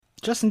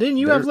Justin, didn't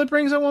you have lip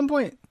rings at one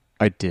point?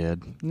 I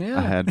did.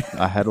 Yeah.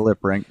 I had a lip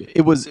ring.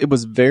 It was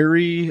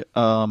very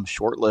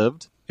short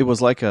lived. It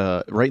was like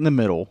right in the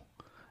middle,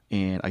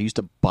 and I used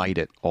to bite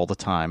it all the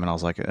time. And I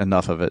was like,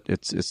 enough of it.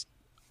 It's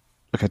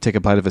like I take a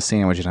bite of a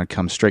sandwich and I'd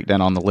come straight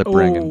down on the lip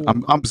ring.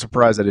 And I'm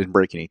surprised I didn't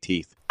break any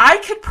teeth. I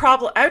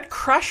would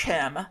crush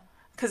him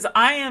because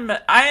I'm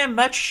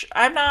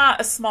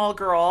not a small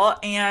girl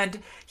and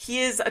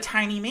he is a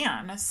tiny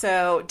man.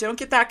 So don't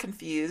get that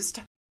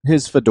confused.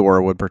 His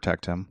fedora would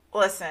protect him.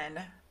 Listen,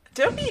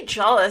 don't be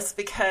jealous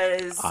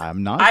because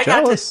I'm not got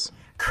jealous. to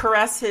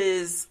caress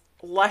his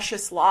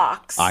luscious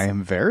locks. I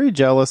am very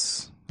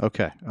jealous.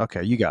 Okay,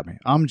 you got me.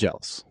 I'm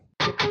jealous.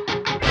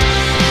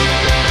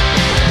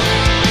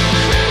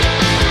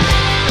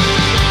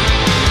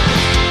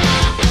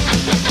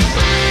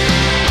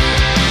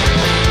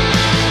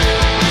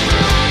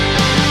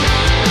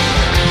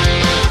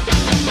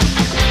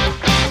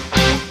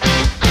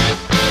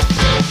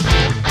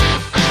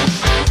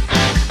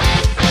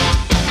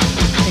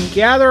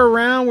 Gather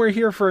around, we're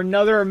here for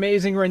another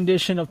amazing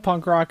rendition of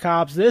Punk Rock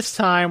Cops. This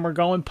time we're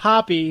going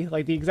poppy,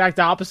 like the exact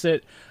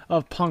opposite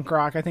of punk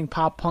rock. I think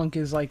pop punk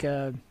is like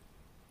a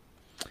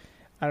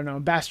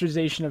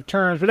bastardization of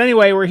terms. But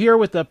anyway, we're here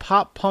with the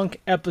pop punk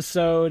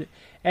episode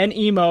and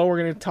emo. We're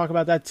going to talk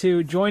about that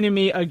too. Joining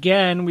me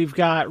again, we've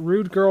got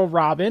Rude Girl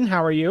Robin.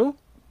 How are you?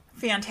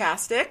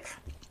 Fantastic.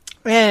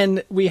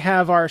 And we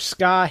have our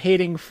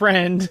ska-hating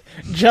friend,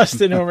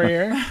 Justin, over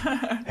here.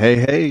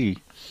 Hey.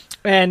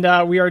 And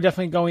we are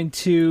definitely going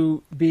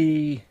to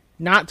be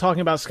not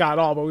talking about ska at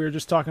all, but we were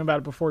just talking about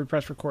it before we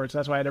pressed record, so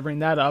that's why I had to bring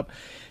that up.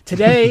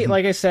 Today,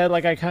 like I said,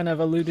 like I kind of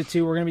alluded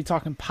to, we're going to be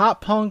talking pop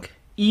punk,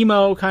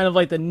 emo, kind of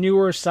like the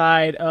newer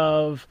side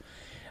of,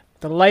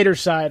 the lighter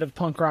side of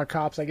Punk Rock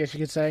Cops, I guess you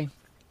could say.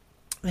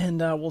 And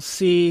we'll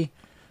see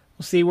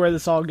where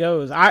this all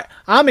goes.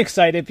 I'm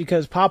excited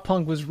because pop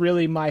punk was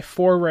really my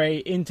foray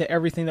into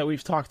everything that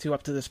we've talked to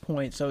up to this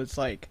point, so it's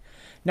like,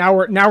 now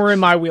we're in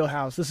my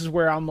wheelhouse. This is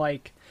where I'm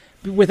like,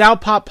 without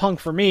pop punk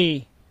for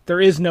me,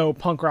 there is no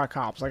Punk Rock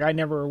Cops. Like, I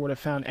never would have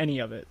found any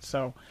of it.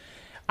 So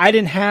I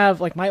didn't have,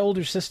 like, my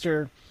older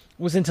sister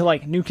was into,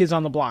 like, New Kids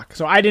on the Block.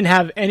 So I didn't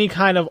have any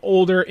kind of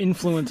older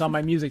influence on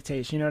my music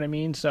taste. You know what I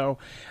mean? So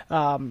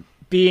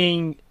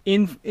being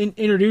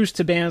introduced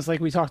to bands like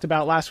we talked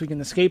about last week in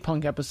the skate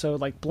punk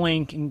episode, like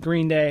Blink and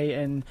Green Day,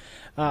 and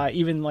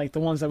even, like, the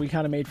ones that we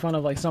kind of made fun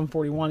of, like Sum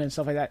 41 and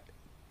stuff like that,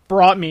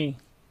 brought me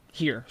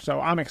here. So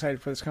I'm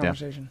excited for this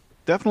conversation. Yeah.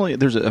 Definitely,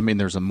 there's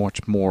a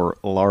much more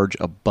large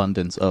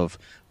abundance of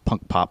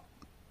punk pop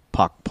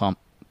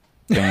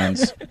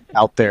bands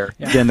out there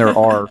than there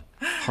are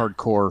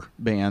hardcore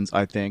bands,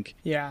 I think.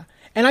 Yeah.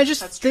 And I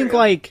just think,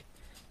 like,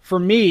 for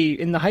me,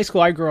 in the high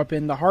school I grew up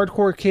in, the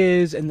hardcore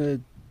kids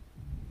and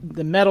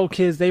the metal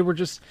kids, they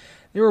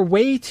were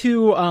way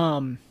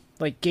too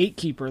like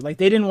gatekeeper. Like,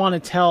 they didn't want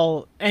to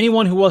tell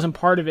anyone who wasn't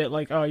part of it,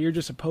 like, oh, you're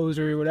just a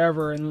poser or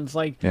whatever. And it's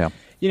like,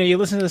 you know, you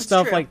listen to the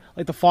stuff true.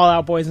 like the Fall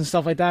Out Boys and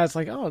stuff like that. It's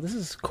like, oh, this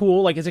is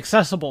cool. Like, it's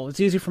accessible. It's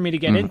easy for me to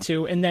get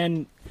into. And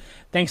then,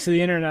 thanks to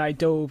the internet, I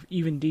dove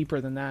even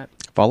deeper than that.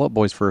 Fall Out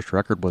Boy's first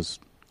record was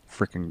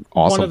freaking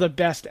awesome. One of the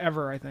best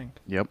ever, I think.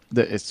 Yep.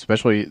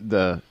 Especially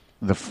the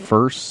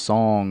first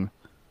song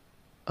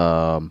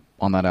on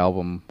that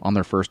album, on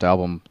their first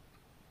album,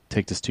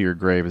 Take This to Your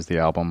Grave is the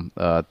album.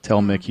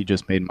 Tell Mick He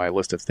Just Made My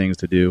List of Things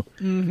to Do.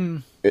 Mm-hmm.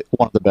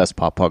 One of the best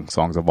pop punk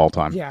songs of all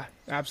time. Yeah,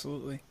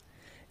 absolutely.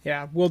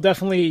 Yeah, we'll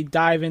definitely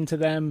dive into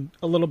them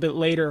a little bit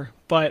later.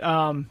 But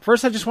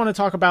first I just want to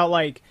talk about,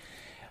 like,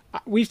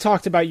 we've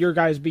talked about your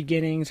guys'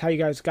 beginnings, how you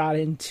guys got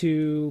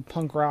into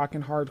punk rock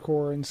and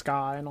hardcore and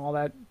ska and all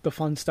that, the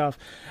fun stuff.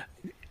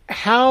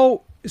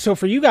 So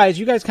for you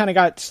guys kind of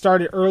got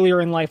started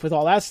earlier in life with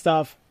all that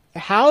stuff.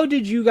 How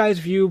did you guys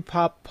view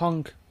pop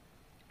punk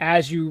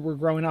as you were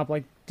growing up?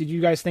 Like, did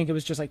you guys think it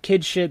was just like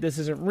kid shit, this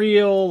isn't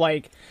real,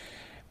 like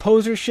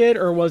poser shit,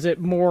 or was it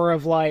more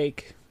of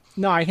like,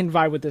 no, I can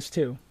vibe with this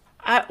too?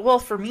 Well,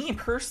 for me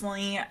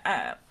personally,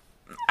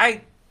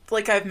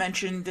 like I've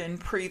mentioned in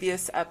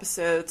previous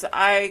episodes,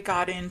 I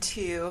got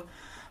into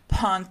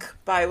punk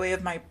by way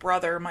of my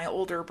brother, my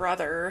older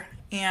brother,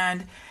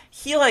 and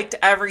he liked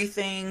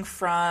everything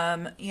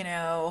from, you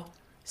know,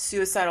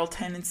 Suicidal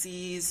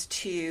Tendencies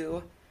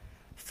to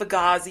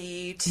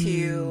Fugazi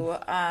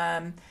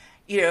to,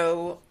 you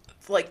know,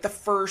 like the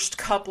first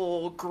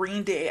couple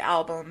Green Day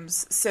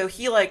albums. So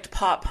he liked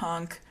pop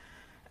punk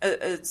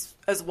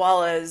as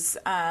well as,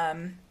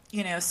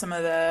 you know, some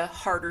of the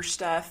harder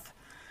stuff.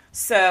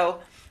 So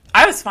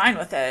I was fine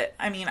with it.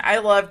 I mean, I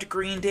loved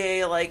Green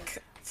Day,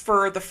 like,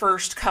 for the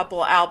first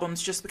couple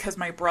albums just because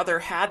my brother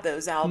had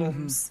those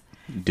albums.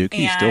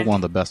 Dookie's still one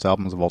of the best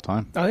albums of all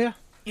time. Oh, yeah.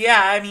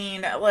 Yeah, I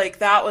mean, like,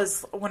 that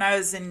was when I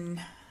was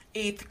in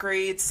 8th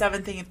grade,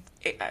 7th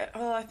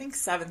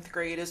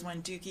grade is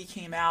when Dookie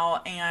came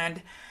out.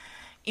 And,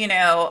 you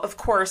know, of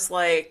course,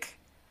 like,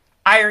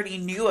 I already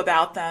knew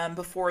about them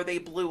before they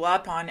blew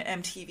up on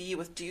MTV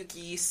with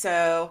Dookie,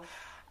 so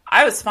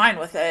I was fine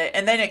with it.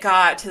 And then it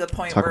got to the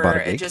point where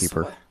it just...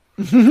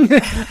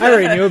 I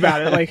already knew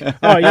about it. Like,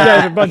 oh, you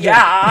guys are a bunch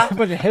yeah, of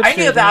hipsters. I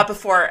knew that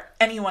before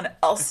anyone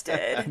else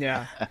did.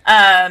 Yeah.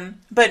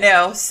 But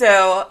no,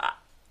 so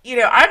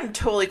I'm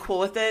totally cool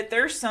with it.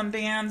 There's some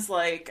bands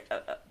like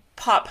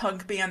pop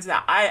punk bands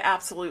that I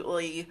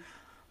absolutely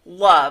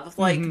love,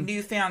 like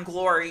Newfound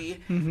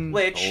Glory,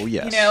 which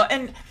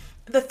and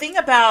the thing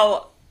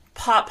about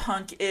pop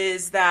punk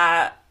is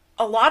that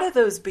a lot of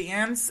those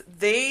bands,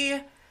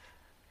 they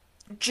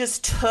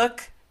just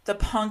took the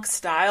punk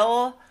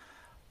style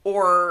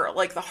or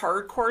like the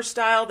hardcore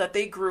style that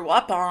they grew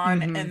up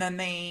on, and then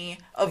they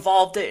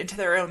evolved it into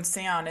their own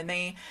sound. And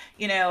they,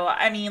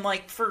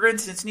 like for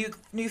instance,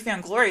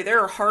 Newfound Glory,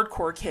 they're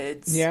hardcore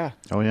kids. Yeah.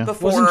 Oh yeah.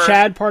 Wasn't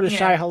Chad part of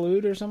Shai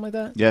Hulud or something like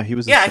that? Yeah, he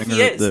was he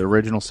singer, is. the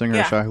original singer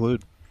of Shai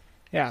Hulud.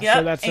 Yeah. Yep.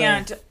 So that's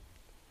and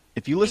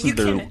if you listen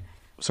to,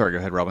 sorry, go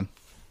ahead, Robin.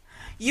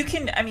 You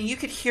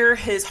could hear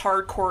his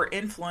hardcore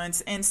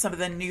influence in some of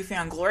the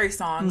Newfound Glory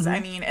songs.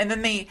 And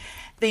then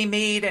they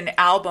made an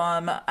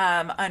album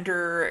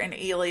under an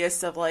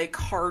alias of like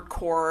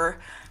hardcore.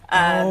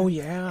 And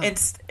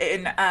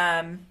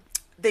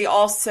they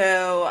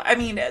also,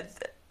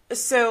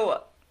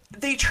 so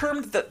they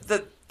termed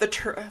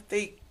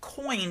they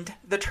coined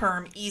the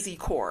term easy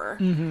core.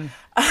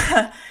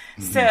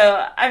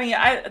 So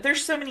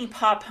there's so many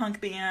pop punk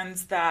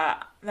bands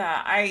that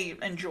I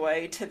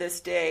enjoy to this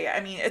day.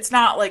 It's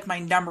not like my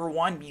number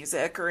one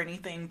music or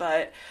anything,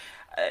 but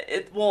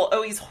it will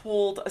always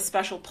hold a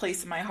special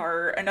place in my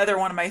heart. Another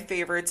one of my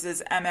favorites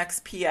is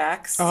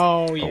MXPX.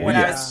 Oh yeah.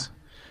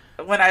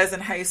 When I was in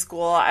high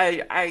school,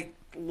 I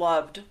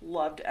loved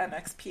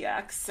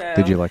MXPX. So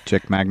did you like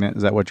Chick Magnet?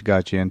 Is that what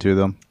got you into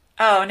them?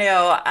 Oh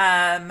no.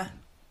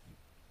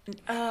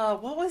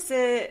 What was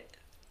it?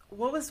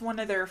 What was one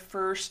of their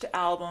first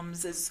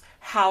albums is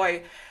how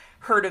I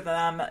heard of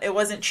them. It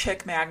wasn't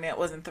Chick Magnet. It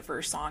wasn't the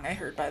first song I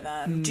heard by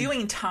them.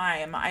 Doing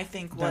Time, I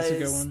think,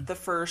 was the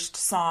first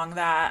song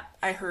that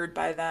I heard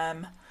by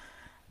them.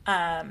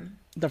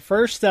 The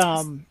first,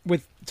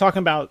 with talking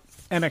about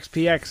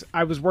MXPX,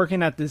 I was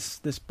working at this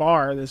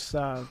bar, this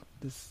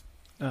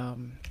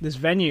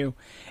venue,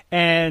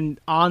 and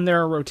on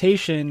their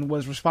rotation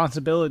was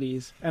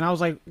Responsibilities, and I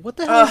was like, what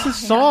the hell is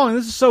this song?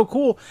 This is so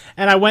cool.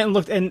 And I went and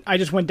looked, and I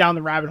just went down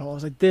the rabbit hole. I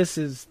was like, this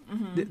is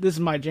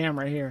my jam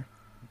right here.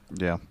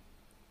 Yeah.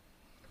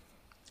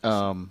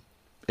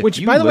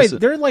 Which, by the way,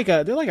 they're like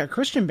a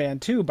Christian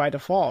band too by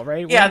default,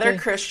 right? Yeah, they're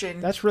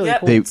Christian. That's really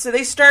cool. So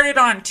they started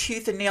on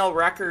Tooth and Nail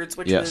Records,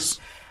 which was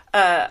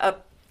a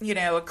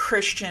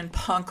Christian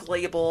punk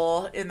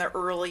label in the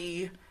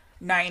early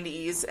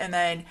 90s, and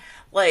then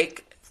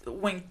like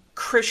when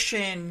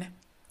Christian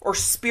or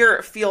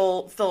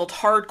spirit-filled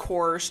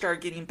hardcore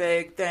started getting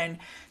big, then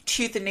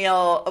Tooth and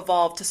Nail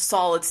evolved to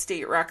Solid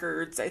State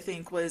Records, I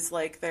think was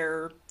like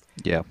their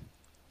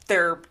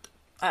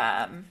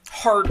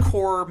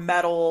hardcore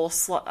metal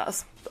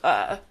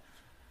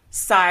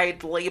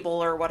side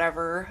label or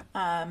whatever.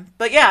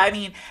 But yeah,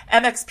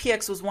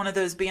 MXPX was one of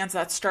those bands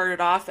that started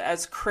off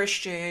as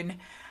Christian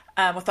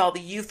with all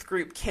the youth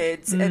group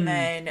kids and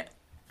then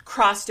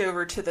crossed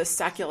over to the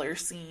secular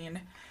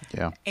scene.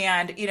 Yeah.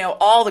 And,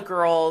 all the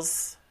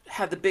girls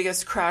had the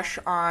biggest crush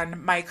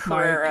on Mike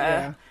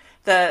Carrabba,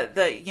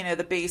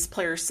 the bass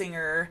player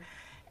singer.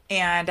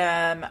 And,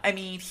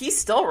 he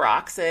still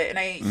rocks it. And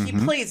he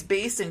plays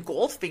bass in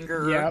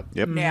Goldfinger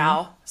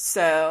now.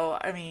 So,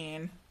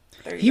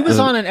 he was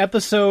on an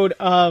episode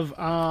of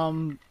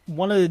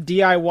one of the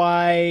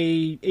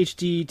DIY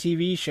HD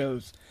TV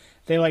shows.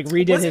 They like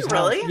redid his house.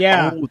 Really?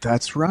 Yeah. Oh,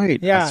 that's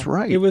right. Yeah. That's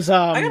right. It was.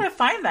 I gotta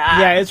find that.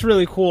 Yeah, it's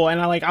really cool. And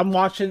I'm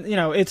watching.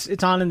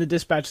 It's on in the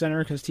dispatch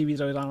center because TV's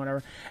always on,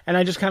 whatever. And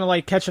I just kind of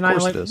like catch an eye. I'm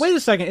like, wait a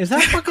second, is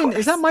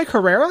that Mike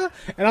Herrera?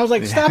 And I was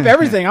like, stop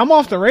everything. I'm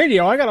off the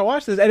radio. I gotta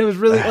watch this. And it was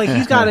really like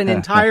he's got an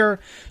entire.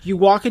 You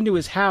walk into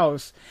his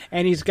house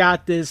and he's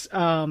got this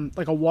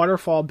like a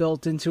waterfall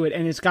built into it,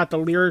 and it's got the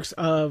lyrics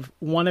of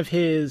one of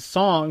his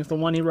songs, the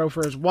one he wrote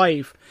for his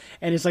wife,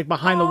 and it's like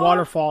behind the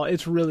waterfall.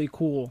 It's really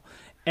cool.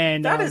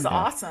 And that is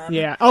awesome.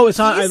 Yeah. Oh, it's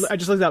on. I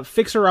just looked up.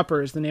 Fixer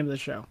Upper is the name of the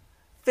show.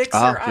 Fixer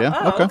Upper. Yeah.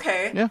 Oh,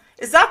 okay. Yeah.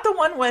 Is that the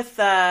one with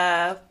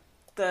the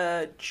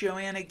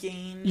Joanna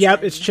Gaines?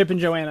 Yep, it's Chip and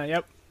Joanna.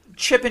 Yep.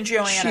 Chip and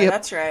Joanna.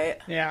 That's right.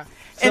 Yeah.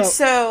 And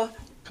so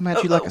come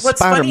at you like a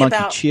spider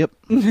monkey, Chip.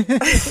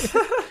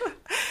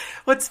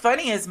 What's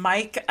funny is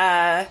Mike.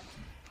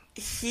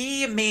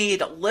 He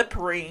made lip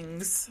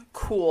rings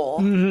cool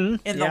in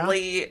the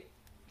late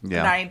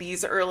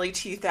 90s, early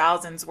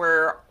 2000s,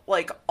 where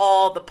like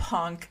all the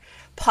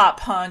pop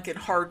punk and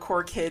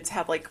hardcore kids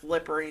had like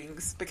lip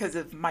rings because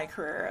of Mike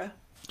Herrera.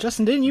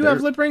 Justin, didn't you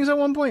have lip rings at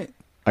one point?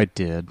 I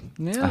did.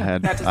 Yeah.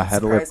 I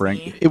had a lip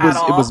ring. It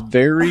was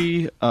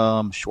very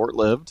short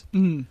lived.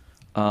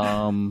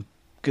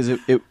 Because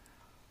it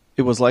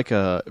was like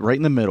right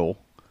in the middle,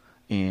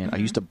 and I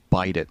used to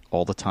bite it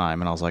all the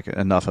time, and I was like,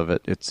 enough of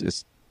it.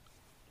 It's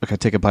like I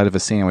take a bite of a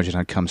sandwich and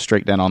I'd come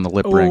straight down on the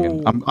lip ring,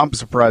 and I'm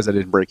surprised I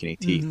didn't break any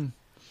teeth.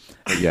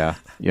 But yeah.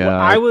 Well,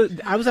 I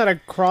was at a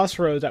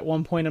crossroads at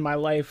one point in my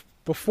life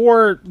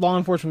before law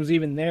enforcement was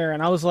even there,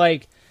 and I was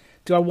like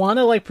do I want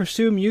to like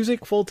pursue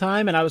music full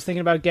time? And I was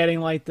thinking about getting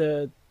like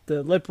the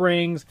lip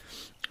rings.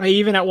 I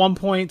even at one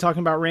point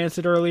talking about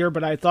Rancid earlier,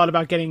 but I thought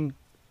about getting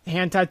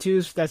hand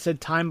tattoos that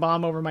said Time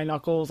Bomb over my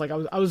knuckles. Like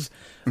I was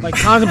like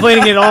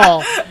contemplating it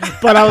all,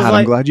 but I was God, like,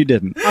 I'm glad you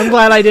didn't. I'm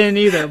glad I didn't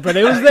either, but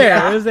it was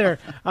there. It was there.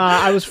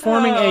 I was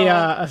forming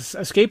a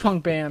skate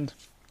punk band,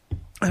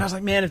 and I was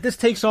like, man, if this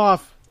takes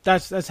off,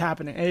 that's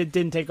happening. And it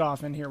didn't take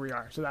off, and here we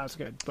are. So that was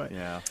good. But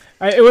Yeah.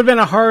 it would have been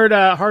a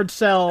hard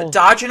sell.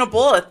 Dodging a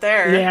bullet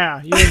there.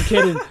 Yeah, you ain't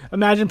kidding.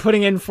 Imagine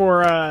putting in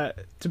for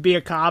to be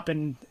a cop,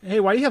 and hey,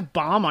 why do you have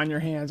bomb on your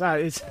hands?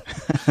 It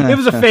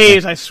was a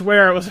phase. I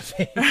swear it was a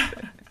phase.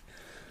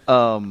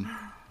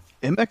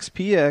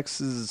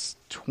 MXPX's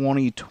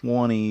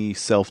 2020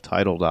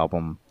 self-titled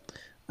album.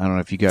 I don't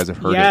know if you guys have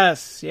heard it.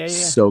 Yes, yeah.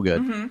 So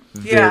good. Mm-hmm.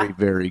 Very,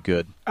 very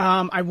good.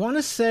 I want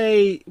to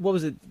say, what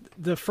was it?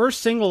 The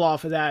first single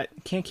off of that,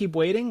 Can't Keep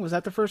Waiting? Was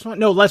that the first one?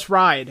 No, Let's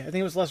Ride. I think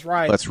it was Let's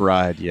Ride. Let's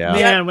Ride, yeah.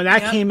 Man, when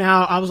that came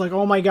out, I was like,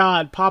 oh my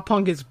God, pop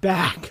punk is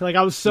back. Like,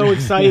 I was so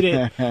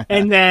excited.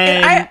 And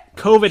then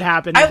COVID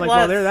happened. I was like,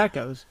 well, there that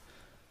goes.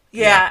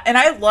 Yeah, and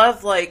I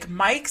love, like,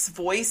 Mike's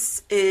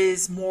voice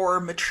is more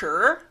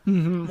mature,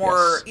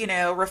 more,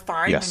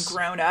 refined and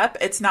grown up.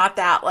 It's not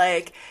that,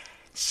 like,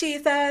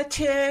 she's a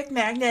chick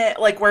magnet,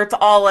 like, where it's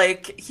all,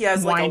 like, he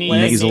has, like, whiny, a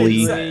lisp.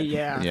 nasally.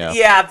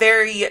 Yeah,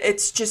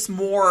 it's just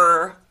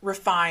more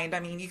refined.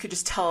 I mean, you could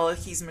just tell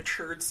he's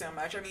matured so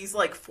much. I mean, he's,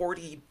 like,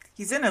 40.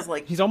 He's in his,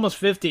 like... He's almost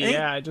 50,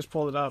 yeah, I just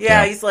pulled it up.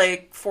 Yeah, he's,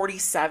 like,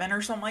 47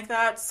 or something like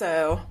that,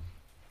 so...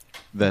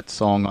 That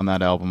song on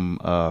that album,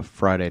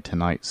 Friday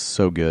Tonight,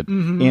 so good.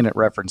 And it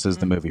references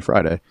the movie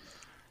Friday.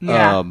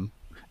 Yeah.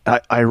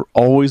 I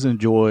always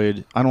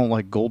enjoyed, I don't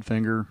like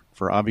Goldfinger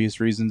for obvious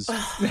reasons,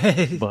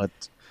 but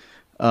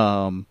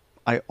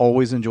I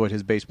always enjoyed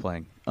his bass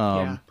playing.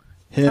 Him,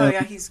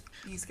 he's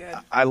good.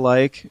 I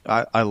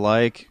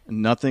like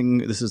nothing,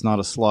 this is not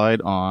a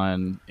slide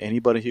on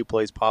anybody who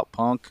plays pop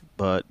punk,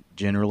 but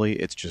generally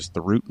it's just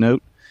the root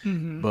note.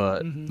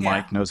 But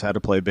Mike knows how to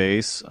play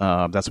bass.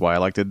 That's why I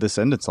like the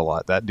Descendants a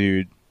lot. That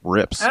dude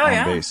rips on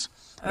bass.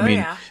 I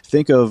mean,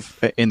 think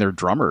of, and their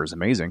drummer is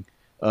amazing.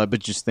 But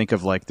just think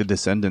of like the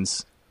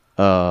Descendants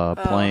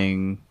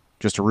playing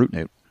just a root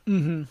note.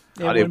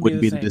 It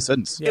wouldn't be the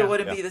Descendants. Yeah. It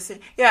wouldn't be the same.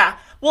 Yeah.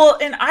 Well,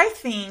 and I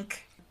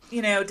think,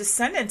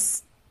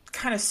 Descendants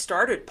kind of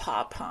started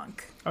pop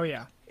punk. Oh,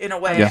 yeah. In a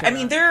way. Yeah. I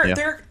mean,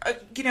 they're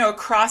a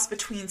cross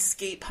between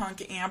skate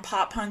punk and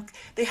pop punk.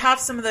 They have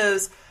some of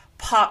those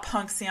pop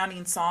punk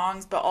sounding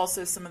songs, but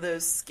also some of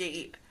those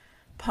skate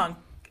punk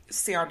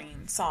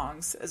sounding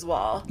songs as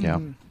well. Yeah.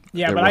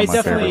 Yeah, but I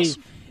definitely,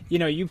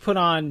 you put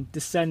on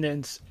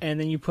Descendants and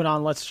then you put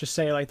on, let's just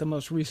say, like the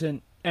most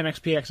recent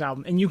MXPX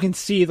album, and you can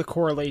see the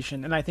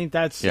correlation. And I think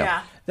that's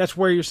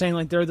where you're saying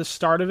like they're the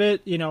start of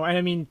it, and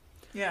I mean,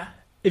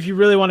 if you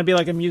really want to be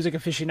like a music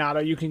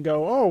aficionado, you can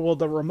go, oh, well,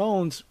 the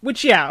Ramones,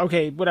 which,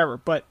 okay, whatever.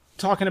 But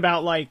talking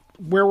about like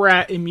where we're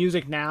at in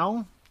music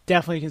now,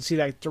 definitely can see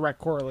that direct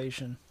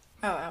correlation.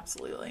 Oh,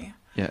 absolutely.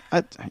 Yeah,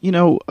 the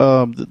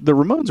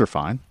Ramones are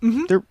fine.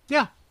 They're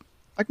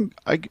I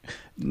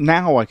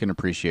can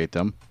appreciate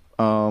them.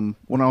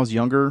 When I was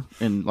younger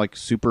and like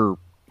super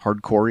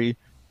hardcorey,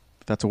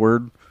 if that's a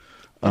word.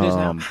 It is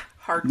now.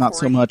 Hardcorey. Not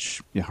so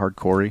much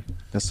hardcorey.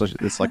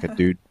 It's like a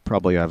dude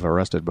probably I've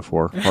arrested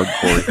before.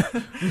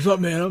 Hardcorey. What's up,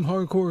 man? I'm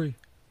hardcorey.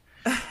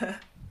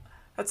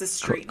 That's a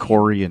street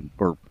Corey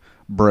or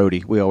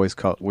Brody. We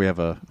have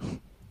a.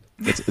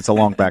 It's a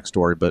long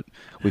backstory, but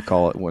we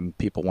call it when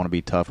people want to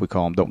be tough. We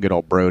call them "Don't get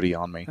all Brody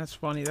on me." That's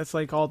funny. That's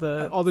like all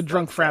the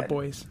drunk frat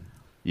boys.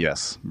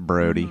 Yes,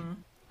 Brody.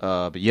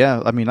 But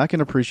yeah, I mean, I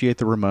can appreciate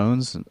the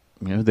Ramones.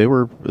 They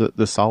were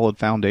the solid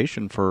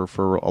foundation for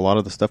a lot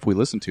of the stuff we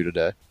listen to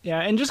today. Yeah,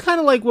 and just kind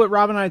of like what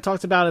Rob and I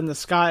talked about in the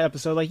Sky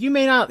episode. Like, you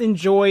may not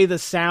enjoy the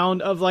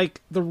sound of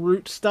like the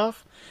root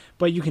stuff,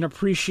 but you can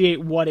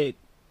appreciate what it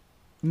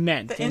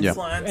meant. The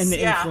influence. And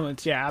the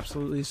influence,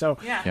 absolutely. So,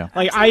 like,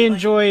 absolutely. I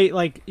enjoy,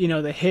 like,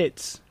 the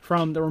hits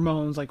from the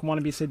Ramones, like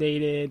Wanna Be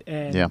Sedated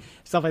and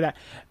stuff like that.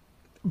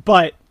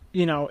 But,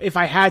 if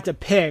I had to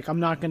pick, I'm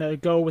not going to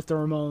go with the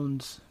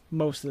Ramones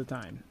most of the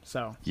time.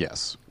 So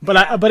yes.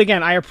 But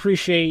again, I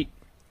appreciate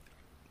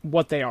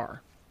what they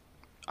are.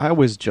 I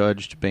always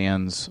judged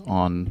bands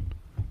on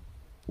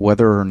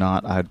whether or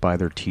not I'd buy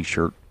their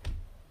T-shirt.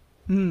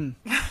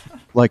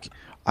 Like,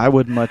 I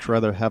would much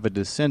rather have a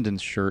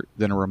Descendants shirt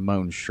than a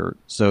Ramones shirt.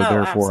 So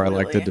therefore, absolutely.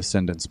 I like the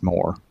Descendants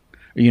more.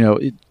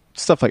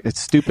 Stuff like it's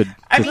stupid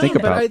to think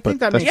about, but I think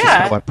that's makes just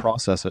how I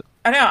process it.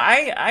 I know.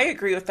 I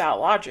agree with that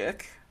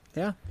logic.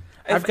 Yeah.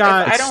 If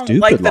I don't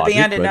stupid like the logic,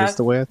 band but enough, it's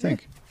the way I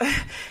think.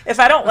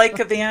 If I don't like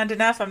a band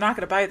enough, I'm not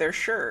going to buy their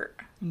shirt.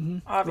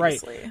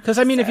 Obviously, right? Because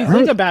I mean, if you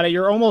think about it,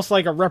 you're almost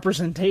like a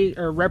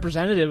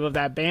representative of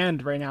that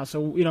band right now.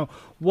 So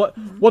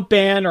what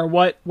band or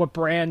what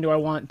brand do I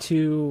want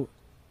to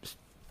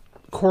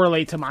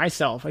correlate to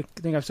myself? I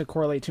think I've said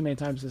correlate too many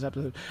times this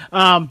episode.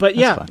 But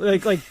yeah,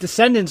 like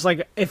Descendants.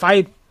 Like, if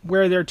I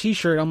wear their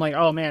T-shirt, I'm like,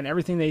 oh man,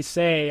 everything they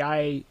say,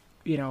 I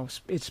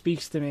it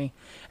speaks to me,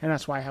 and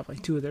that's why I have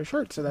like 2 of their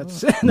shirts. So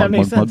that's Mug, that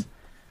makes mug, sense. mug.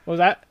 What was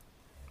that?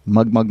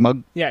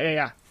 Mug.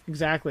 Yeah,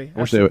 exactly. I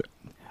wish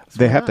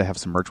they have to have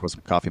some merch with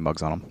some coffee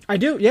mugs on them. I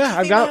do. Yeah,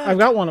 I've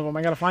got one of them.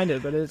 I got to find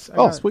it,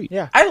 but sweet.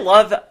 Yeah, I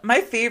love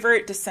my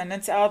favorite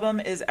Descendants album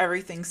is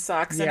Everything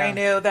Sucks, and Yeah. I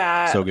know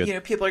that So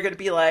good. people are going to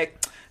be like,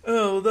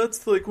 "Oh,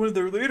 that's like one of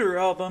their later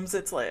albums."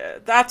 It's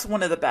like that's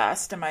one of the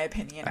best in my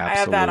opinion. Absolutely. I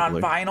have that on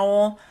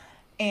vinyl,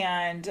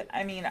 and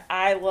I mean,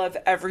 I love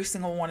every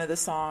single one of the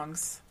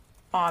songs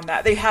on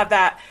that. They have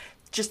that.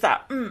 Just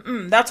that,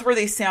 that's where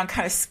they sound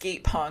kind of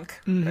skate punk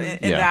in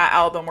that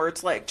album, where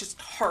it's like just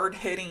hard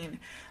hitting,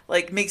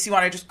 like makes you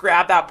want to just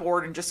grab that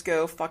board and just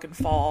go fucking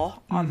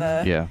fall on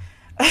the. Yeah,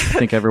 I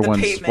think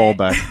everyone's pavement.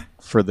 fallback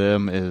for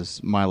them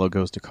is Milo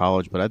Goes to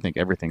College, but I think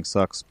Everything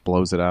Sucks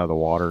blows it out of the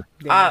water.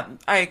 I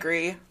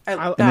agree. That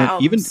And then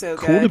album's even so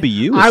Cool good. to Be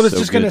You. I was so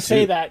just going to good,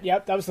 say too. that.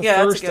 Yep, that was the Yeah,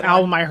 that's a first good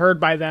album one. I heard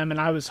by them, and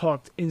I was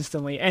hooked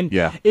instantly. And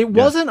Yeah, it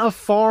wasn't a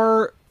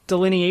far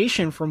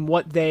delineation from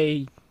what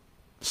they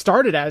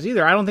started as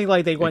either. I don't think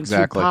like they went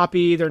Exactly. too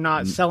poppy. They're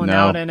not selling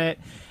No. out in it.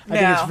 I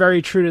think it's No.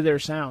 very true to their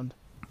sound.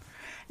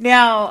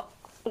 Now,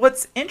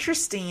 what's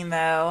interesting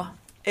though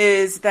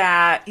is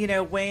that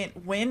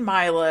when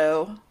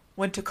Milo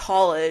went to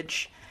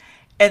college,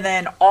 and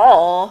then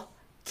All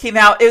came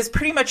out, it was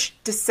pretty much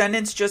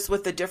Descendants just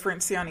with a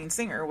different sounding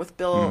singer with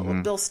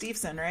Bill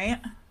Stevenson, right?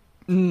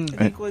 I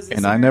think was the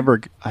And I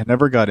singer.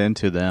 never got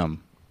into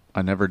them.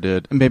 I never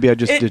did. Maybe I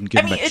just didn't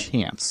give them a it-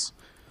 chance.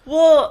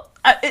 Well,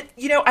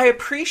 I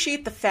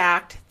appreciate the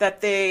fact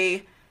that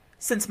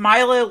since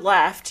Milo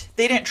left,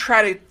 they didn't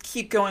try to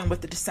keep going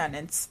with the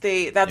Descendants.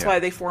 That's why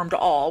they formed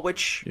All,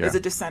 which is a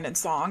Descendants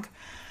song.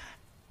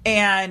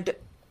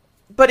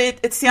 But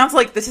it sounds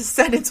like the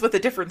Descendants with a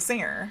different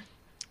singer,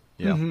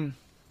 Yeah.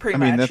 pretty I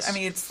mean, much. that's I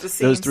mean, it's the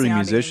same. those three sounding.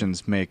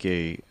 musicians make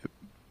a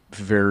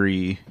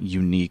very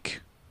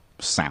unique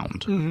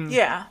sound.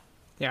 Yeah.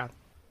 Yeah.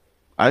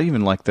 I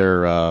even like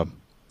their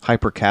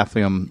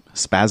Hypercapnium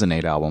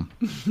Spazzinate album.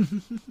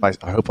 I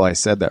hope I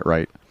said that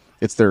right.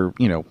 It's their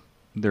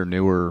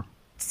newer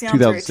Sounds right to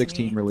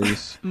 2016 me.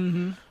 release.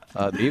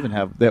 They even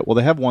have that. Well,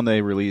 they have one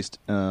they released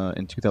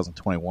in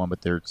 2021,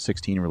 but their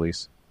 16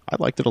 release. I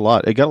liked it a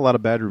lot. It got a lot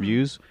of bad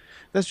reviews.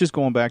 That's just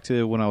going back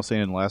to when I was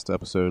saying in the last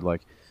episode.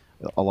 Like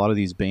a lot of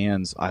these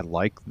bands, I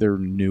like their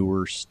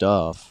newer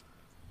stuff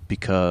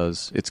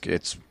because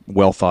it's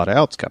well thought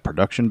out. It's got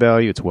production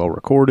value. It's well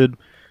recorded.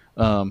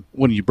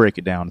 When you break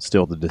it down, it's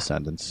still the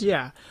Descendants.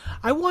 Yeah.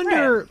 I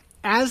wonder,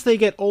 as they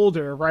get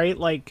older, right,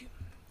 like,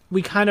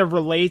 we kind of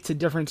relate to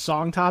different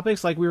song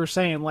topics. Like we were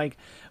saying, like,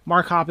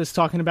 Mark Hoppus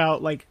talking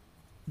about, like,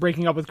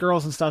 breaking up with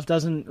girls and stuff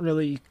doesn't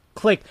really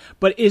click.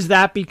 But is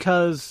that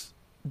because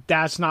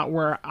that's not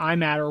where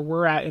I'm at or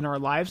we're at in our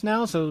lives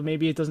now? So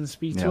maybe it doesn't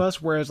speak to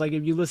us. Whereas, like,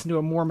 if you listen to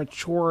a more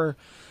mature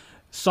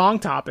song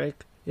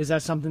topic, is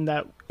that something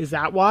that, is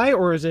that why?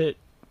 Or is it,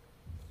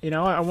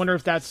 I wonder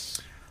if that's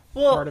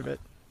part of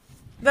it.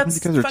 That's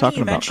Because they're funny talking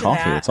you about mention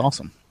coffee. that. It's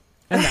awesome.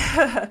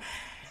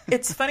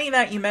 It's funny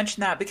that you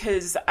mentioned that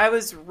because I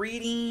was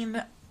reading,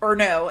 or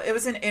no, it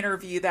was an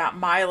interview that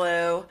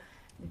Milo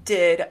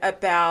did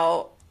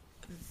about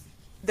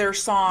their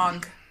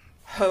song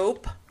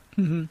Hope,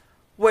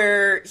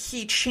 where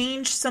he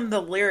changed some of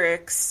the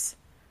lyrics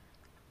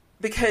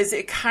because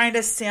it kind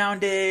of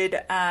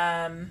sounded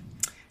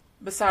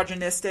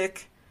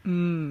misogynistic,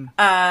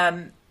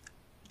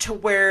 to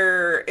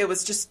where it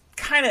was just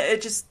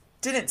it just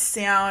didn't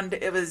sound,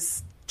 it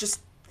was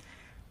just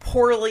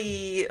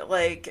poorly,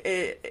 like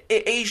it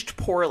aged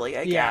poorly,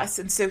 I guess.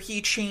 And so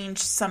he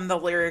changed some of the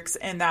lyrics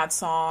in that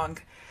song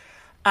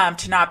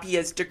to not be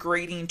as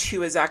degrading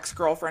to his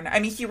ex-girlfriend. I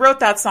mean, he wrote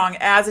that song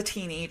as a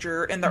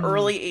teenager in the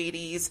early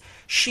 80s.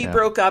 She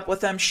broke up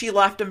with him. She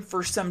left him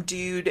for some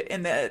dude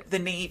in the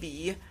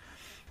Navy.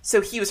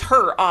 So he was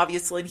hurt,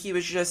 obviously, and he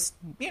was just,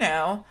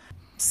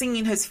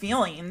 singing his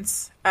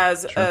feelings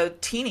as a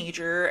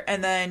teenager.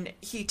 And then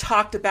he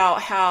talked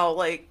about how,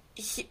 like,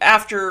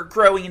 after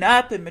growing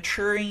up and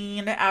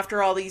maturing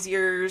after all these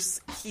years,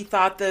 he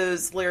thought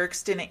those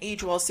lyrics didn't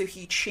age well, so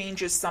he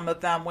changes some of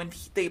them when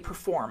they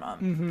perform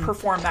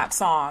that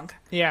song.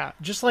 Yeah,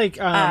 just like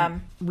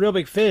Real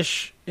Big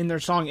Fish in their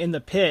song In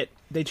the Pit,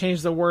 they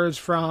changed the words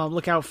from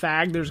 "Look out,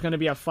 fag, there's going to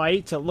be a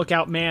fight" to "Look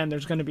out, man,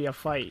 there's going to be a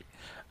fight."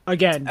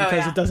 Again,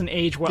 because it doesn't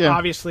age well. Yeah.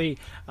 Obviously,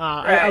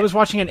 I was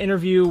watching an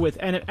interview with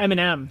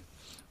Eminem,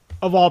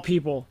 of all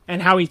people,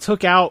 and how he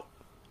took out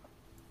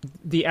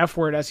the F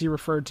word, as he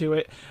referred to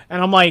it.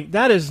 And I'm like,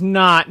 that is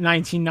not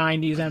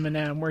 1990s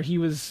Eminem, where he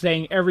was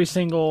saying every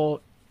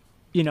single,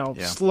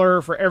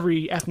 slur for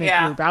every ethnic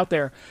group out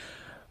there.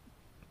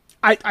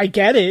 I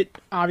get it,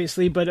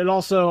 obviously, but it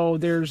also,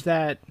 there's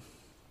that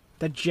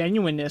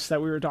genuineness that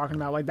we were talking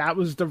about. Like, that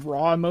was the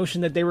raw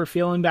emotion that they were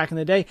feeling back in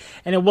the day.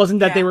 And it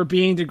wasn't that they were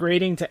being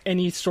degrading to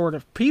any sort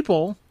of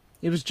people.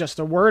 It was just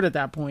a word at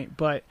that point.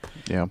 But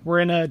we're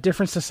in a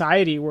different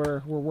society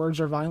where words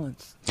are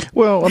violence.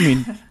 Well, I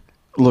mean,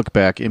 look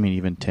back. I mean,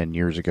 even 10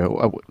 years ago.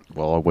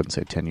 I wouldn't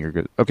say 10 years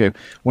ago. Okay,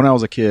 when I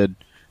was a kid,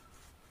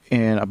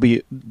 And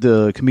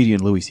the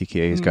comedian Louis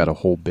C.K. has got a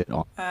whole bit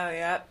on. Oh,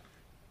 yeah.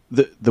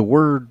 The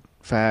word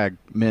fag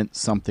meant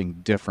something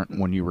different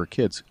when you were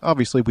kids.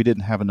 Obviously, we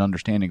didn't have an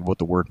understanding of what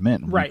the word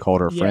meant. We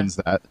called our friends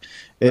that.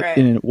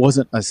 And it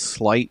wasn't a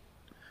slight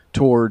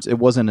towards, it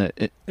wasn't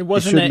an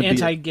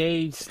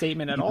anti-gay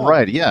statement at all.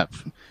 Right, yeah.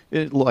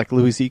 Like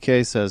Louis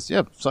C.K. says,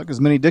 yeah, suck as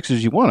many dicks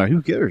as you want.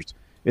 Who cares?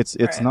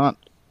 It's not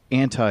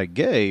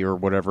anti-gay or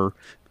whatever,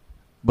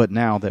 but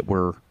now that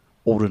we're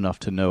old enough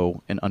to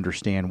know and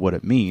understand what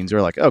it means,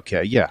 they're like,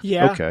 okay,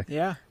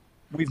 okay.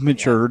 We've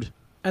matured.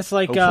 That's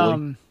like,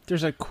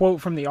 there's a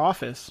quote from The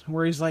Office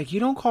where he's like, you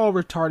don't call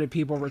retarded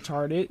people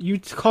retarded. You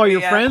call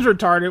your friends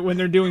retarded when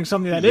they're doing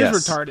something that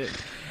is retarded.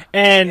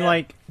 And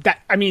like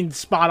that, I mean,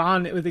 spot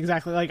on with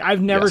exactly, like,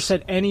 I've never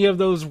said any of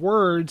those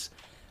words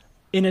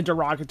in a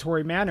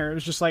derogatory manner. It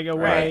was just like a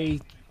way,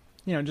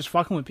 just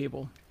fucking with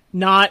people.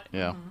 Not,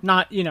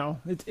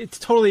 it's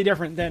totally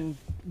different than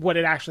what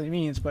it actually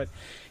means, but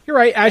you're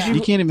right.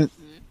 You can't even,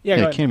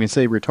 can't even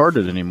say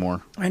retarded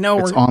anymore. I know.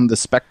 It's on the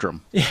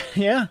spectrum.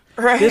 Yeah.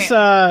 Right.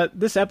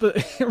 This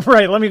episode,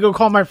 right. Let me go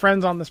call my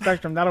friends on the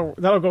spectrum. That'll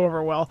go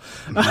over well.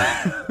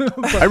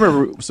 I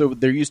remember, so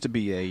there used to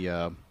be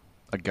a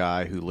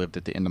guy who lived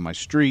at the end of my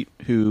street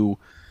who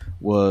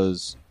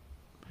was,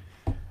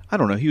 I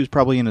don't know, he was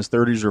probably in his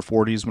 30s or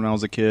 40s when I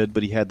was a kid,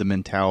 but he had the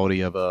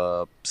mentality of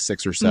a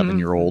 6 or 7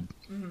 year old.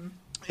 Mm-hmm.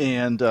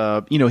 And,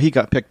 he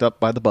got picked up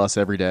by the bus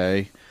every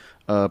day,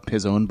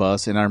 his own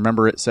bus. And I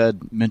remember it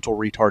said mental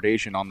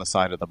retardation on the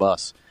side of the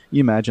bus. You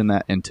imagine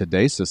that in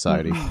today's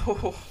society.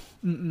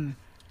 Mm-mm.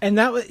 And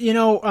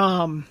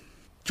that,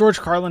 George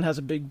Carlin has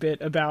a big bit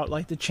about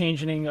like the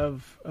changing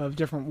of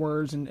different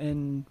words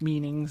and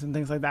meanings and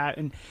things like that.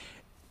 And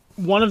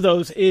one of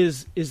those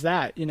is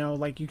that,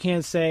 like you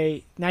can't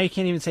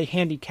even say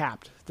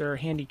handicapped. They're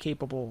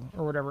handy-capable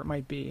or whatever it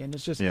might be. And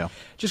it's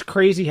just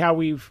crazy how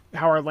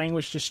our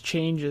language just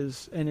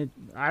changes. And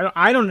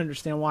I don't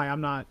understand why. I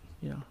don't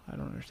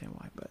understand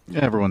why, but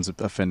everyone's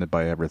offended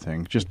by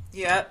everything. Just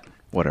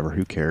whatever.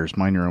 Who cares?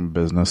 Mind your own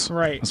business.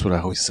 Right. That's what I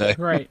always say.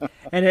 Right.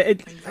 And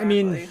exactly. I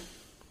mean,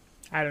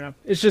 I don't know.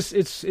 It's just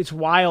it's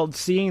wild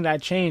seeing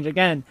that change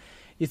again.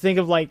 You think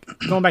of like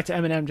going back to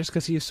Eminem just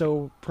because he's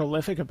so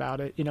prolific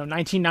about it.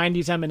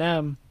 1990s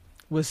Eminem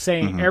was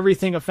saying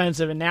everything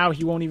offensive, and now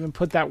he won't even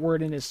put that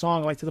word in his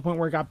song, like to the point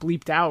where it got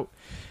bleeped out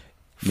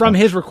from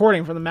his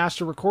recording, from the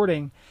master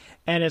recording.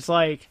 And it's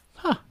like,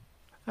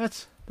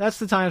 that's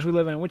the times we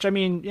live in. Which I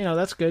mean,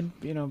 that's good.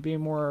 Being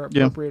more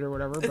appropriate or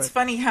whatever. It's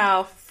funny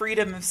how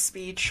freedom of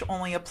speech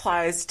only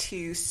applies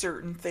to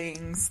certain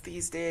things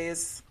these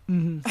days.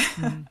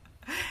 Mm-hmm.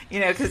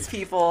 Because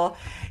people,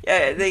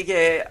 they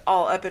get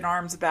all up in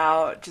arms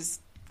about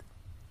just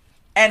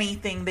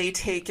anything they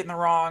take in the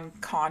wrong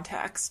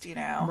context,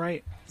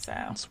 Right.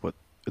 So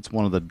it's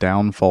one of the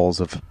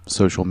downfalls of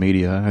social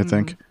media, I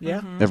think.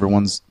 Yeah.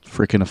 Everyone's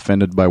freaking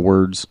offended by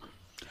words.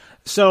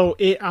 So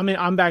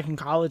I'm back in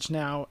college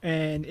now,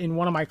 and in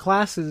one of my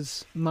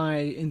classes, my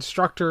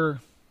instructor,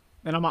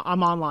 and I'm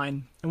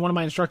online, and one of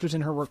my instructors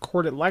in her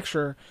recorded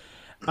lecture,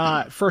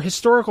 for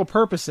historical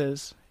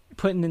purposes,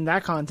 putting in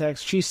that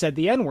context, she said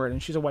the N-word,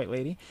 and she's a white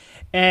lady,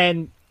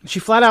 and she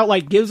flat out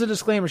like gives a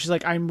disclaimer. She's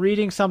like, I'm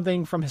reading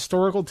something from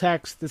historical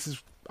text.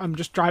 I'm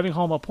just driving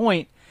home a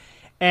point.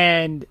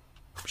 And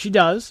she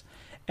does.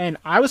 And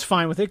I was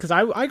fine with it because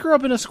I grew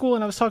up in a school,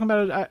 and I was talking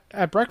about it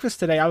at breakfast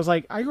today. I was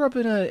like, I grew up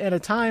at a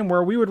time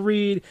where we would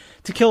read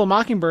To Kill a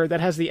Mockingbird that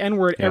has the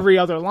N-word every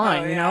other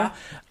line,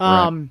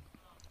 Right.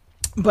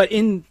 But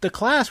in the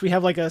class, we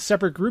have like a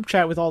separate group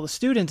chat with all the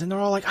students, and they're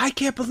all like, I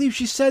can't believe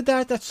she said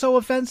that. That's so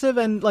offensive.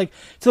 And like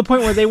to the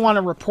point where they want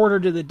to report her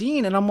to the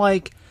dean. And I'm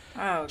like,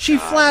 she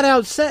flat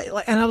out said,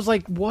 and I was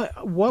like,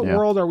 what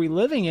world are we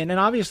living in? And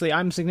obviously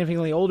I'm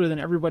significantly older than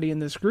everybody in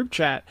this group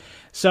chat.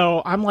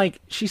 So I'm like,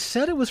 she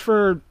said it was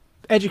for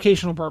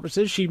educational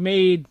purposes. She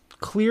made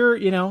clear,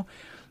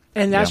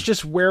 and that's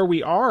just where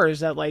we are,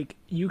 is that like,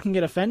 you can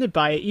get offended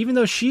by it, even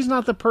though she's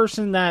not the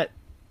person that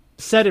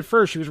said it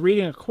first. She was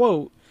reading a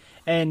quote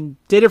and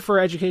did it for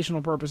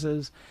educational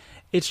purposes.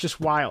 It's just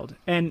wild.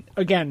 And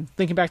again,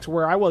 thinking back to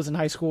where I was in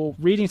high school,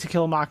 reading To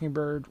Kill a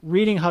Mockingbird,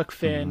 reading Huck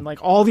Finn,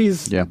 like all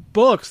these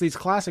books, these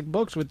classic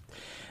books with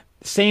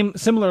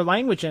similar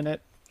language in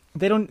it,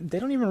 they don't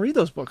even read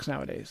those books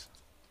nowadays.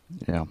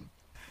 Yeah.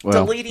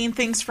 Well, deleting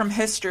things from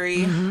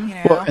history.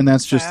 Well, and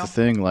that's just the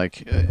thing.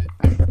 Like,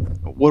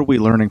 what are we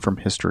learning from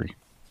history?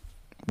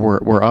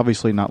 We're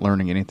obviously not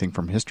learning anything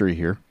from history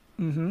here.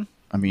 Mm-hmm.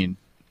 I mean,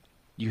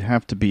 you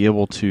have to be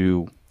able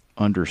to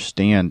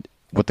understand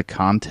what the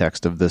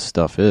context of this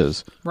stuff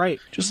is. Right.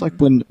 Just like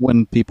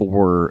when people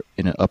were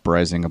in an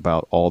uprising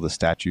about all the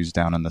statues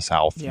down in the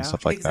South and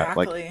stuff like that.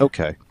 Like,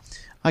 okay,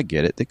 I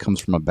get it. It comes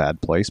from a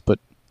bad place, but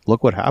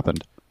look what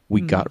happened.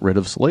 We got rid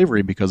of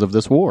slavery because of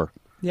this war.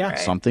 Yeah. Right.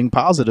 Something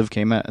positive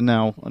came out.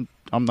 Now,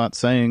 I'm not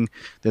saying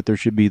that there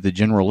should be the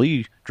General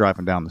Lee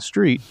driving down the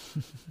street,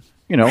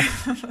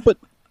 but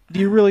do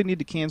you really need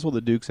to cancel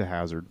the Dukes of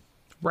Hazzard?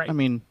 Right. I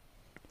mean,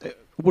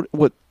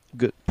 what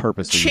good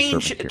purpose are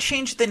you serving here?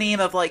 Change the name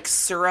of like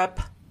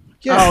syrup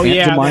Yeah, Oh, Aunt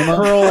yeah, the Jemima.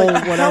 Pearl,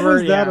 Like, whatever,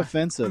 how is that yeah.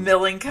 offensive?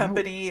 Milling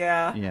Company,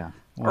 yeah. Yeah.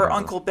 Or whatever.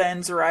 Uncle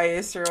Ben's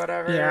rice or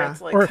whatever. Yeah.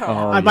 It's like, Or come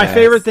Oh, on. my yes.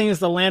 favorite thing is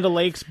the Land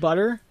O'Lakes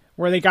butter,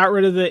 where they got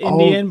rid of the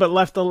Indian but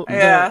left the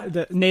Yeah.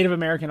 the Native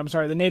American. I'm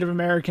sorry, the Native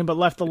American but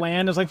left the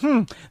land. It's like,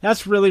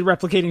 that's really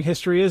replicating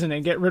history, isn't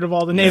it? Get rid of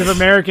all the Native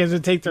Americans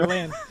and take their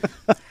land.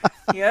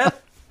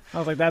 Yep. I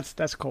was like,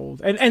 that's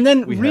cold. And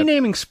then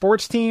renaming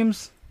sports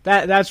teams.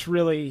 That's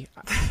really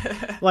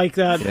like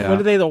what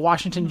are they? The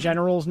Washington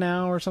Generals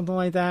now or something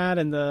like that,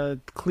 and the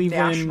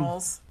Cleveland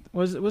Nationals.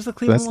 was the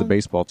Cleveland. That's the one?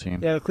 baseball team.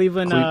 Yeah, the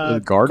Cleveland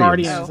Guardians.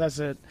 Guardians. That's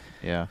it.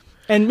 Yeah.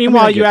 And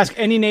meanwhile, I get- you ask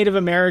any Native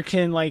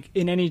American, like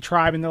in any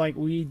tribe, and they're like,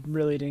 "We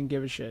really didn't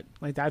give a shit."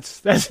 Like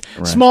that's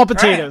small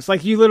potatoes.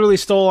 Like you literally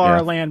stole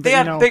our land. But, They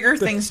have bigger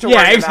things to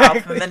worry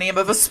about than the name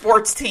of a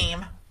sports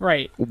team.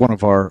 Right. One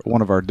of our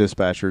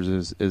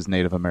dispatchers is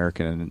Native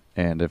American,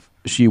 and if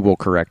she will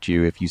correct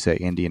you if you say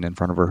Indian in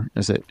front of her.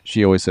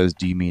 She always says,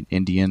 "Do you mean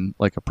Indian,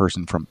 like a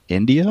person from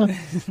India,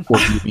 or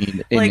do you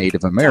mean a Like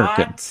Native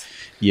American?" Dot,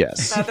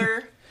 Yes.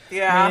 Feather.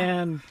 Yeah.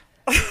 And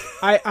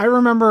I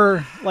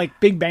remember like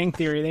Big Bang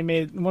Theory. They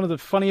made one of the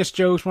funniest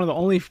jokes. One of the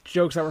only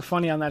jokes that were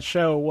funny on that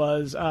show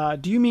was,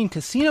 "Do you mean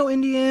Casino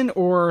Indian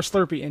or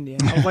Slurpee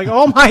Indian?" I was like,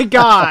 "Oh my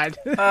god."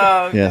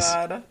 Oh Yes.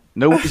 God.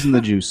 No whiz in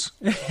the juice.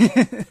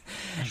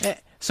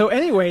 So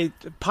anyway,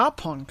 pop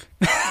punk.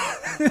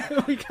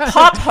 We got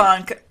Pop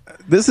punk.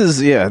 This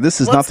is not Let's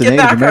the get Native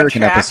back on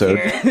American track episode.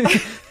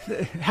 here.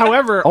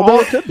 However, Although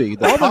it could be.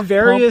 all the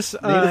various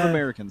Native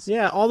Americans.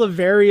 Yeah, all the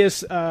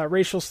various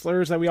racial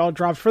slurs that we all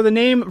dropped for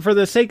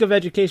the sake of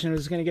education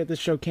is going to get this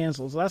show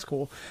canceled. So that's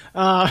cool.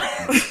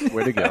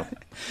 Way to go.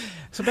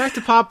 So back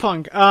to pop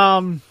punk.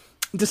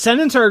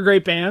 Descendants are a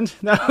great band.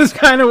 That was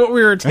kind of what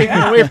we were taking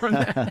away from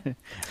that.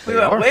 We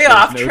went way There's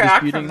off no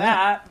track disputing from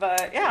that,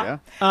 but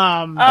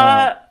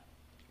yeah.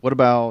 What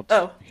about?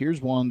 Oh.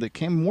 Here's one that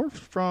came more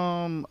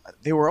from.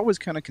 They were always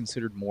kind of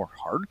considered more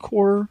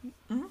hardcore,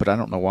 but I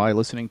don't know why.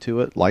 Listening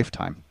to it,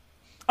 Lifetime,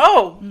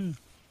 Oh,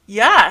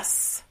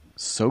 yes.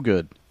 so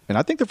good, and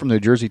I think they're from New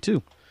Jersey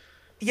too.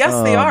 Yes,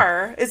 they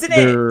are. Isn't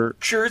they're- it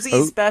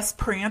Jersey's Best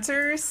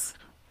Prancers?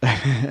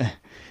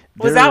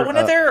 Was that one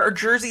of their, or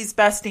Jersey's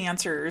Best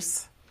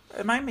Dancers?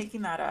 Am I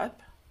making that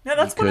up? No,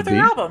 that's one of could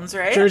their be. albums,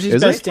 right? Jersey's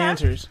Is it? Best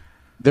Dancers.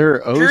 Their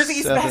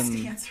Jersey's Best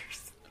 07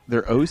 Dancers.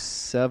 their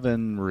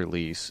 07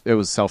 release. It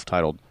was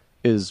self-titled.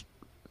 It's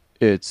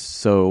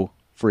so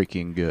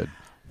freaking good.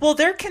 Well,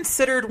 they're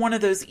considered one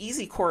of those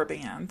easy core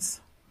bands.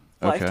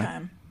 Okay.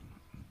 Lifetime.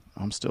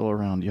 I'm still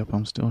around. Yep,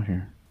 I'm still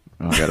here.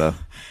 I gotta.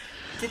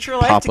 Get your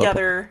life Pop up.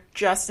 together,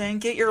 Justin.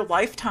 Get your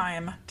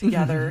lifetime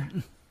together.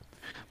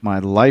 My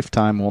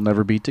lifetime will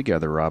never be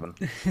together, Robin.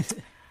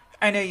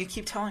 I know you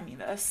keep telling me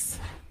this.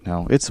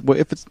 No, it's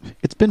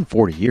been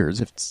 40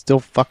 years. If it's still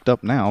fucked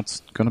up now,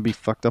 it's gonna be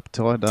fucked up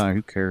till I die.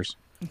 Who cares?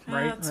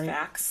 Right, That's right.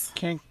 facts.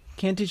 Can't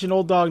teach an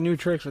old dog new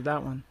tricks with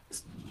that one.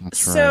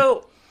 That's right.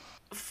 So,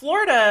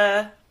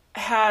 Florida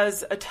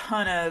has a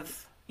ton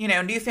of,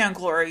 newfound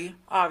glory,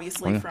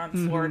 obviously,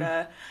 from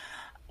Florida.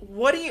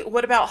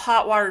 What about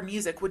hot water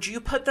music? Would you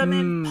put them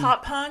in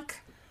pop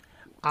punk?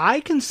 I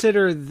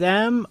consider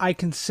them. I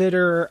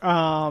consider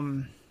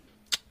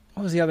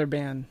what was the other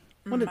band?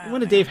 One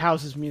of Dave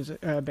House's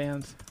music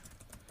bands.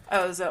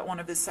 Oh, is that one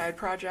of his side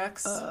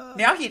projects?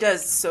 Now he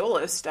does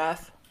solo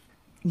stuff,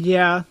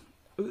 Yeah,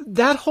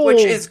 that whole which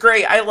is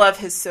great. I love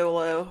his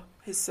solo.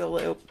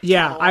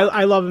 Yeah, catalog.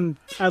 I love him.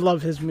 I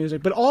love his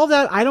music, but all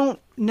that I don't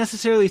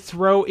necessarily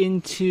throw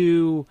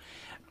into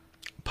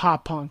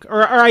pop punk,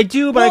 or I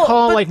do, but I Well,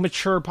 call it but- like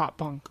mature pop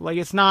punk. Like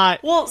it's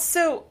not Well,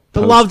 so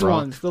the loved Post-rock.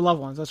 ones. The loved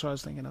ones. That's what I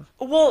was thinking of.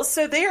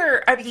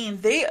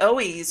 they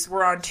always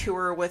were on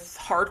tour with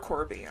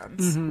hardcore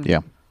bands.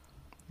 Yeah.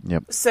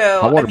 Yep.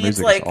 So Hot water it's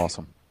music like, is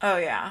awesome. oh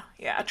yeah,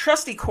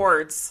 Trusty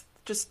Chords,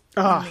 just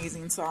an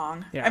amazing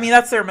song. Yeah. I mean,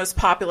 that's their most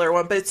popular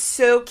one, but it's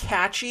so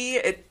catchy.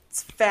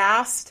 It's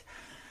fast,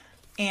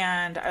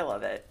 and I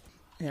love it.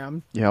 Yeah,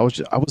 Yeah,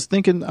 I was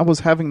thinking, I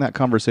was having that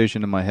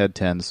conversation in my head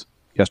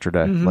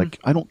yesterday. Like,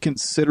 I don't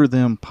consider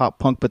them pop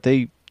punk, but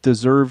they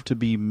deserve to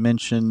be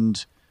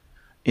mentioned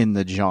in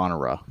the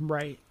genre.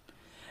 right.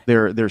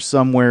 They're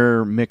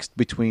somewhere mixed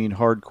between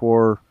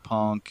hardcore,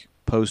 punk,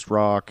 post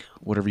rock,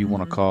 whatever you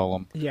want to call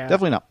them. Yeah.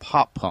 Definitely not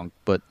pop punk,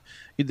 but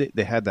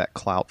they had that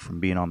clout from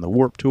being on the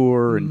Warped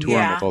Tour and touring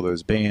Yeah. with all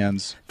those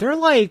bands. They're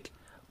like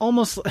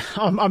almost.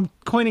 I'm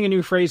coining a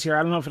new phrase here.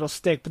 I don't know if it'll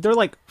stick, but they're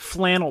like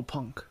flannel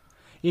punk.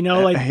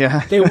 Like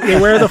yeah. they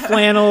wear the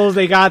flannels.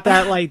 They got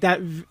that like that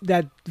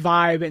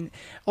vibe, and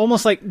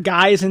almost like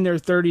guys in their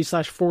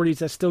 30s/40s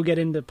that still get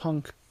into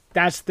punk.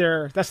 That's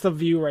the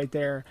view right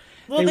there.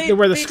 Well, they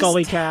wear the they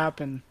Scully just- cap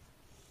and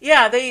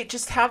Yeah, they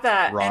just have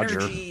that Roger.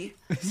 energy.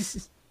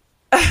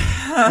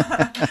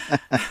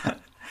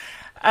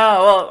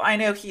 Oh, well, I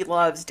know he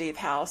loves Dave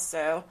House,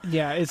 so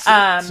yeah, it's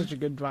Um, such a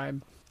good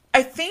vibe.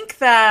 I think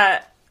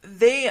that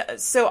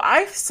So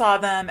I saw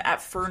them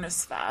at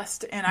Furnace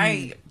Fest, and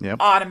I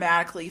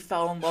automatically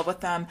fell in love with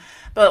them.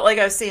 But like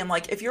I was saying,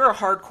 like if you're a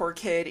hardcore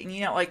kid and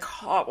you don't like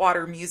hot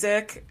water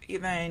music,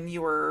 then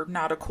you were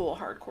not a cool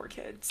hardcore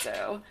kid.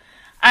 So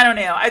I don't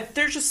know.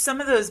 There's just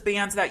some of those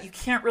bands that you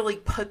can't really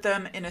put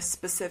them in a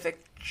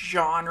specific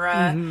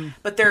genre,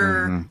 but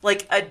they're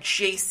like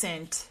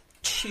adjacent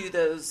to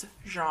those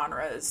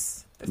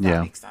genres. If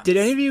that makes sense. Did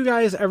any of you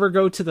guys ever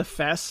go to the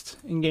fest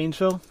in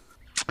Gainesville?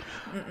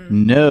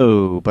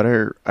 No, but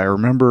I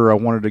remember I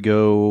wanted to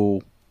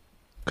go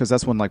because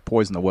that's when like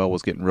Poison the Well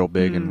was getting real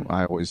big, and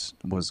I always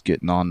was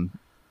getting on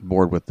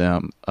board with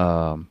them.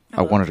 I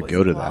wanted to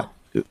go to that.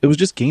 It was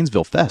just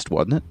Gainesville Fest,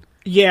 wasn't it?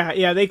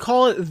 Yeah. They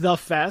call it the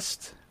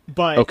Fest,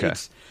 but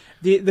it's,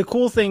 the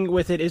cool thing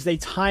with it is they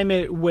time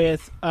it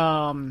with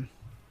UF's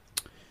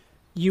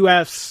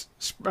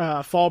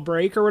fall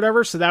break or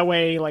whatever, so that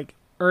way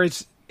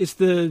it's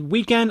the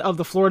weekend of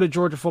the Florida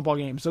Georgia football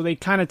game, so they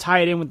kind of tie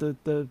it in with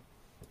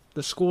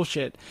the school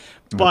shit,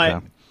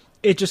 but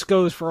it just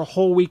goes for a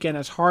whole weekend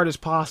as hard as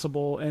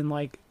possible. And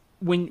like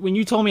when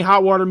you told me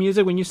hot water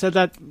music, when you said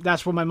that,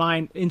 that's what my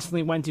mind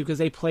instantly went to, because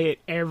they play it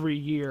every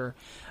year.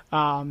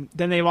 Then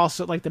they've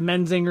also, like, the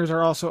Menzingers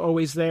are also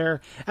always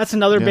there. That's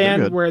another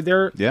band where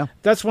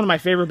that's one of my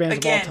favorite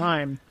bands of all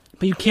time,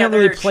 but you can't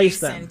really place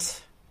them.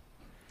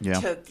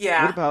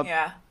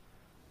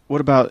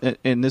 What about,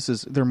 and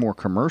they're more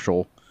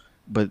commercial,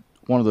 but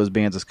one of those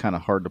bands is kind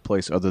of hard to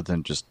place other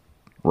than just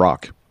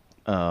rock.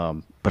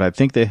 But I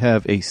think they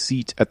have a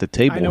seat at the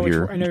table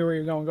here. I know where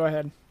you're going. Go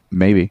ahead.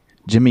 Maybe.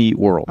 Jimmy Eat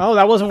World. Oh,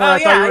 that wasn't where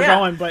I thought you were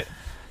going, but...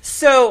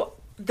 So,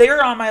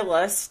 they're on my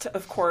list,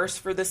 of course,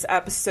 for this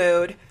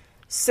episode.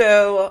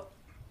 So,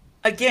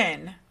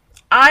 again,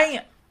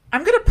 I'm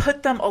going to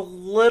put them a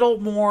little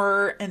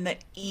more in the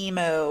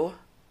emo.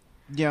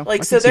 Yeah,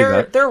 like, so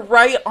they're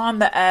right on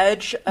the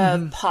edge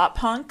of pop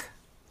punk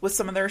with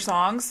some of their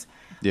songs.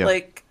 Yeah.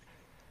 Like,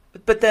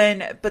 but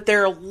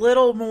they're a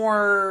little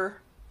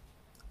more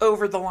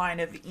over the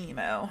line of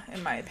emo,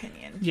 in my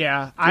opinion.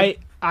 Yeah,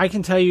 I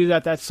can tell you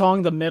that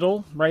song, The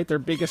Middle, right, their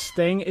biggest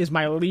thing, is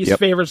my least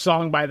favorite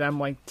song by them.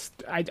 Like,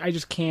 I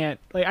just can't.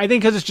 Like, I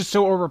think because it's just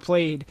so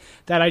overplayed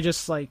that I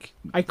just, like,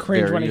 I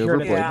cringe when I hear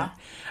it. Yeah.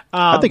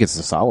 I think it's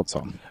a solid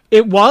song.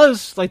 It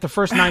was, like, the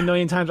first 9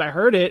 million times I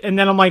heard it, and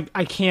then I'm like,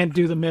 I can't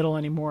do The Middle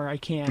anymore. I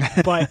can't.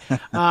 But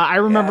I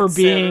remember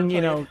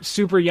being,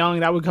 super young.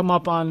 That would come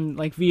up on,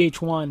 like,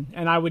 VH1,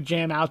 and I would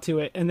jam out to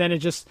it. And then it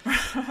just,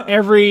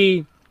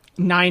 every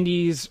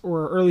 90s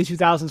or early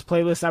 2000s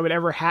playlist I would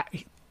ever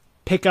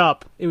pick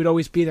up, it would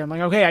always be there. I'm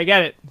like, okay, I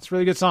get it. It's a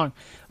really good song.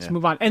 Let's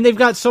move on. And they've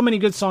got so many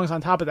good songs on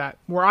top of that.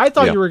 Where I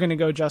thought you were going to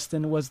go,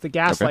 Justin, was the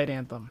Gaslight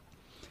Anthem.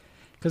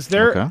 Because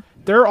they're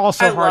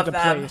also hard to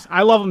place.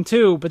 I love them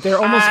too, but they're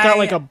almost got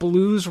like a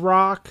blues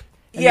rock.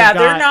 Yeah,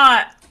 they're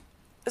not.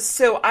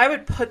 So I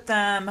would put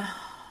them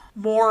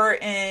more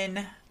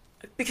in,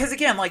 because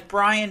again, like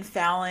Brian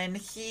Fallon,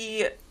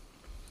 he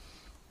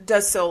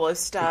does solo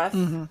stuff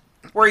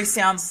where he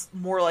sounds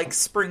more like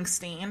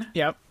Springsteen.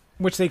 Yep.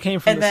 Which they came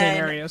from the same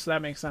area, so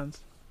that makes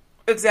sense.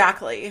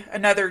 Exactly.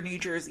 Another New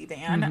Jersey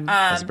band.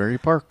 Asbury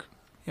Park.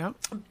 Yep.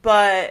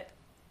 But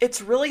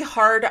it's really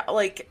hard.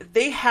 Like,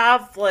 they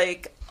have,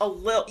 like, a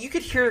little... You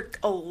could hear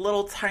a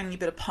little tiny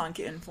bit of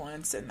punk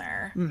influence in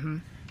there.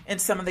 In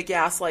some of the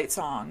Gaslight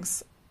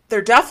songs.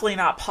 They're definitely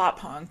not pop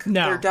punk.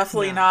 No. They're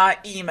definitely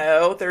not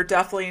emo. They're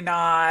definitely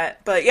not...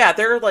 But, yeah,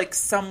 they're, like,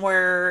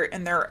 somewhere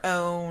in their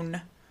own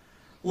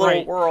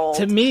little world.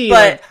 To me...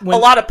 But a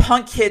lot of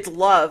punk kids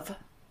love...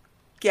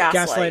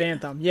 Gaslight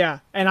Anthem, yeah.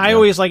 And I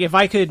always, like, if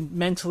I could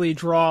mentally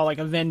draw, like,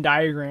 a Venn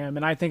diagram,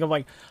 and I think of,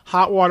 like,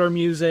 hot water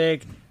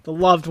music, the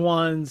Loved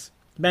Ones,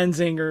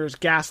 Menzingers,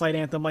 Gaslight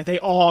Anthem, like, they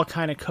all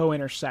kind of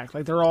co-intersect.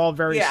 Like, they're all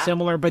very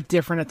similar, but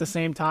different at the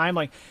same time.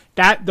 Like,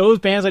 those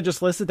bands I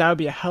just listed, that would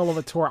be a hell of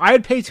a tour. I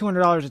would pay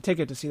 $200 a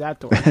ticket to see that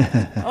tour.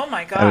 Oh,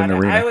 my God.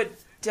 I would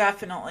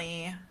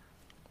definitely...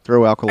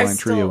 Throw Alkaline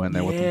Trio in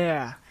there with them.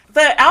 Yeah.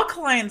 But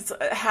Alkalines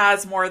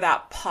has more of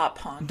that pop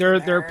punk.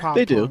 They're pop punk.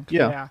 They do,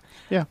 yeah.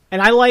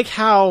 And I like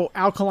how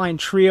Alkaline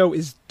Trio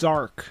is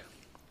dark.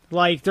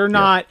 Like, they're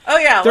not... Oh,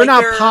 yeah. They're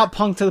not pop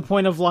punk to the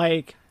point of,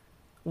 like,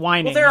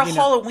 whining. Well, they're a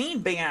Halloween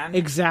band.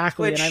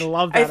 Exactly, and I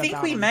love that. I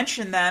think we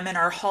mentioned them in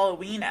our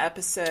Halloween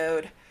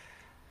episode.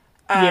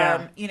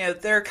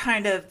 They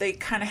kind of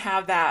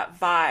have that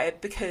vibe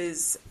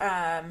because...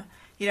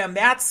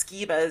 Matt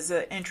Skiba is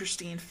an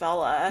interesting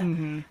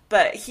fella,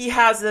 but he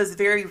has those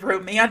very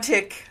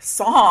romantic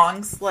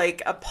songs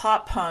like a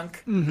pop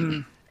punk,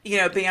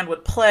 band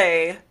would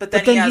play. But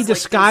then he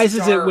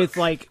disguises it with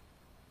like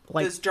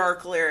those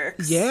dark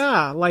lyrics.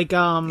 Yeah, like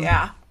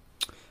Every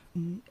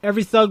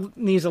Thug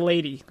Needs a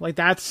Lady. Like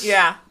that's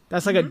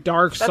like a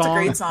dark song. That's a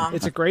great song.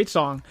 It's a great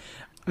song.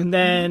 And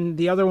then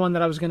the other one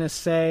that I was gonna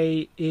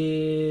say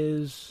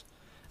is.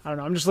 I don't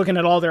know. I'm just looking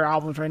at all their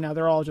albums right now.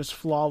 They're all just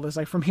flawless.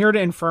 Like From Here to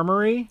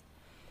Infirmary,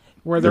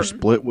 where their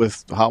split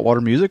with Hot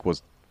Water Music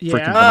was freaking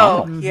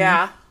phenomenal.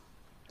 Yeah,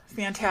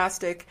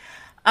 fantastic.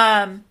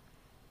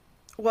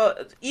 well,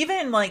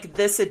 even like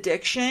This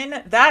Addiction,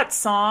 that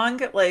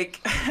song,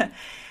 like,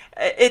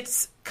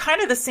 it's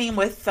kind of the same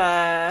with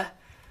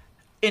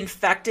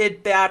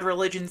Infected, Bad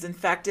Religion's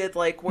Infected,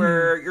 like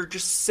where you're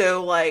just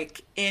so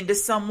like into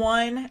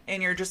someone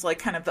and you're just like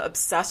kind of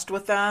obsessed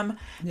with them.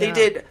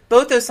 Yeah.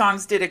 Both those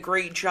songs did a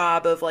great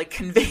job of like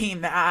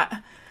conveying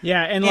that.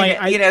 Yeah, and like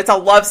it's a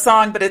love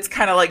song, but it's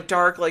kind of like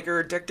dark, like you're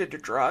addicted to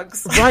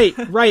drugs. Right.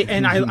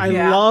 And I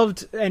Yeah.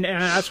 loved, and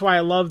that's why I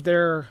love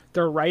their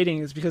writing,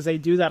 is because they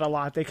do that a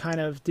lot. They kind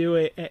of do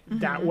it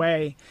that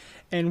way,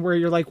 and where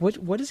you're like,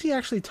 what is he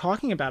actually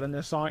talking about in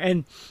this song?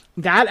 And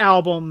that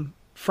album,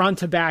 front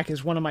to back,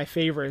 is one of my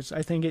favorites.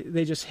 I think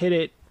they just hit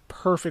it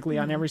perfectly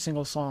on every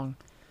single song.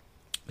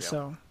 Yeah.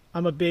 So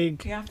I'm a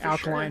big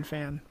Alkaline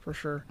fan for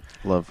sure.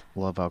 Love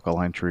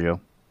Alkaline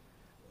Trio.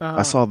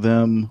 I saw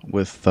them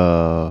with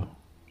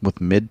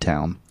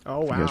Midtown. Oh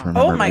wow! You guys remember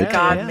Oh my Midtown?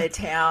 God, Yeah.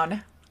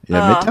 Midtown.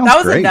 Yeah, Midtown's that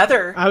was great.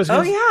 another. I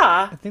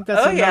think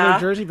that's another yeah.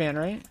 Jersey band,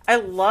 right? I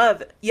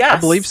love. Yes, I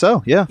believe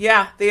so. Yeah.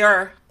 Yeah, they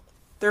are.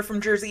 They're from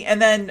Jersey. And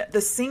then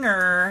the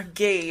singer,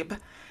 Gabe,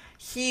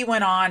 he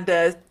went on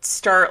to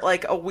start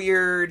like a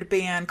weird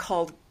band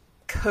called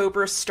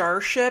Cobra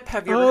Starship.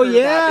 Have you ever heard of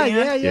that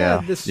band? Yeah.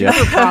 The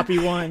super poppy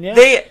one. Yeah.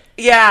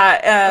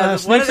 One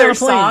of Snakes on their a Plane.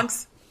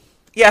 songs.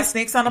 Yeah,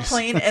 Snakes on a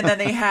Plane. And then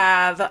they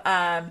have,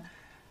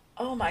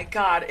 oh my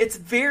God, it's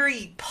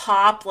very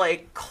pop,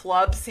 like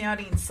club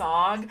sounding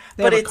song,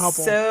 but it's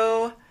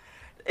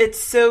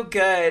so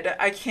good.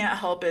 I can't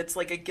help it. It's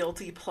like a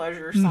guilty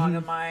pleasure song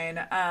of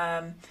mine.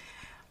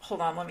 Hold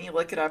on, let me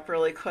look it up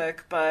really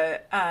quick.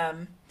 But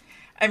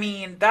I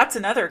mean, that's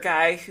another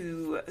guy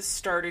who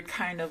started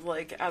kind of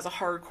like as a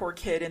hardcore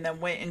kid and then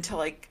went into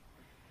like,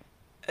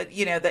 the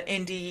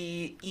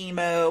indie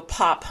emo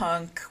pop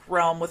punk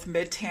realm with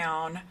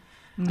Midtown.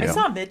 Yeah. I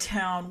saw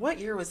Midtown. What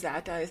year was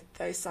that?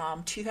 I saw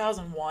them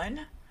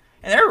 2001,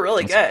 and they're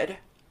really good.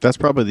 That's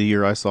probably the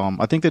year I saw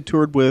them. I think they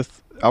toured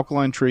with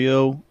Alkaline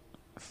Trio,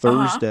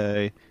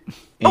 Thursday,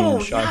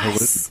 and Shy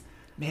yes.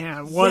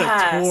 Man, what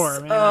a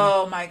tour, man.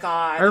 Oh my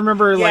God. I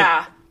remember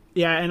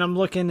and I'm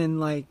looking, and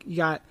like you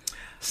got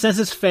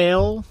Census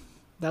Fail.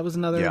 That was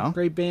another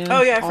great band.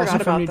 Oh yeah, I also forgot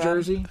from about New that.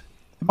 Jersey.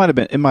 It might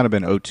have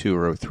been 02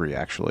 or 03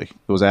 actually.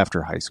 It was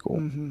after high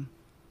school.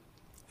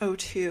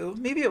 02.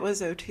 Maybe it was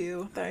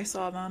 02 that I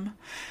saw them.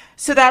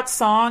 So that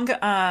song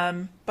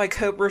by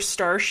Cobra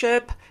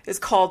Starship is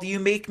called You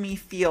Make Me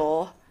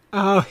Feel.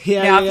 Oh,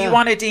 yeah. Now, if you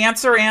want to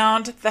dance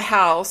around the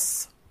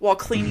house while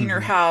cleaning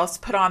your house,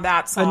 put on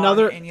that song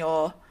and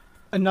you'll...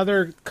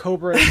 Another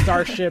Cobra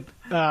Starship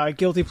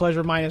guilty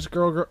pleasure of mine is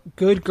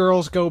Good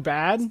Girls Go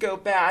Bad. Go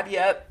Bad,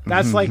 yep.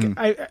 That's like,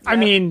 I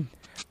mean,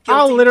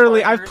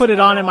 Guilty I've put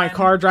it on in my one.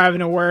 car driving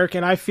to work,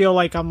 and I feel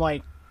like I'm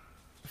like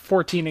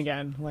 14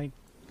 again. Like,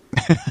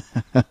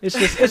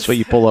 it's So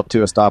you pull up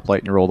to a stoplight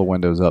and you roll the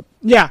windows up.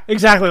 Yeah,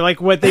 exactly. Like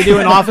what they do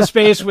in Office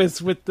Space with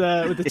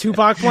the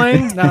Tupac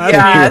playing. No, that's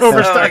Yes, me, oh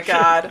Cobra my Starship.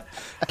 God.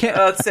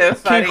 That's so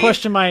funny. Can't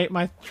question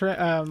my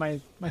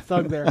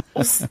thug there.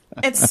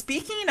 And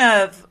speaking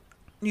of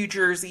New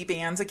Jersey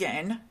bands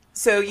again,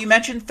 so you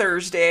mentioned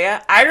Thursday.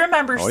 I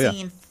remember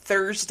seeing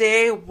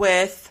Thursday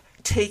with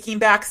Taking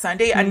Back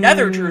Sunday,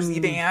 another Jersey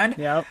band.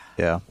 Yep.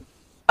 Yeah.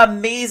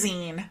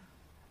 Amazing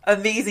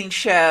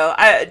show.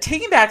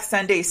 Taking Back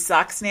Sunday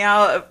sucks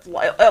now,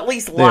 at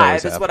least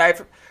live is what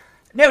I've...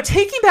 No,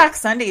 Taking Back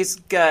Sunday is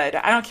good.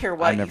 I don't care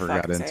what I never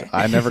got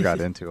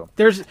into them.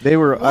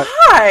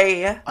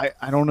 Why?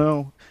 I don't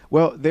know.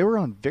 Well, they were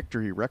on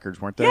Victory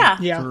Records, weren't they?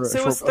 Yeah. So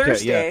it was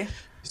Thursday. Okay, yeah.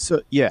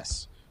 So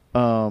yes.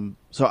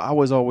 So I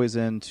was always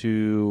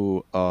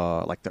into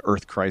like the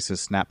Earth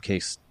Crisis,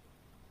 Snapcase,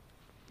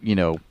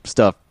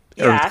 stuff.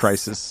 Yes. Earth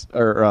Crisis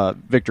or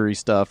Victory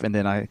stuff, and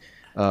then I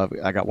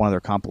got one of their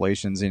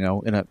compilations,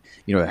 and I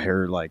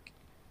heard like,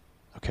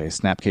 okay,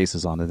 Snapcase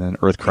is on, and then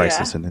Earth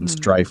Crisis, and then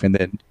Strife, and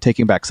then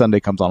Taking Back Sunday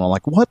comes on. I'm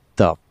like, what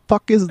the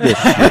fuck is this?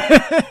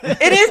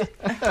 It is.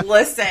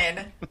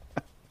 Listen,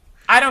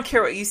 I don't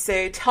care what you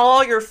say. Tell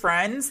all your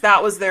friends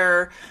that was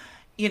their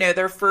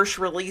first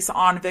release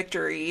on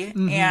Victory,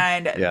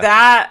 and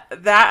that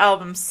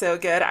album's so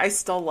good. I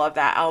still love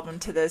that album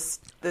to this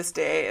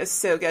day. It's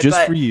so good.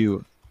 Just for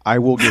you, I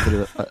will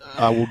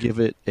give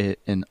it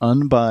an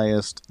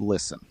unbiased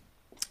listen.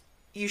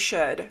 You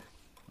should,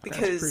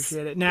 because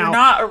appreciate it. Now,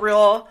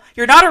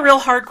 you're not a real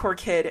hardcore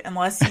kid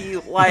unless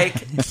you like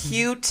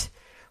Cute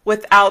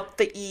without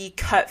the E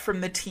cut from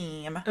the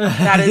team.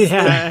 That is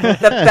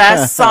the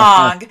best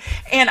song.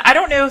 And I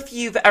don't know if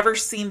you've ever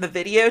seen the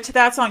video to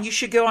that song. You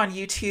should go on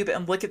YouTube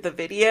and look at the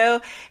video.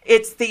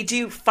 They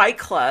do Fight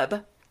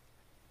Club.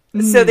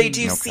 So they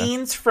do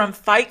scenes from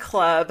Fight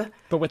Club.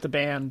 but with the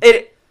band.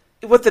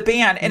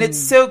 And it's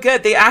so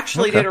good. They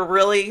actually did a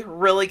really,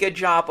 really good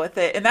job with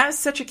it. And that is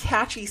such a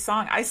catchy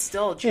song. I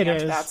still jam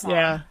to that song.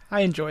 Yeah,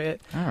 I enjoy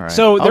it. All right.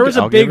 So there was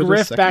a big give it a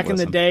riff second back in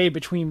the listen. day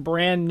between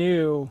Brand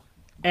New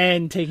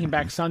and Taking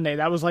Back Sunday.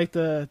 That was like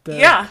the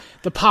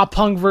pop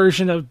punk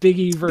version of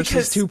Biggie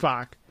versus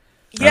Tupac.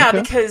 Yeah,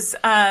 Okay. because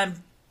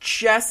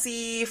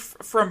Jesse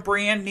from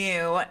Brand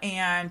New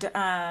and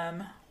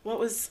what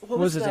was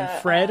his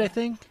name? Fred, I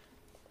think.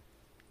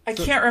 I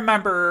can't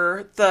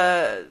remember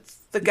the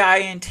guy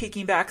in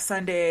Taking Back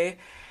Sunday.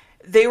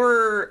 They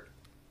were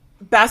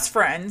best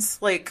friends,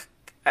 like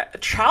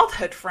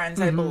childhood friends,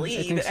 I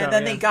believe. I so, and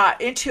then they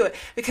got into it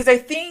because I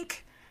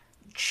think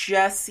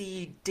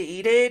Jesse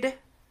dated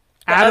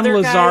Adam other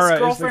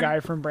Lazzara is the guy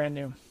from Brand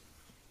New.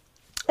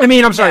 I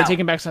mean, I'm sorry,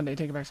 Taking Back Sunday.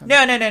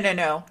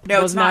 No,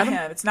 it's not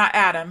him. It's not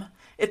Adam.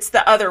 It's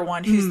the other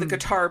one who's the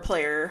guitar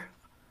player.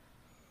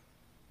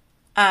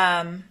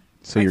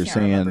 So you're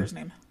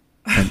saying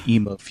an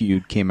emo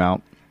feud came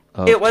out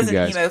of it was two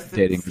an guys emo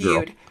dating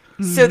feud.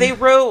 girl. So they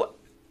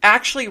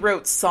actually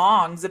wrote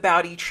songs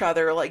about each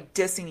other, like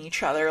dissing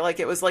each other, like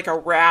it was like a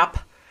rap,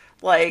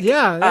 like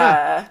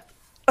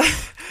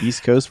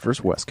East Coast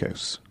versus West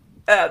Coast.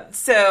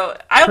 So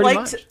I Pretty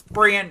liked much.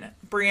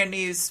 Brand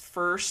New's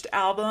first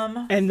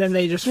album, and then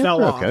they just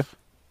fell off. Okay.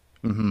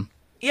 Mm-hmm.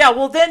 Yeah,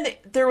 well, then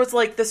there was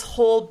like this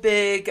whole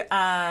big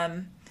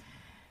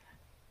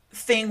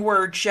thing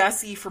where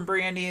Jesse from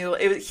Brand New,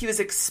 he was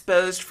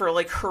exposed for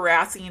like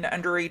harassing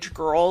underage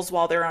girls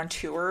while they're on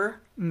tour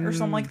or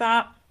something like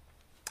that.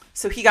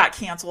 So he got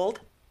canceled.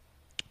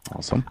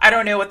 Awesome. I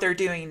don't know what they're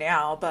doing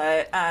now,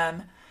 but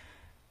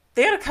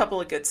they had a couple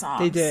of good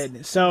songs. They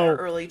did. So in the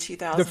early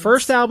 2000s. The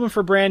first album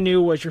for Brand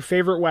New was Your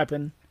Favorite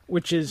Weapon,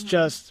 which is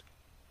just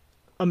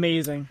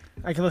amazing.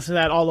 I can listen to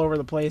that all over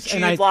the place.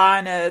 Jude Law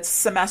and A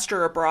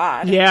Semester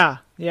Abroad. Yeah.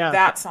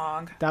 That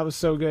song. That was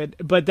so good.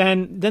 But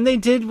then they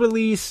did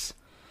release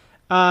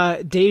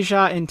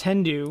Deja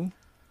Entendu.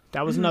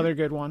 That was another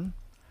good one.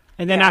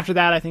 And then after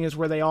that, I think is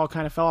where they all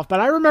kind of fell off. But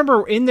I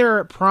remember in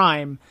their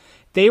prime,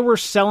 they were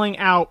selling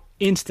out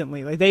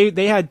instantly. Like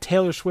they had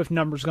Taylor Swift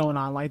numbers going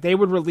on. Like they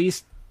would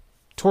release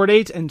tour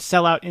dates and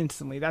sell out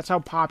instantly. That's how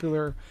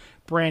popular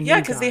Brand New got.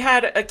 Yeah, because they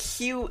had a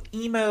cute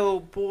emo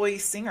boy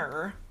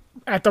singer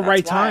at the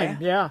right time.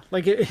 Yeah,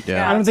 like I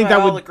don't think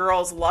all the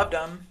girls loved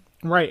him.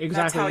 Right,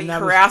 exactly. That's how he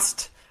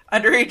harassed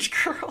underage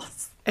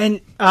girls.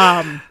 And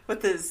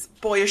with his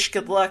boyish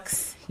good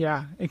looks.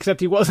 Yeah,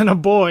 except he wasn't a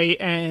boy,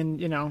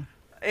 and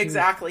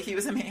exactly, he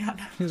was a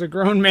man. He's a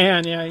grown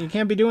man. Yeah, you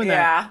can't be doing that.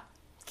 Yeah,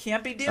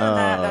 can't be doing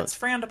that. That's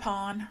frowned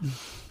upon.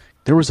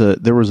 There was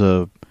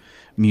a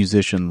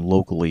musician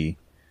locally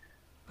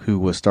who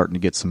was starting to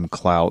get some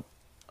clout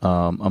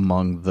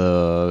among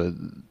the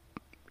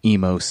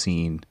emo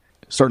scene,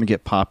 starting to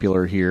get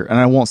popular here. And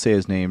I won't say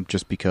his name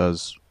just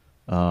because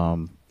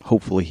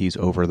hopefully he's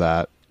over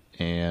that,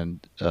 and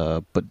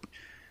but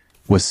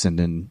was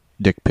sending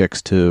dick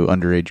pics to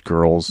underage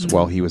girls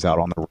while he was out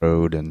on the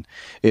road, and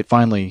it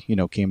finally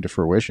came to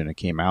fruition. It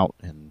came out,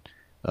 and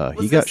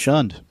he got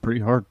shunned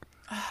pretty hard.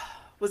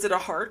 Was it a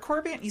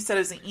hardcore band? You said it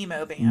was an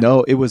emo band.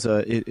 No, it was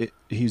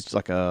he's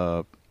like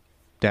a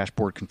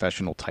Dashboard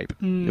Confessional type.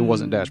 It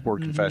wasn't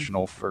Dashboard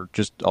Confessional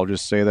I'll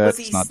just say that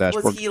it's not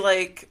Dashboard. Was he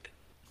like?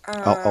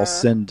 I'll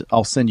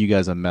send you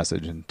guys a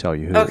message and tell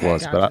you who it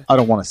was, but I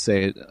don't want to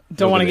say it.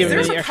 Don't want to give it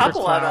There's any a extra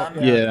couple clout. of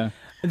them. Yeah.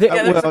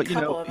 There's a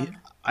couple of them.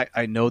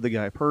 I know the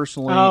guy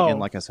personally, and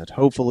like I said,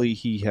 hopefully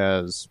he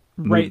has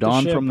moved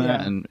on from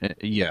that. And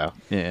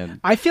and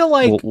I feel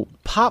like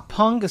pop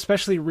punk,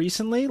 especially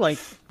recently, like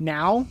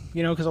now,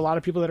 because a lot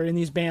of people that are in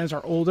these bands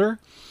are older,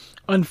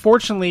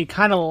 unfortunately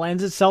kind of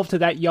lends itself to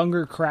that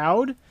younger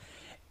crowd.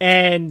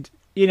 And,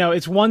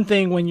 it's one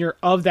thing when you're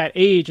of that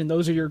age and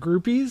those are your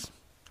groupies,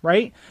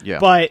 right? Yeah.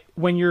 But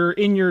when you're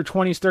in your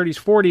 20s, 30s,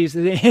 40s,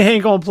 it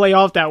ain't going to play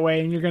off that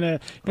way, and you're going to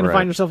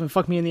find yourself in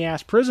fuck me in the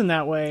ass prison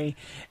that way.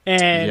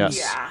 And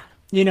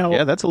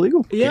yeah, that's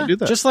illegal. You can't do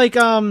that. Just like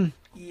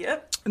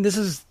yep. This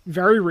is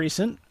very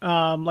recent.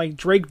 Like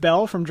Drake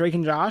Bell from Drake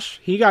and Josh,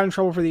 he got in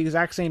trouble for the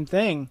exact same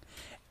thing.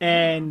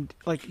 And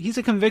like he's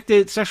a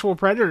convicted sexual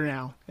predator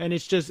now, and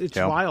it's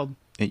wild.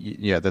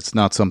 Yeah, that's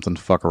not something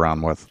to fuck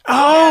around with.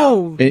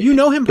 Oh, you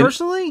know him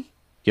personally?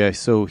 Yeah,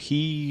 so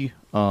he's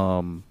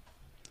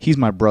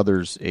my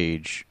brother's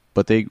age,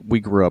 but we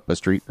grew up a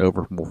street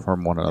over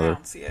from one another. I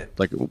don't see it.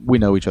 Like we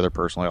know each other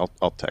personally.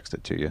 I'll text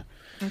it to you.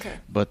 Okay.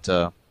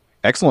 But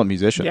excellent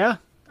musician. Yeah,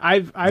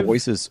 I've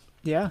voice is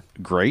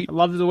great. I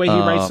love the way he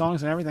writes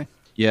songs and everything.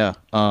 Yeah,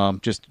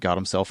 just got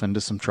himself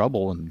into some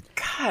trouble, and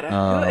God,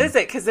 who is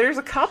it? Because there's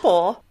a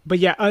couple. But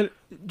yeah,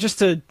 just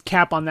to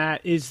cap on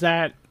that is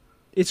that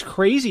it's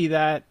crazy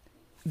that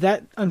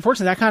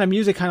unfortunately that kind of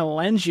music kind of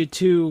lends you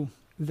to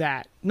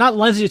that. Not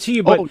lends you to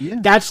you, but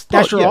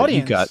that's your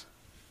audience.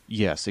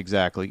 Yes,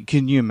 exactly.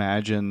 Can you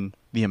imagine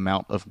the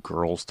amount of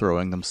girls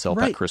throwing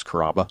themselves at Chris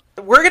Carrabba?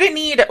 We're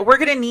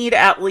gonna need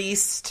at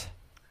least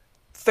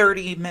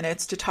 30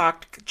 minutes to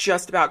talk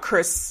just about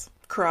Chris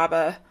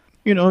Carrabba.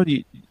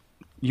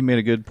 You made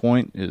a good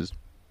point. Is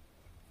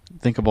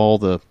think of all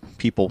the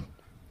people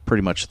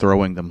pretty much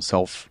throwing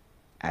themselves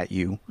at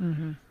you.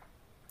 Mm-hmm.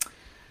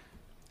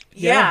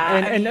 Yeah,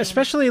 and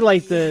especially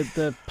like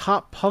the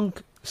pop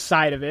punk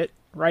side of it,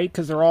 right?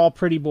 Because they're all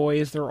pretty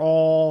boys. They're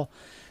all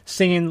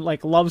singing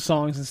like love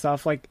songs and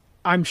stuff. Like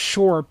I'm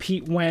sure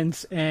Pete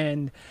Wentz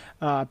and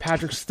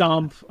Patrick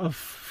Stump of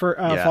Fall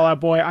Out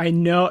Boy. I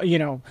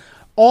know,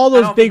 all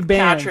those big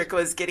bands. Patrick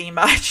was getting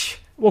much.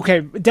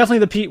 Okay, definitely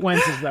the Pete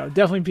Wentz's though.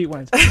 Definitely Pete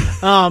Wentz.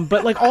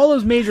 But like all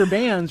those major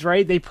bands,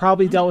 right? They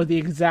probably dealt with the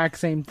exact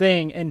same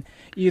thing, and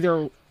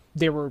either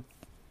they were,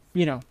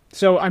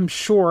 So I'm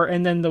sure.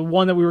 And then the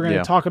one that we were going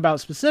to talk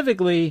about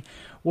specifically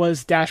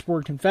was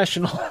Dashboard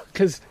Confessional,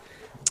 because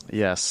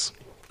yes,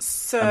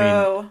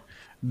 so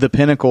the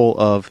pinnacle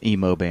of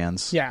emo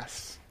bands.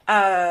 Yes.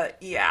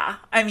 Yeah.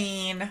 I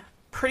mean,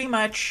 pretty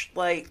much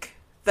like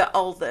the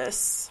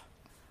Elvis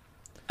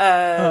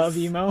of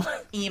emo.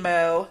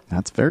 Emo.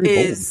 That's very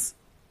bold.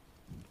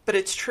 But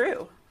it's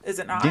true, is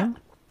it not? Yeah.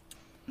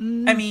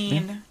 I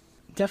mean,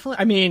 definitely.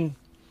 I mean,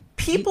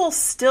 people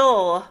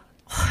still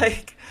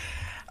like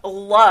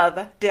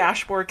love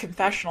Dashboard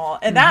Confessional,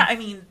 and that, I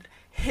mean,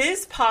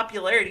 Chris's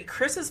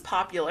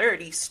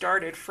popularity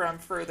started from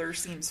Further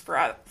Seems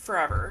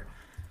Forever.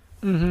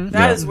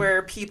 That is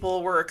where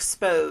people were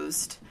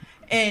exposed.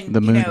 And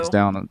The Moon is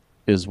Down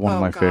is one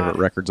of my favorite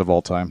records of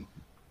all time.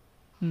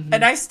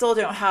 And I still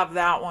don't have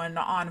that one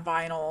on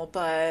vinyl,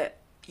 but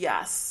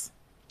yes.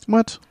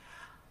 What?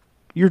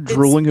 You're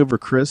drooling over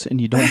Chris and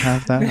you don't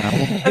have that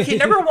album? Okay,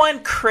 number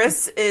one,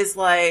 Chris is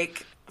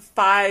like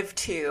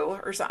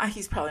 5'2" or something.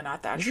 He's probably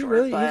not that is short. he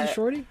really? But He's a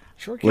shorty?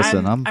 Short kid?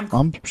 Listen,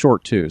 I'm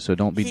short too, so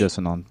don't be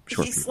dissing on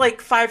short He's people.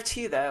 like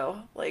 5'2", though.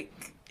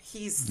 Like,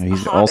 he's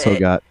also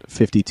got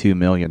 $52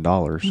 million.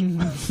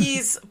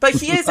 But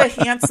he is a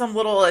handsome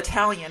little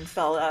Italian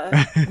fella.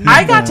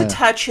 I got to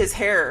touch his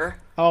hair.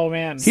 Oh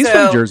man, He's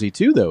from Jersey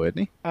too, though, isn't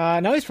he?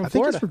 No, he's from I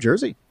think Florida. he's from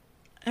Jersey.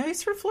 No,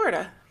 he's from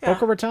Florida. Yeah.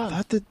 Boca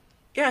Raton.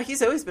 Yeah,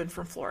 he's always been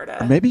from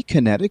Florida. Or maybe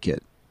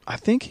Connecticut. I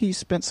think he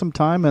spent some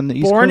time on the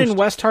East Born Coast. in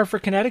West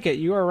Hartford, Connecticut.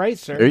 You are right,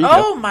 sir. There you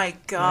Oh go. my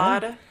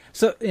God. Yeah.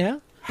 So yeah,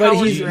 How but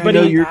was he's your but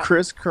You know, he, you're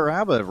Chris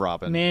Carrabba,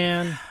 Robin.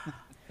 man.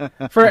 For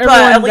But everyone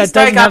at least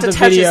that I doesn't got have to the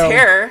touch video, his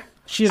hair.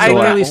 she's I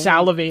literally got-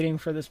 salivating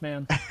for this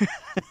man.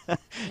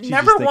 She's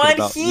Number just thinking one,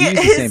 about- he we use the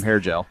is- same hair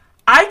gel.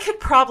 I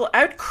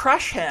would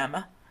crush him.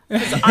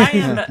 Because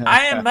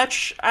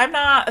I'm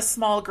not a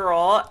small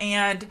girl,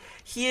 and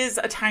he is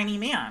a tiny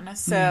man.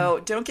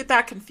 So don't get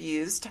that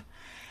confused.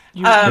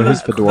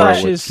 His fedora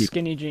Crush would his keep,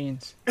 skinny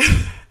jeans.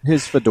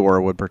 his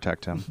fedora would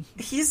protect him.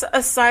 He's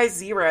a size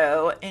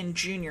 0 in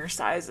junior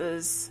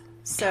sizes.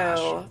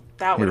 So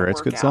that He would writes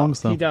work good out.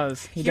 songs, though. He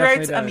does. He He definitely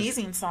writes does.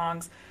 amazing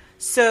songs.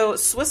 So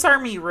Swiss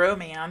Army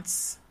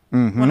Romance,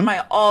 one of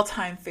my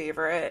all-time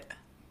favorite,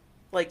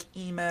 like,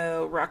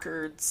 emo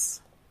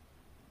records.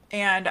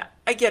 And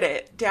I get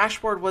it.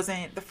 Dashboard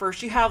wasn't the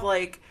first. You have,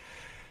 like,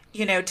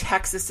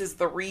 Texas is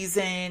the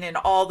Reason and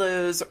all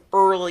those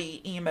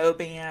early emo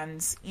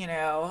bands,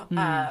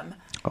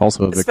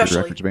 Also a Victory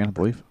especially- Records band, I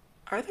believe.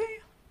 Are they?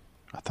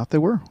 I thought they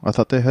were. I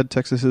thought they had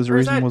Texas's Or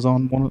is Reason that- was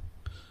on one of...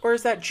 Or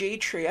is that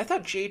J-Tree? I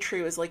thought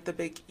J-Tree was, like, the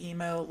big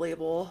emo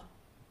label.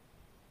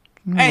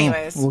 No,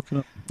 Anyways. we'll look it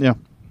up. Yeah.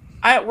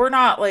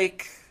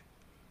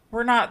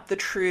 We're not the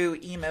true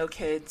emo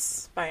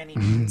kids by any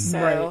means.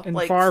 So, Right, and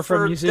like, far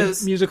from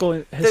those,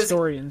 musical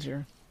historians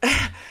here.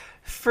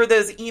 for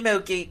those emo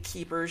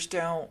gatekeepers,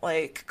 don't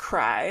like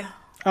cry.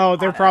 Oh,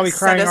 they're on probably us.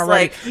 crying Send us,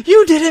 already. like,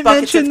 You didn't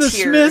buckets mention of the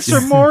tears.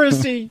 Smiths or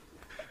Morrissey.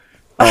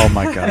 Oh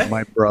my God,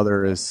 my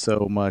brother is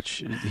so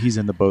much. He's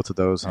into both of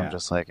those. Yeah. I'm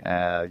just like,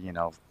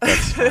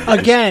 that's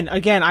fine.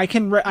 Again, I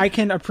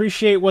can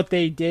appreciate what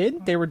they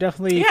did. They were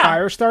definitely Yeah.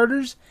 fire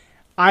starters.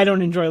 I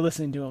don't enjoy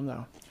listening to them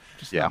though.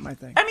 Just Yeah. not my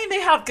thing. I mean,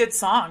 they have good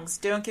songs.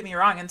 Don't get me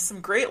wrong, and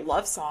some great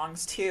love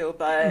songs too.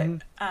 But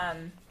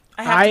I'm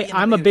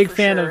a big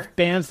fan sure. of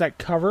bands that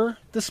cover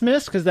the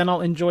Smiths because then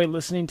I'll enjoy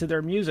listening to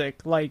their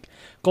music. Like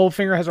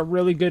Goldfinger has a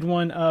really good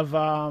one of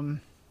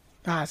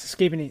it's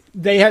escaping me.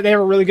 They have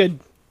a really good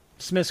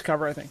Smiths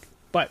cover, I think.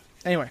 But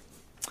anyway,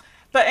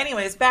 But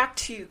anyways, back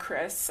to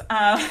Chris.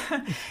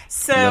 Lover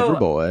So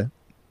boy.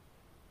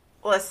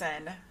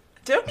 listen,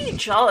 don't be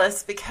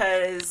jealous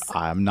because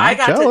I'm I not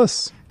got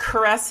jealous. to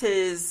caress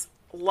his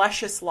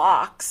luscious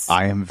locks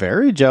I am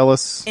very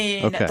jealous.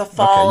 in Okay. the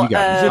fall okay, you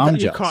got me. of I'm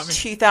You caught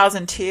jealous. me.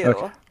 2002.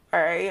 Okay.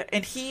 All right,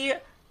 and he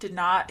did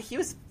not.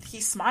 He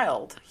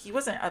smiled. He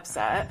wasn't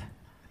upset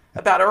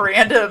about a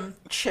random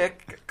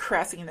chick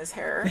caressing his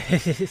hair.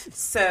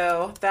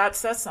 So that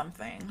says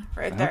something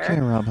right there. Okay,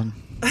 Robin.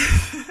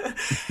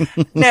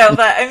 No,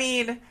 but I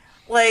mean,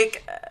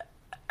 like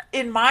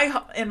in my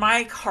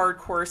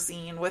hardcore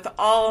scene with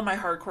all of my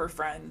hardcore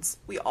friends,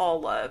 we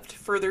all loved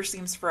Further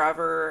Seems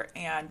Forever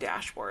and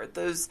Dashboard.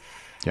 Those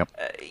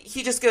Yep.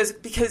 he just goes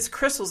because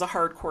Chris was a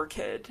hardcore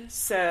kid.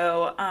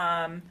 So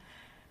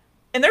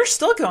and they're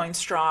still going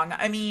strong.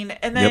 I mean,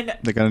 and then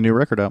Yep. They got a new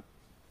record out.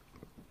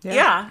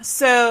 yeah.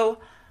 So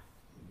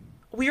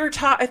we were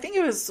I think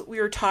it was we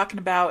were talking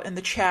about in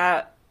the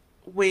chat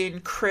when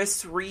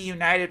Chris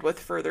reunited with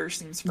Further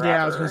Seems Forever.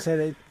 yeah, I was gonna say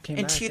they came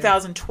in back,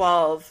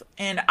 2012,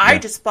 and I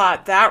just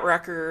bought that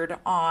record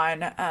on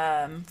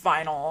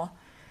vinyl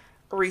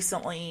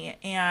recently,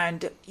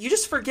 and you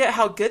just forget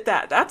how good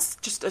that's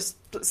just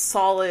a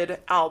solid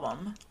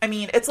album. I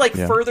mean, it's like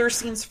Yeah. Further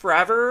Seems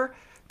Forever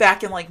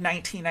back in like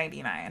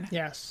 1999.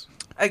 Yeah. Yes.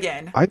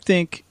 Again, I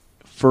think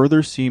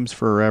Further Seems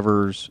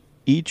Forever's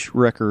each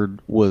record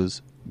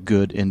was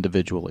good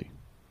individually.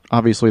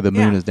 obviously the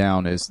Moon Yeah. is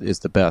Down is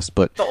the best,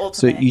 but The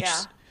ultimate,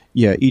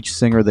 each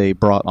singer they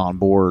brought on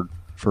board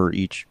for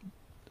each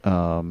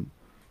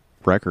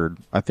record,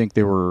 I think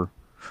they were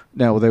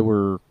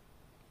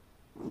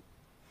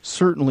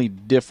certainly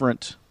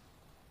different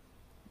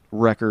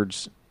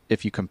records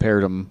if you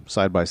compared them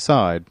side by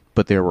side,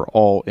 but they were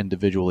all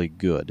individually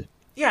good.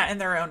 Yeah, in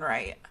their own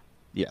right.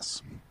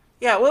 Yes.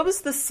 Yeah, what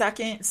was the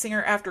second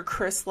singer after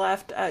Chris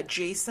left?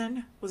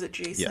 Jason? Was it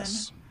Jason?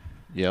 Yes.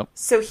 Yep.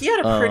 So he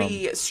had a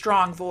pretty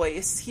strong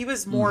voice. He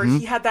was more,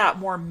 he had that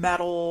more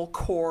metal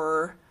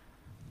core,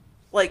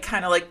 like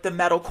kind of like the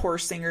metalcore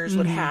singers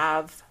would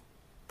have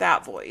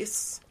that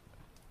voice.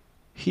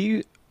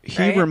 He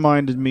Right?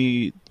 reminded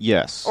me,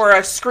 yes. Or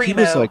a screamo. He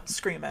was like,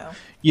 screamo.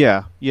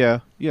 yeah.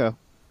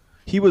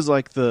 He was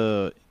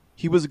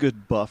a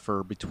good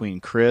buffer between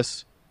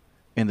Chris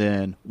and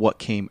then what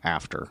came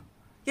after.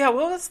 Yeah,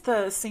 what was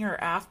the singer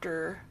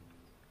after?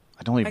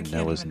 I don't even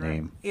can't know his even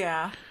name.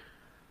 Yeah.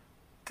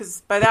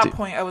 Because by that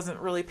point, I wasn't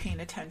really paying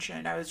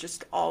attention. I was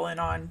just all in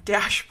on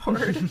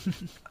Dashboard.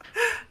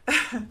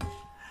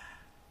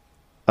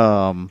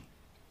 I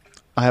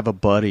have a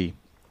buddy.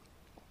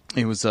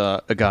 He was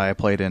a guy I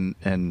played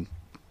in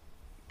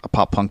a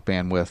pop punk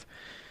band with.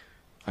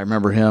 I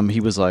remember him. He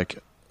was like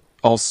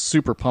all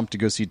super pumped to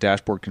go see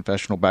Dashboard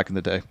Confessional back in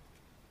the day.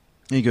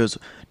 He goes,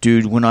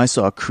 dude, when I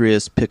saw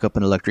Chris pick up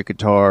an electric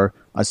guitar,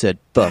 I said,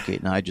 fuck it,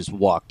 and I just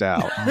walked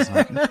out. I was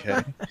like,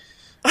 okay.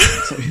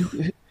 So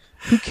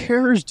who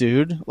cares,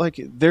 dude?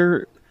 Like,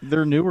 their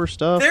newer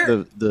stuff,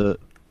 their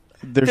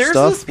There's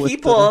stuff those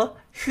people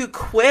who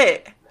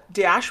quit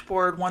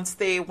Dashboard once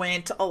they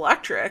went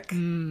electric.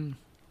 And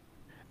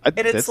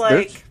it's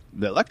like...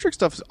 The electric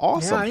stuff is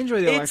awesome. Yeah, I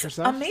enjoy the electric It's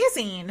stuff.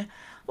 amazing.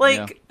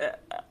 Like,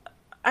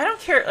 I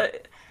don't care...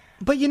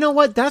 But you know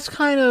what? That's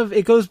kind of,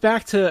 it goes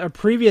back to a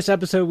previous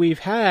episode we've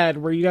had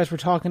where you guys were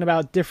talking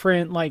about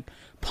different like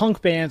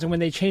punk bands and when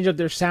they change up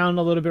their sound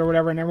a little bit or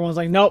whatever, and everyone's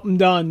like, nope, I'm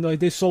done. Like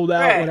they sold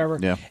out, Right. whatever.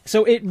 Yeah.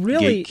 So it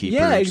really, Gatekeepers.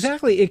 yeah,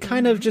 exactly. It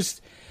kind of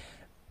just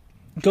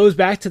goes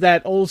back to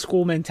that old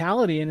school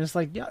mentality, and it's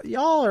like,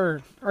 y'all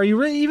are you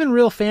really even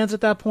real fans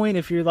at that point?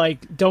 If you're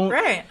like, don't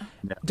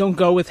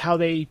go with how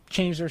they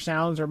change their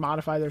sounds or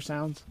modify their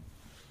sounds.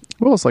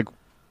 Well, it's like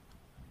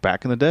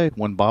back in the day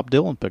when Bob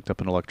Dylan picked up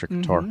an electric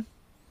guitar.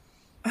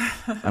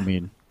 I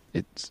mean,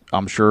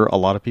 I'm sure a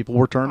lot of people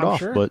were turned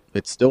off, but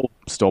it's still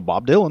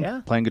Bob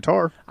Dylan playing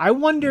guitar. I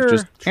wonder,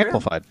 just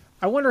amplified.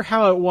 I wonder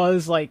how it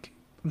was like.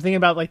 I'm thinking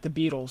about like the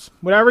Beatles.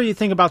 Whatever you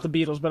think about the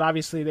Beatles, but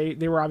obviously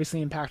they were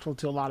obviously impactful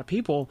to a lot of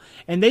people,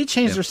 and they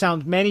changed their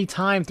sound many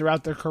times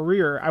throughout their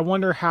career. I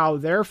wonder how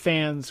their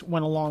fans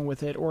went along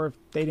with it, or if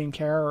they didn't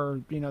care, or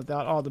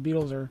thought, oh, the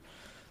Beatles are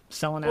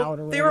selling out,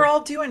 or whatever. They were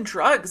all doing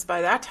drugs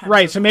by that time.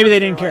 Right, so maybe they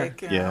didn't care.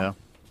 Like, Yeah.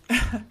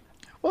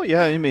 Well,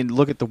 yeah. I mean,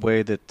 look at the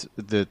way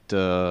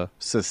that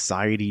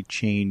society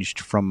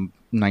changed from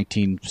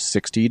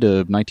 1960 to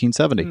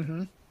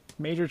 1970.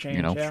 Major change.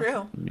 You know,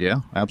 True.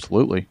 Yeah,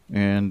 absolutely.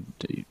 And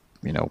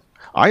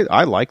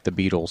I like the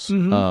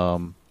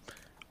Beatles.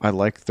 I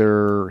like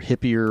their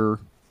hippier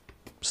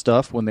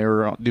stuff when they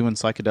were doing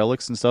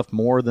psychedelics and stuff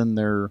more than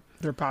their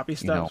poppy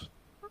stuff.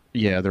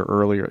 Their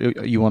earlier.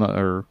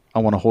 I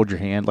want to hold your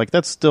hand. Like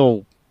that's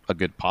still a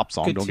good pop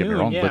song. Good don't tune, get me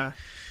wrong, but.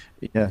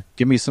 Yeah,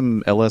 give me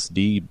some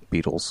LSD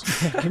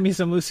Beatles. Give me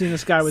some Lucy in the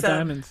Sky with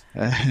Diamonds.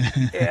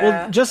 Yeah.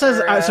 Well, just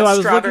as I was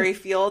Strawberry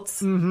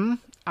Fields.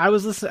 I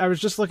was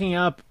just looking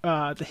up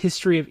the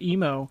history of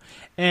emo,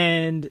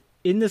 and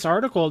in this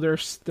article,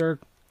 they're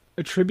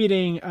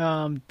attributing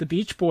the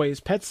Beach Boys'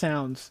 Pet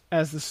Sounds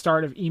as the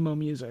start of emo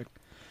music.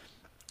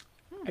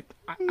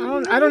 I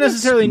don't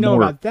necessarily know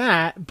about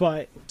that,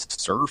 but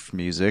surf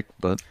music,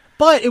 but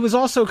it was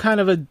also kind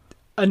of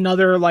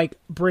another like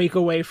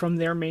breakaway from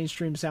their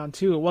mainstream sound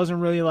too. It wasn't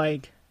really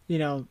like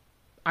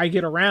I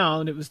Get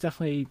Around. It was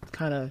definitely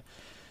kind of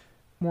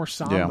more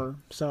somber.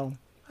 So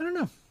I don't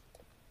know.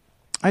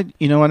 I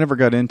never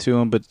got into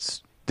them, but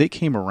they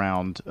came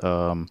around.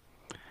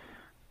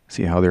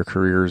 See how their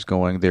career is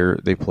going.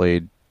 They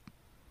played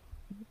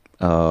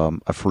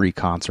a free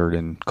concert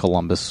in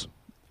Columbus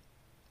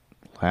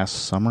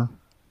last summer.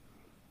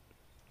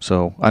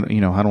 So I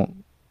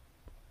don't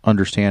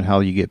understand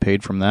how you get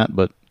paid from that,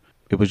 but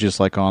it was just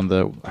like on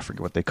I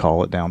forget what they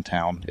call it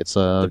downtown. It's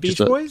the Beach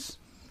Boys.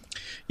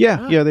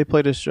 Yeah, they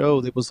played a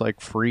show that was like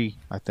free,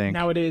 I think.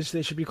 Nowadays,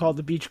 they should be called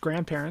the Beach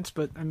Grandparents,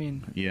 but I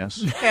mean...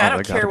 Yes. Yeah, I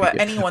don't care what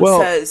anyone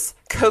says.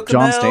 Kokomo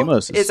John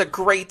Stamos is a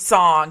great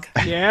song.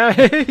 Yeah.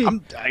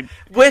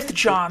 With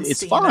John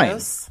it's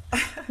Stamos.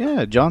 Fine.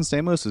 Yeah, John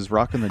Stamos is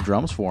rocking the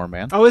drums for him,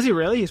 man. Oh, is he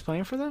really? He's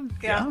playing for them?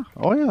 Yeah.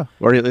 Oh, yeah.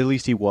 Or at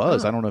least he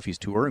was. I don't know if he's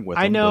touring with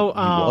them, I know,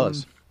 but he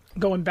was.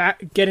 Going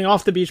back, getting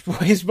off the Beach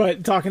Boys,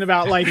 but talking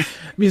about like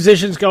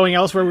musicians going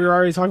elsewhere. We were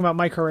already talking about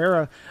Mike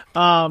Carrera.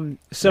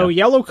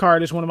 Yellow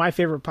Card is one of my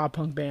favorite pop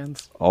punk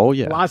bands. Oh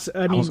yeah,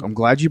 I'm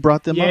glad you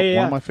brought them up. Yeah.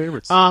 One of my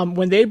favorites.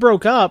 When they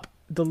broke up,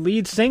 the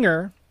lead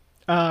singer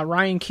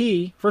Ryan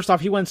Key, first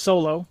off, he went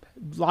solo.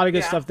 A lot of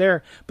good stuff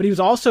there, but he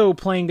was also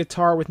playing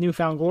guitar with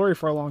Newfound Glory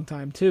for a long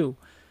time too.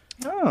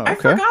 Oh, okay. I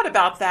forgot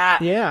about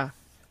that. Yeah.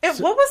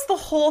 What was the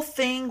whole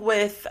thing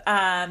with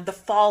the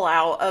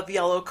fallout of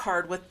Yellow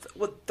Card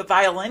with the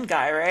violin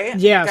guy, right?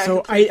 Yeah, Guy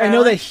so I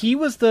know that he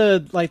was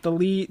the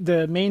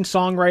main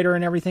songwriter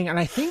and everything, and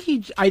I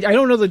think I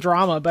don't know the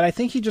drama, but I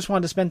think he just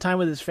wanted to spend time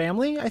with his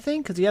family, I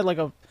think, because he had like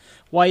a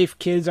wife,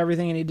 kids,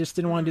 everything, and he just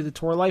didn't want to do the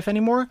tour life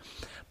anymore.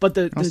 But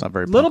the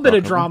little bit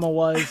of drama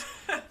was,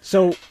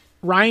 so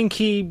Ryan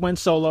Key went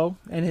solo,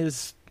 and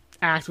his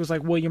act was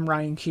like William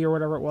Ryan Key or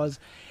whatever it was,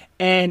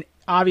 and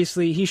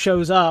obviously he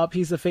shows up,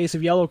 he's the face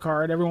of Yellow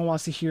Card, everyone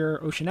wants to hear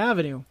Ocean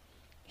Avenue.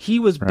 He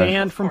was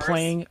banned from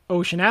playing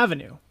Ocean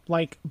Avenue,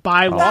 like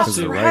by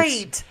lawsuit. That's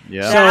right.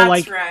 Yeah. So That's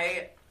like,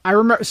 right. I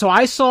remember, so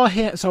I saw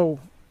him, so,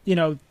 you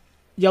know,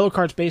 Yellow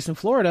Card's based in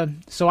Florida,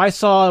 so I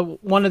saw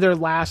one of their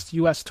last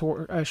U.S.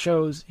 tour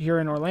shows here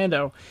in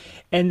Orlando,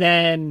 and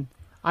then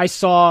I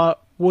saw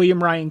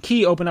William Ryan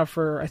Key open up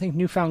for, I think,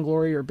 Newfound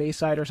Glory or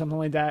Bayside or something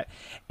like that,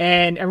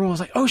 and everyone was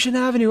like, Ocean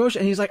Avenue,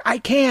 and he's like, I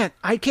can't,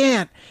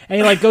 and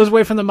he like goes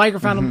away from the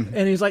microphone,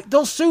 and he's like,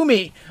 they'll sue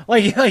me,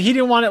 like he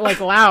didn't want it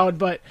like loud,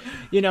 but,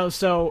 you know,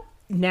 so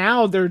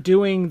now they're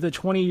doing the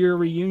 20-year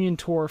reunion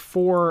tour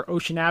for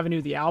Ocean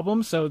Avenue, the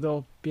album, so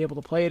they'll be able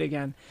to play it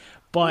again,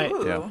 but...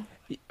 Ooh.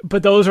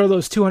 But those are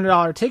those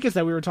 $200 tickets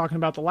that we were talking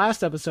about the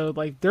last episode.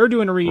 Like, they're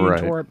doing a reunion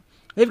tour.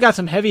 They've got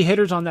some heavy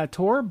hitters on that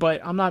tour, but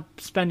I'm not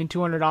spending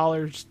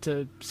 $200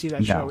 to see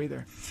that show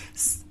either.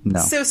 No.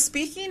 So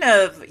speaking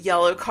of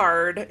Yellow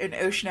Card and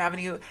Ocean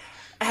Avenue,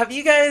 have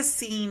you guys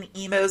seen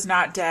Emo's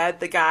Not Dead,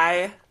 the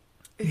guy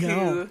who...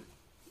 No.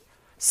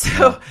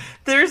 So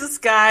there's this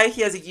guy,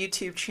 he has a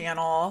YouTube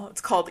channel. It's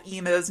called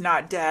Emo's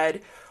Not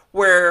Dead,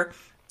 where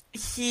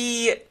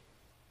he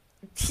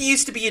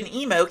used to be an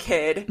emo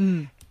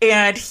kid.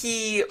 And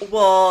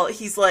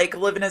he's like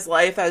living his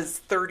life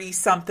as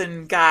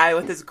 30-something guy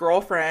with his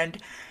girlfriend.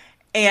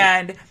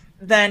 And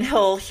then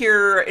he'll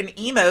hear an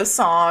emo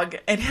song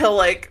and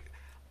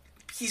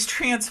he's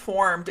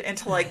transformed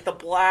into like the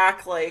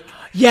black, like...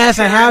 Yes,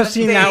 I have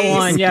seen that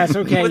one. Yes,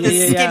 okay. With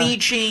his skinny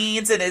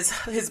jeans and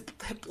his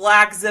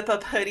black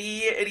zip-up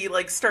hoodie, and he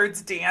like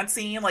starts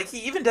dancing. Like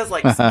he even does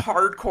like some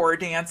hardcore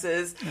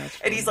dances.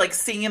 And he's like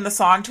singing the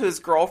song to his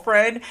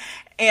girlfriend.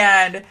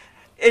 And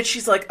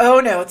she's like, oh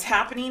no, it's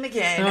happening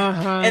again.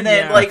 And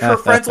then like her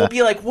friends will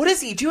be like, what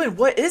is he doing?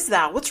 What is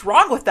that? What's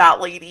wrong with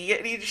that lady?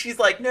 And she's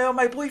like, no,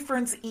 my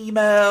boyfriend's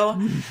emo.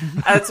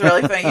 That's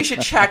really funny. You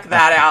should check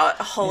that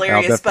out.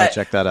 Hilarious. I'll definitely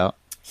check that out.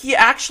 He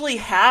actually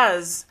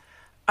has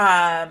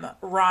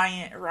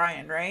Ryan,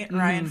 right?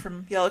 Ryan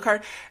from Yellow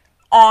Card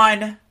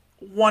on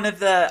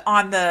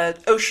the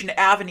Ocean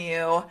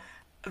Avenue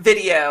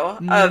video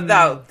of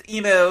that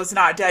Emo's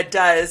Not Dead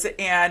does,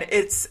 and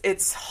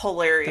it's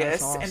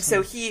hilarious. Awesome. And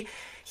so he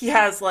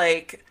has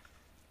like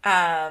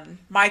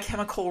My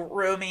Chemical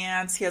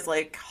Romance, he has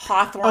like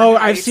Hawthorne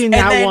Heights. I've seen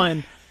that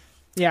one.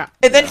 Yeah.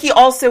 And then he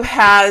also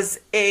has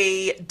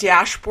a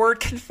Dashboard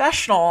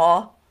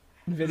Confessional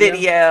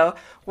video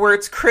where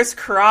it's Chris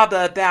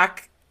Carrabba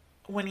back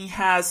when he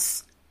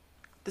has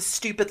the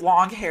stupid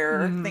long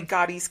hair. Thank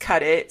God he's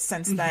cut it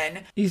since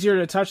then. Easier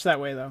to touch that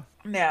way though.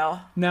 No.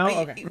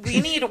 Okay.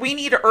 We need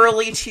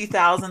early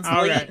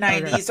 2000s, late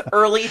 90s,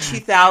 early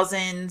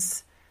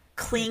 2000s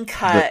clean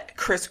cut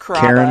Chris Carrabba.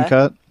 Karen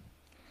cut?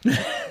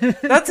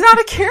 That's not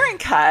a Karen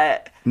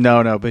cut.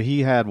 No, but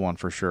he had one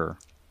for sure.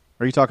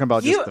 Are you talking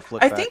about just the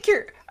flip back?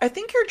 I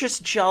think you're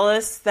just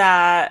jealous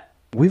that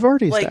we've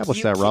already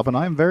established that, Robin.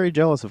 I'm very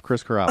jealous of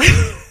Chris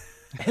Carrabba.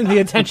 And the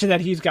attention that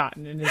he's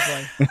gotten in his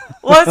life.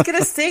 Well, I was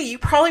gonna say, you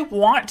probably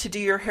want to do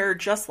your hair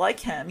just like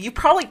him. You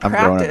probably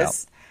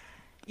practiced.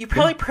 You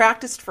probably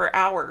practiced for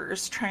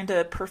hours trying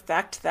to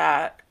perfect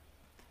that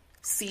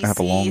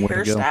CC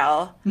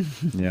hairstyle.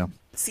 Yeah.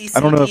 CC I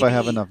don't know if I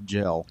have enough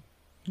gel.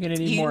 You're gonna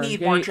need more. You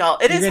need more gel.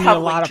 It is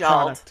heavily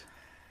gelled.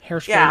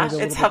 Yeah,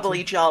 it's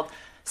heavily gelled.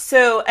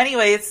 So,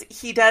 anyways,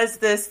 he does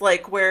this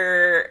like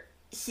where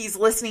he's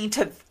listening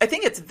to, I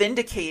think it's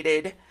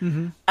Vindicated, which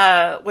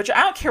I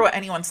don't care what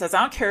anyone says.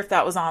 I don't care if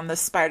that was on the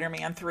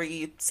Spider-Man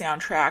 3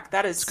 soundtrack.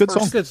 That is it's a good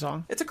song. It's a good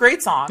song. It's a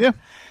great song. Yeah.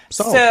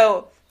 Solid.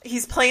 So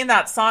he's playing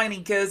that song and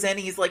he goes in,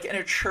 he's like in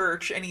a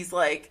church and he's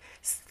like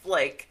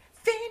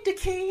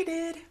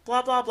Vindicated,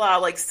 blah, blah, blah,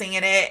 like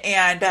singing it.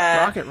 And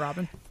Rock it,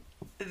 Robin.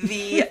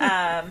 The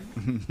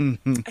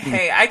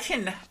hey, I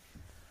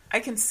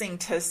can sing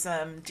to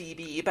some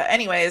DB, but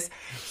anyways,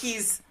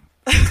 he's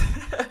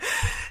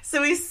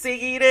so he's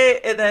singing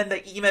it, and then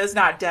the Emo's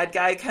Not Dead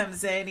guy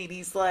comes in, and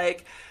he's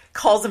like,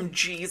 calls him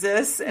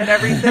Jesus and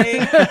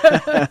everything,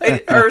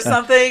 or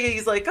something, and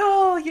he's like,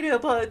 oh,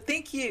 but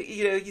thank you,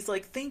 he's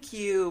like, thank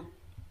you,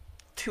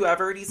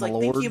 whoever, and he's like,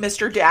 Lord. thank you,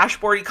 Mr.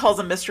 Dashboard. He calls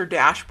him Mr.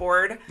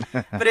 Dashboard,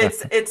 but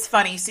it's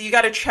funny. So you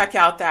got to check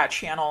out that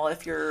channel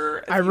if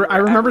you're. I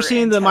remember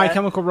seeing the My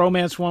Chemical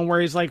Romance one where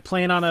he's like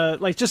playing on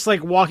a just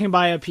walking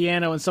by a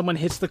piano and someone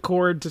hits the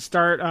chord to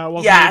start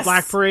Welcome to the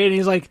Black Parade, and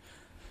he's like,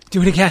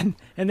 do it again,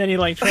 and then he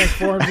like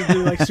transforms into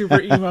like super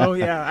emo.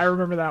 Yeah, I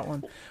remember that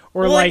one.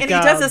 Or and he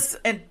does this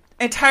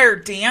entire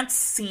dance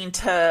scene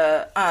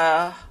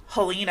to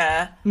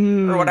Helena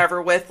or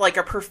whatever with like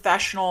a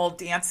professional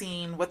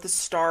Dancing with the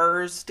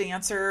Stars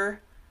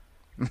dancer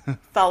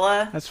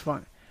fella. That's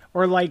fun.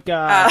 Or like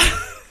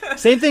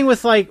same thing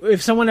with like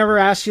if someone ever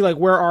asks you like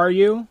where are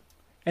you,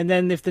 and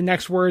then if the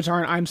next words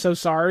aren't I'm so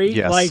sorry,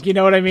 yes. like you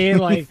know what I mean,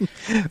 like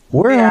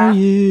where are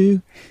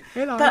you?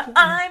 But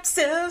I'm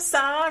so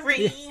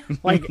sorry.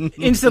 Like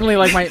instantly,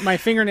 like my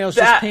fingernails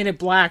just painted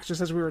black just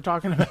as we were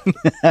talking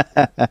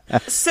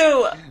about.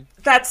 So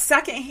that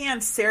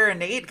Secondhand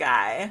Serenade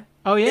guy,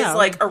 is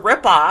like a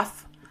ripoff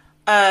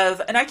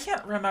of, and I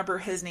can't remember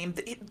his name.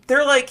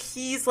 They're like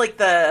he's like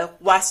the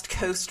West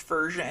Coast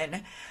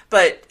version,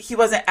 but he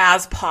wasn't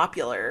as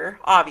popular,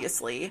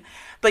 obviously.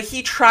 But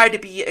he tried to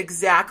be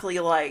exactly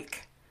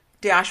like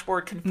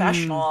Dashboard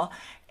Confessional,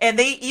 and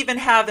they even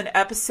have an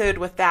episode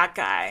with that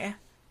guy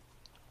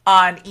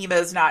on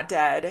Emo's Not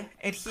Dead,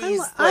 and he's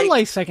I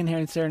like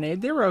Secondhand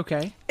Serenade. They were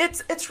okay.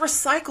 It's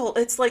recycled.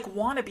 It's like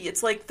wannabe.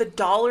 It's like the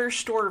dollar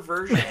store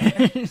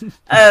version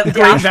of the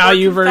Great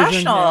Value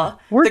version. Yeah.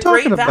 We're the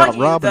talking Great about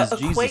Value, Robin's the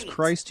Jesus Equate.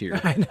 Christ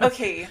here.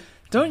 Okay.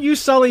 Don't you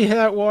sully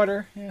that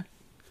water. Yeah.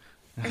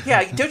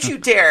 Yeah, don't you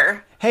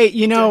dare. Hey,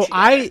 you know, Don't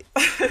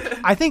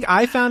I think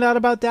I found out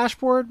about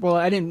Dashboard. Well,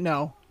 I didn't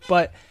know,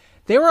 but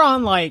they were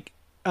on like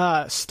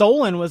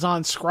Stolen was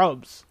on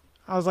Scrubs.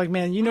 I was like,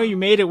 man, you know, you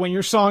made it when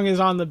your song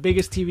is on the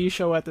biggest TV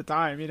show at the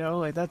time. You know,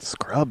 like that's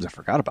Scrubs. I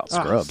forgot about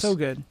Scrubs. So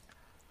good.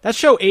 That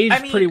show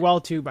aged pretty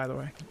well too, by the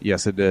way.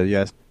 Yes, it did.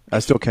 Yes, I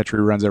still catch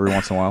reruns every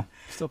once in a while.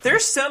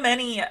 There's so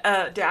many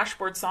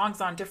Dashboard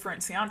songs on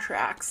different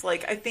soundtracks.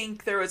 Like I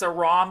think there was a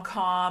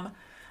rom-com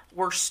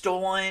where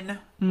Stolen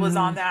was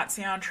on that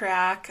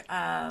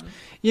soundtrack.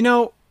 You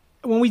know,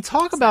 when we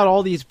talk about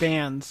all these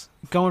bands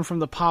going from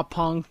the pop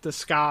punk, the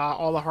ska,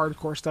 all the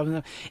hardcore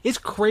stuff, it's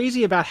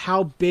crazy about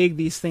how big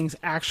these things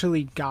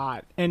actually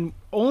got. And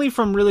only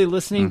from really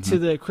listening to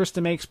the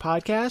Krista Makes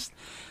podcast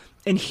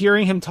and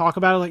hearing him talk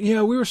about it, like,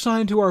 yeah, we were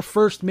signed to our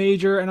first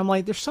major. And I'm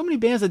like, there's so many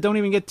bands that don't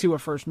even get to a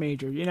first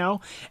major, you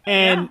know?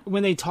 And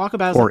when they talk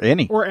about it,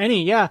 Or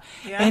any. Yeah.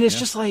 And it's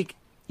just like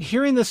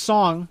hearing this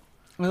song.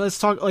 Let's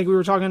talk like we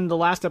were talking in the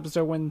last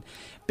episode when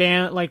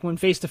when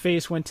Face to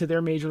Face went to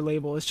their major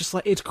label. It's just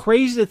like it's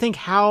crazy to think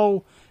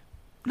how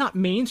not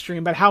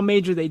mainstream, but how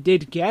major they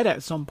did get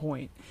at some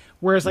point.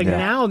 Whereas like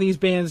now these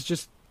bands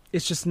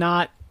it's just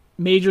not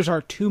majors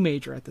are too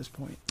major at this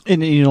point.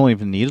 And you don't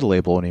even need a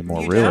label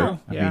anymore, really. Don't.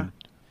 I mean,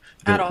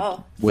 at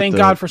all. Thank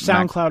God for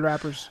SoundCloud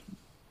rappers.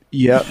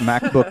 Yeah,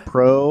 MacBook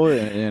Pro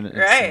and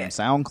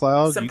some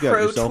SoundCloud. Some you got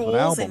Pro yourself Tools an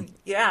album.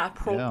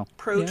 and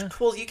Pro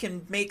Tools. You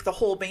can make the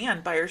whole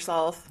band by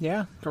yourself.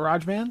 Yeah,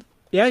 GarageBand.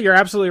 Yeah, you're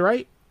absolutely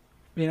right.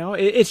 You know,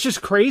 it's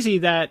just crazy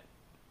that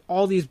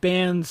all these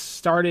bands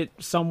started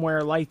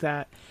somewhere like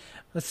that.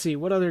 Let's see,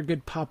 what other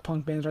good pop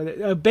punk bands are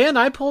there? A band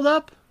I pulled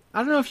up, I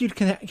don't know if you'd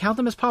count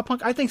them as pop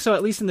punk. I think so,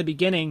 at least in the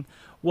beginning,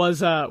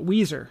 was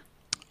Weezer.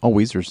 Oh,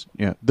 Weezer's.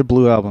 Yeah, the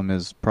Blue Album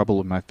is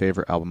probably my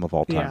favorite album of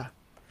all time. Yeah.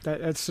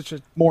 That's such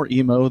a more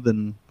emo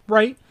than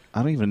right.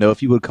 I don't even know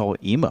if you would call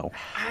it emo.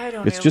 I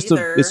don't it's know just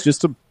either. It's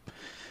just a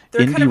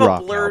they're indie kind of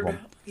rock a blurred,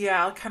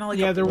 album. kind of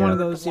like they're one of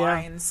those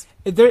lines.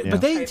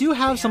 But they do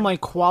have some like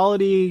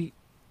quality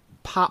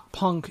pop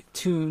punk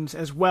tunes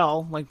as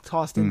well, like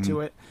tossed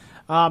into it.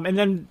 And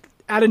then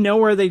out of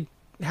nowhere they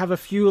have a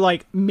few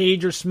like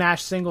major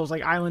smash singles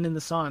like Island in the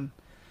Sun.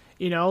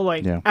 You know,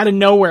 like out of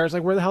nowhere, it's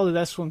like, where the hell did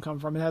this one come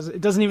from?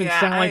 It doesn't even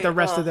sound like the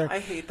rest of their. I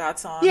hate that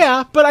song.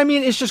 Yeah, but I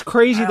mean, it's just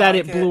crazy that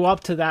it blew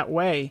up to that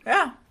way.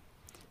 Yeah,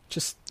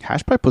 just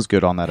Hashpipe was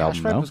good on that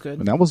album, though. Was good.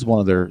 And that was one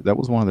of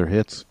their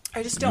hits.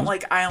 I just don't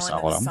like Island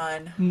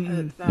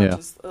in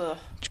the Sun.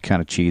 Just kind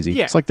of cheesy.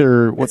 Yeah. It's like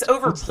they're it's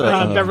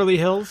overplayed. Beverly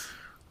Hills.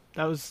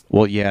 That was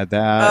that.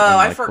 Oh,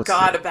 I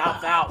forgot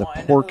about that the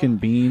one. Pork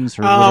and Beans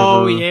or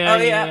whatever.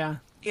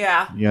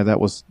 Yeah. Yeah, that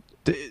was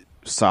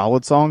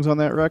solid songs on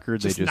that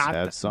record. Just they just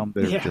had some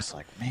that were just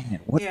like,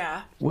 man,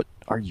 what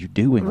are you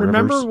doing?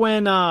 Remember Rivers?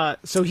 when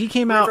so he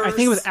came out, I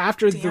think it was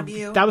after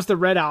that was the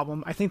Red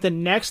album. I think the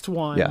next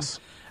one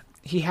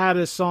he had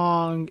a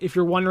song, If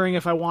You're Wondering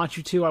If I Want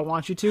You To, I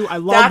Want You To. I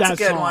love that song.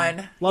 That's a good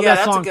one. Love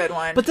that song. That's a good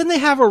one. But then they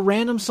have a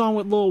random song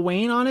with Lil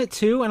Wayne on it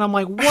too, and I'm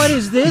like, what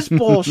is this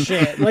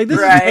bullshit? Like this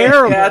is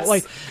terrible.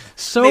 Like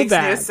so makes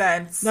bad. No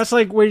sense. That's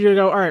like where you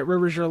go, all right,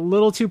 Rivers, you're a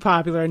little too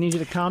popular. I need you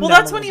to calm down. Well,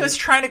 that's when he was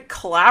trying to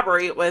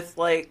collaborate with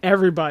like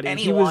everybody.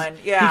 Anyone.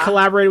 He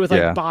collaborated with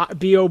like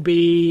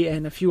B.O.B.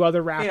 and a few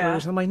other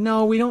rappers. I'm like,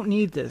 no, we don't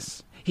need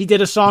this. He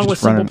did a song with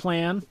Simple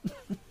Plan.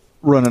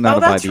 Running out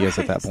of ideas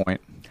at that point.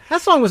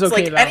 That song was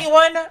okay, like though.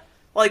 Anyone,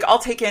 like I'll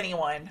take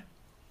anyone.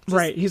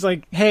 Right. He's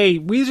like, hey,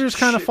 Weezer's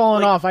kind of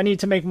falling off. I need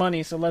to make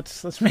money, so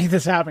let's make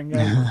this happen,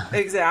 guys.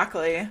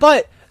 Exactly.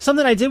 But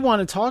something I did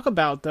want to talk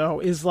about, though,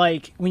 is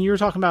like when you were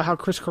talking about how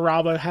Chris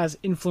Carrabba has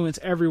influence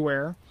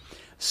everywhere,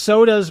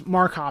 so does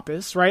Mark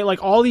Hoppus, right?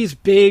 Like all these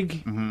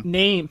big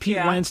name, Pete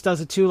Wentz does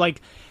it too.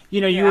 Like, you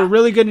know, you were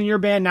really good in your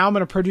band. Now I'm going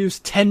to produce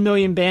 10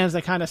 million bands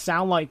that kind of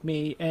sound like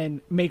me and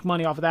make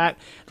money off of that.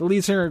 The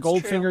lead singer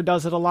Goldfinger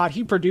does it a lot.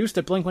 He produced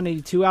a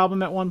Blink-182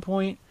 album at one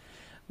point.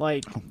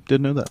 Like,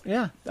 Didn't know that.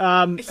 yeah,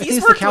 I think He's it's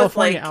the worked with,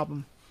 California like-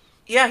 album.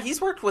 Yeah, he's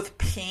worked with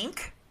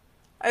Pink,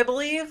 I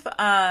believe.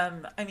 I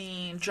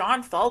mean,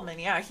 John Feldman,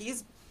 yeah,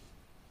 he's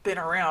been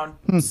around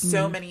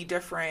so many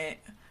different,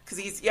 because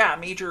he's, a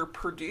major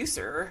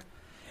producer.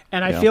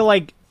 And I Yeah. feel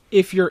like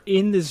if you're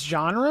in this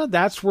genre,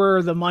 that's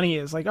where the money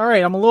is. Like, all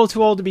right, I'm a little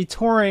too old to be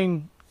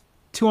touring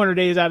 200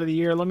 days out of the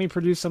year. Let me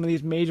produce some of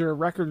these major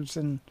records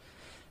and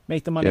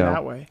make the money Yeah.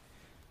 that way.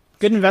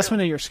 Good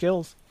investment of your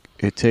skills.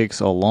 It takes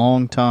a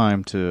long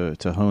time to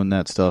hone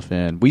that stuff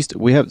in.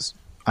 We have,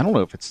 I don't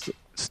know if it's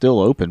still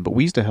open, but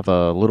we used to have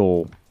a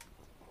little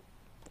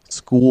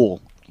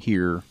school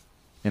here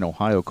in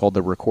Ohio called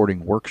the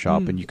Recording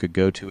Workshop, and you could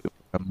go to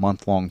a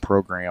month-long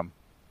program,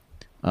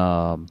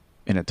 and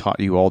it taught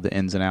you all the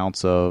ins and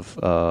outs of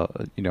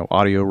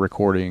audio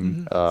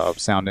recording,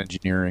 sound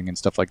engineering, and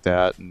stuff like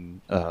that.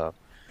 And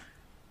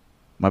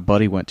my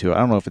buddy went to it. I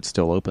don't know if it's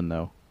still open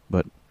though,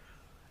 but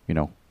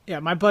Yeah,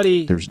 my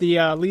buddy, There's- the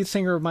lead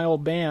singer of my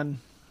old band,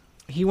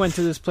 he went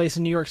to this place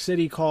in New York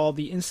City called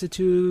the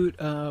Institute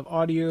of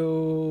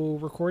Audio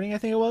Recording, I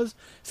think it was.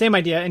 Same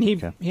idea, and he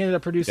ended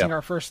up producing Yeah.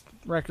 our first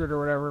record or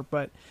whatever.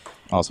 But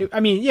awesome.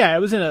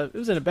 it was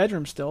in a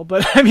bedroom still,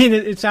 but I mean,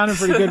 it sounded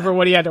pretty good for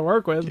what he had to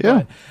work with.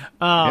 Yeah.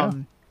 But,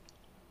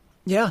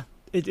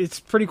 it's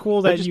pretty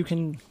cool that you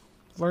can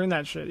learn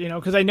that shit,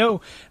 because I know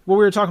what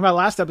we were talking about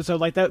last episode,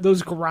 like those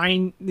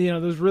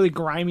those really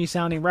grimy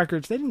sounding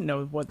records, they didn't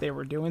know what they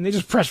were doing. They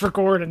just press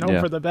record and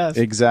hope for the best.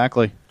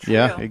 Exactly. True.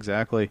 Yeah,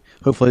 exactly.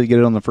 Hopefully, they get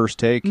it on the first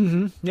take.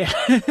 Yeah.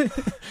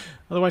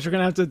 Otherwise, we're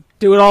gonna have to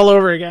do it all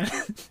over again.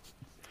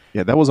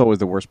 Yeah, that was always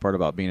the worst part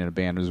about being in a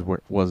band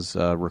was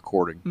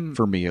recording,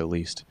 for me at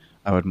least.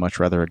 I would much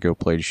rather go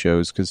play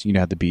shows because you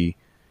had to be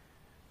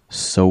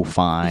so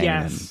fine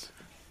and Yes.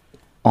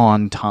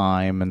 on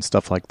time and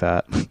stuff like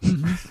that.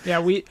 Yeah,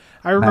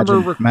 I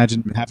remember.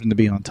 Imagine having to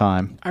be on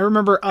time. I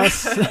remember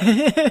us.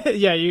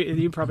 Yeah,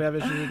 you probably have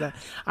issues with that.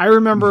 I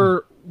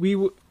remember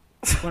when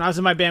I was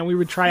in my band, we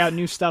would try out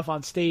new stuff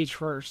on stage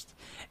first,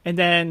 and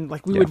then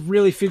we would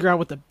really figure out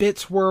what the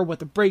bits were, what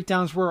the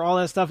breakdowns were, all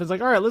that stuff. It's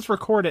like, all right, let's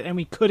record it, and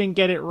we couldn't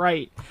get it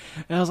right.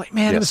 And I was like,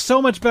 man, it was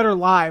so much better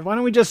live. Why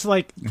don't we just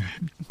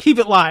keep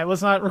it live?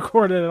 Let's not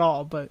record it at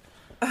all. But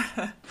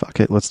Fuck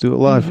it, let's do it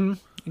live.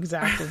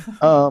 exactly.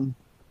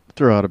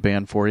 Throw out a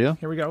band for you.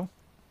 Here we go.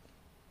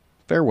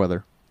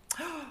 Fairweather.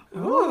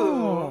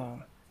 Oh,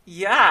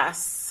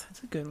 Yes.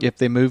 that's a good one. If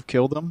They Move,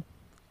 Kill Them.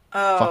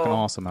 Oh, Fucking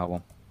awesome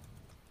album.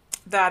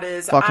 that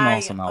is Fucking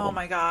awesome Oh album.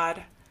 my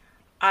god.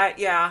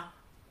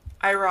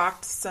 I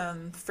rocked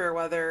some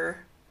Fairweather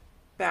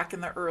back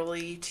in the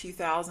early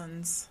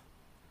 2000s.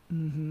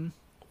 Mm-hmm.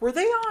 Were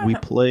they on? We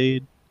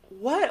played.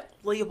 What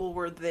label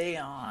were they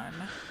on?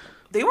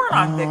 They weren't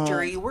on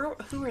Victory.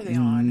 Who were they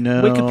on?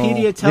 No.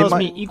 Wikipedia tells They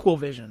me might- Equal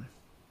Vision.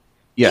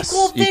 Yes,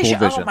 Equal Vision.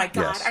 Oh my yes.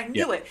 god, I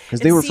knew it. Because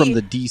And they were see, from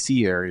the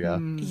DC area. I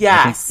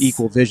Yes. think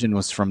Equal Vision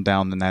was from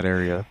down in that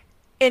area.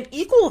 And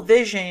Equal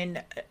Vision,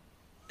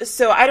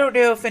 so I don't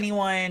know if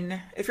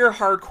you're a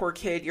hardcore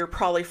kid, you're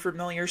probably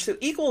familiar. So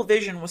Equal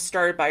Vision was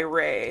started by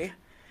Ray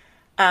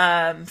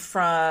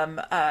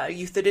from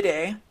Youth of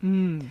Today.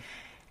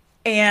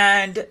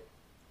 And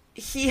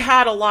he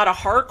had a lot of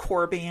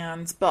hardcore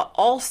bands, but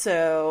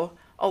also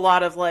a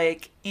lot of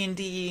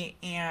indie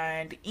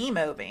and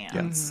emo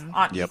bands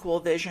on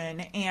Equal Vision.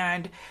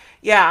 And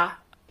yeah,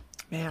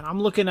 Man, I'm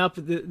looking up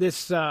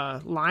this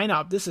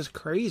lineup. This is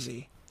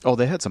crazy. Oh,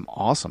 they had some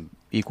awesome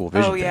Equal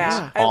Vision. oh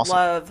yeah, bands.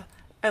 Awesome.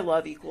 I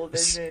love Equal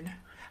Vision.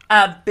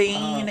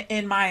 Bane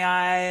in My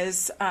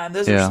Eyes.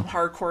 Those are Yeah. some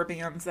hardcore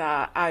bands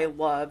that I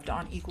loved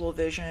on Equal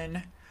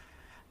Vision.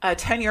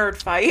 10-Yard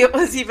Fight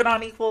was even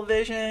on Equal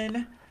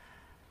Vision.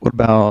 What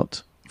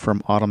about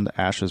From Autumn to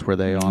Ashes? Were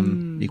they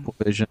on Equal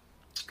Vision?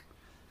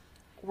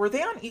 Were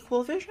they on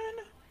Equal Vision?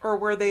 Or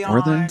were they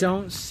Were on... they?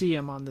 Don't see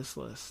him on this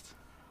list.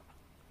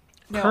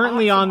 No,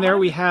 Currently From on there,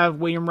 we Autumn- have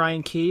William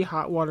Ryan Key,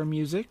 Hot Water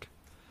Music.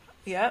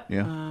 Yep.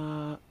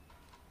 Yeah.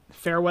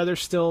 Fairweather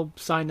still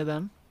signed to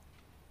them.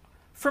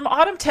 From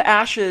Autumn to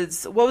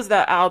Ashes, what was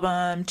that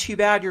album? Too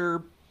Bad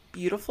You're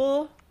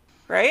Beautiful,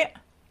 right?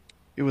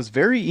 It was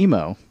very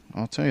emo.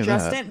 I'll tell you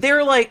Justin? that.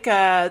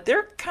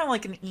 They're kind of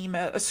like a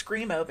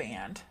screamo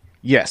band.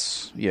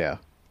 Yes. Yeah.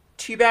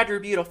 Too Bad You're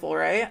Beautiful,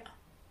 right?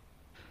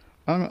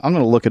 I'm going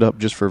to look it up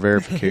just for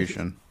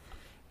verification.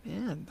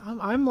 Man,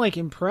 I'm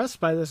impressed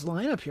by this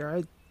lineup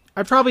here.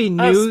 I probably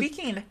knew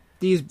Speaking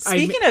these.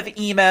 of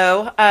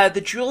emo,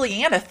 the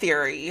Juliana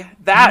Theory.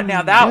 That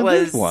Yeah,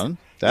 was there's one.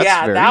 That's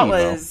very that emo.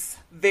 was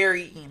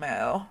very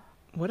emo.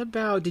 What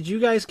about? Did you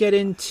guys get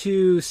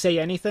into Say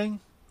Anything?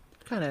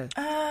 Kind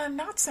of.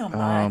 Not so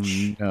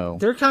much. No.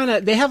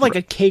 They have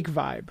a Cake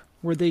vibe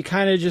where they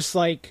kind of just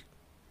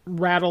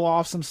rattle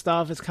off some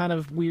stuff. It's kind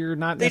of weird.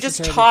 Not They just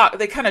necessarily- talk.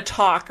 They kind of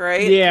talk,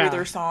 right? Yeah. Through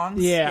their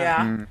songs.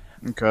 Yeah.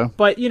 Okay.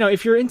 But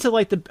if you're into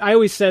I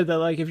always said that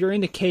if you're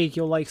into Cake,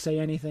 you'll Say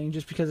Anything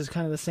just because it's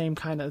kind of the same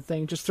kind of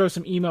thing. Just throw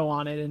some emo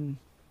on it and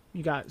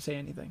you got Say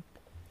Anything.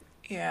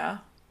 Yeah.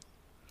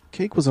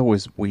 Cake was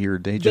always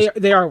weird. They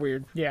They are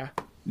weird. Yeah.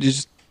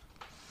 just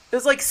It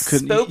was like 'Cause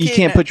spoken. you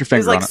can't put your It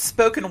was finger like on it.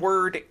 spoken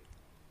word,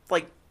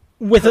 like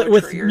with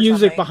poetry or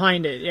music something.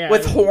 behind it. Yeah,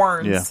 With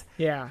horns.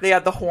 Yeah. They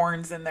had the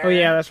horns in there. Oh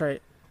yeah, that's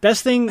right.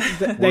 Best thing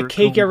that We're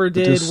Cake going ever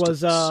the did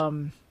was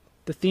distance.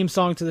 the theme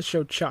song to the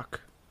show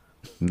Chuck.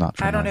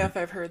 Not I don't know familiar. if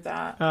I've heard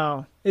that.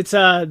 Oh, it's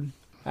I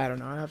don't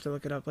know. I have to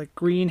look it up. Like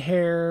green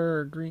hair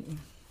or green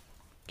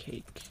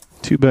cake.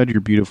 Too Bad You're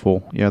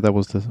Beautiful. Yeah, that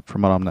was the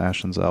from Madame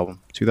Ashton's album,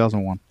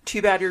 2001.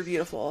 Too Bad You're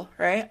Beautiful,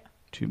 right?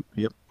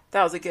 Yep.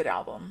 That was a good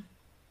album.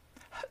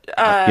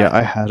 Yeah,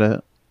 I had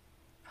it.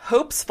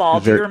 Hope's Fall.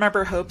 Do Very- you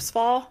remember Hope's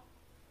Fall?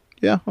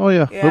 Yeah. Oh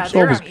yeah. Yeah, Hope's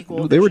they're Fall on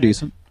Equal they were Vision.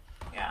 decent.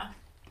 Yeah.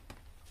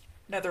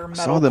 Another metalcore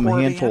I saw them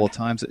a handful band. of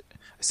times. It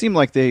seemed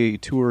like they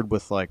toured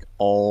with like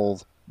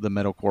all the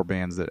metalcore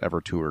bands that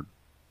ever toured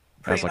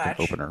Pretty as like much.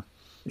 an opener.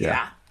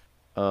 Yeah.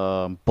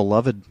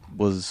 Beloved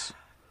was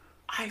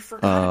I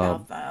forgot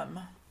about them.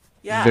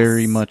 Yes.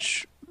 very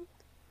much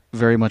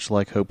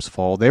like Hope's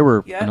Fall. They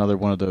were Yep. another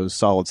one of those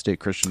solid state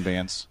Christian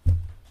bands.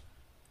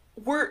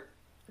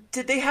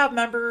 Did they have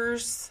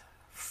members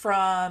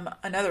from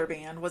another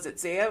band? Was it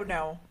Zayo?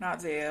 No, not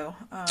Zayo.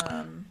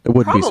 I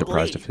wouldn't be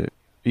surprised probably. if it.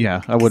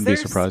 Yeah, I wouldn't be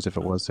there's- surprised if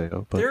it was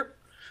Zayo. But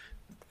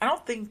I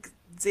don't think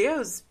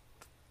Zayo's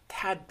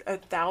had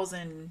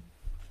 1,000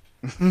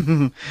 I think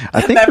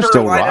they're member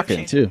still lineup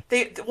rocking change. too.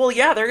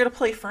 Yeah, they're going to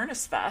play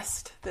Furnace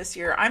Fest this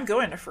year. I'm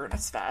going to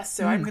Furnace Fest,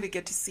 so I'm going to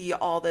get to see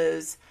all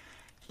those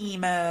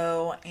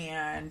emo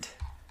and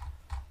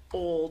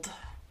old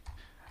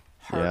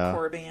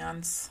hardcore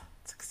bands.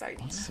 It's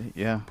exciting.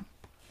 Yeah.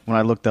 When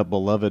I looked up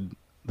Beloved,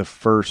 the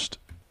first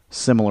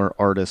similar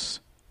artist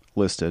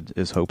listed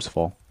is Hope's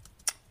Fall.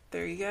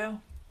 There you go.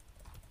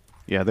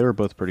 Yeah, they were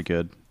both pretty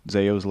good.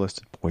 Zayo's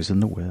listed. Poison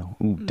the Will.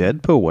 Ooh,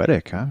 Dead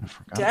Poetic. I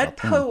forgot Dead about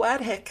them.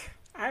 Poetic.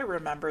 I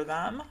remember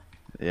them.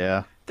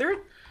 Yeah. There's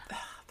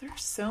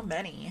so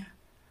many.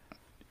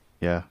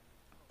 Yeah.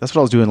 That's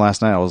what I was doing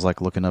last night. I was like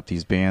looking up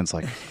these bands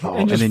like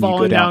And just then you go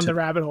falling down to the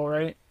rabbit hole,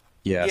 right?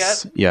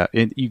 Yes. Yeah.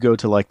 And you go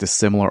to like the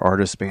similar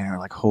artist band and you're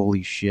like,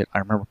 holy shit, I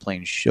remember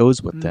playing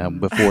shows with them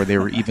before they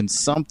were even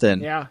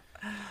something. Yeah.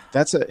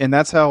 That's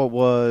how it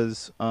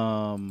was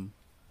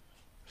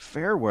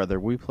Fairweather.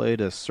 We played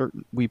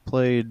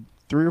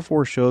 3 or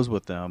 4 shows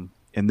with them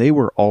and they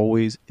were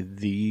always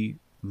the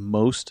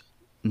most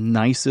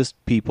nicest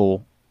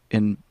people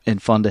and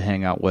fun to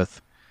hang out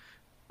with.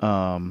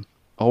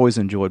 Always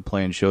enjoyed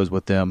playing shows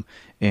with them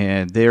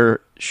and their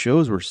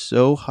shows were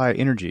so high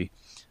energy.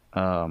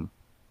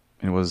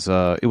 It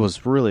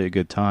was really a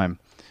good time.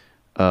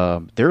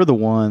 They're the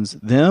ones,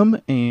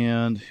 them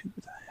and who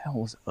the hell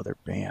was the other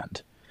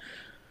band?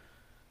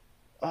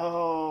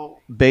 Oh,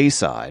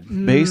 Bayside.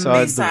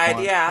 Bayside's the Bayside,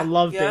 one. yeah. I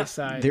love Yep.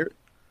 Bayside.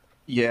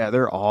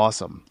 They're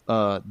awesome.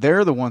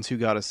 They're the ones who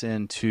got us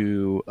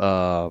into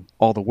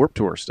all the Warped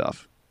Tour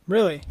stuff.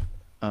 Really?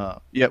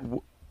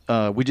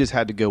 We just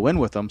had to go in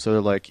with them. So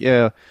they're like,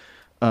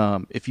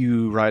 if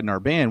you ride in our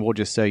band, we'll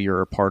just say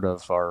you're a part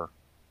of our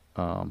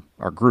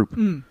group.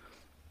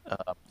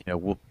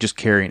 We'll just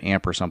carry an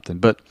amp or something.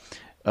 But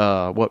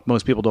what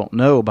most people don't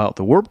know about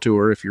the Warped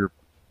Tour, if you're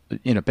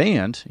in a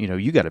band,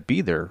 you got to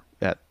be there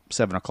at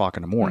 7:00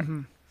 in the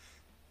morning.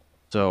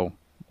 So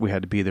we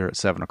had to be there at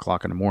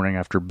 7:00 in the morning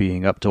after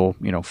being up till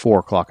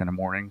 4:00 in the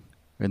morning,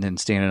 and then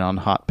standing on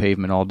hot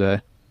pavement all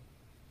day.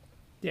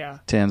 Yeah.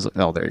 Tens.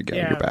 Oh, there you go.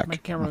 Yeah, You're back. my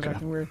camera was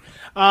acting weird.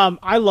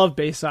 I love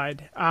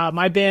Bayside.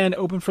 My band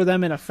opened for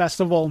them in a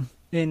festival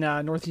in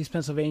Northeast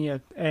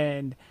Pennsylvania,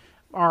 and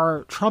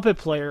our trumpet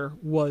player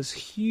was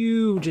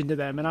huge into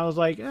them. And I was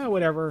like,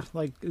 whatever.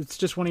 Like, it's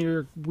just one of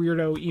your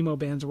weirdo emo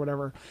bands or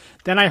whatever.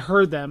 Then I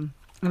heard them,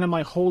 and I'm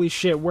like, holy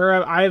shit,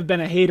 where I have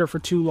been a hater for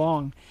too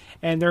long.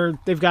 And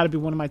they've got to be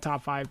one of my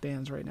top 5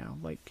 bands right now.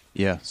 Like,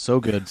 Yeah, so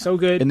good. so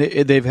good. And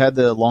they've had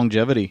the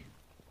longevity.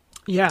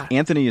 Yeah.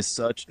 Anthony is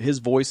his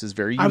voice is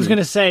very unique. I was going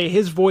to say,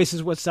 his voice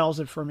is what sells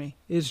it for me.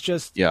 It's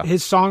just,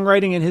 his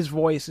songwriting and his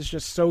voice is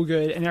just so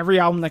good. And every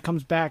album that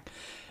comes back,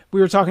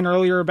 we were talking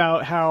earlier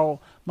about how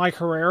Mike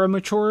Herrera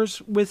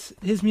matures with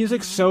his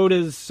music. So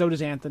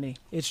does Anthony.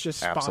 It's just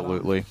spot on.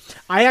 Absolutely.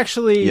 I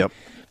actually, Yep.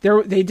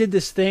 they did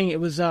this thing. It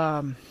was,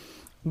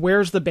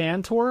 Where's the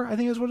Band Tour, I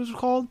think is what it was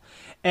called.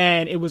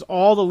 And it was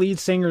all the lead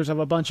singers of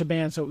a bunch of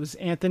bands. So it was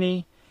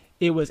Anthony.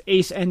 It was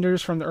Ace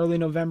Enders from the early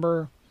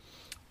November.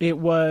 It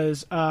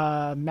was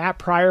Matt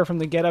Pryor from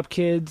the Get Up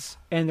Kids,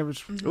 and there was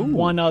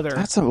one other.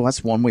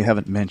 That's one we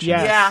haven't mentioned.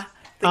 Yes. Yeah.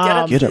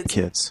 The Get Up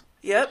Kids.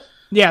 Yep.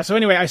 Yeah, so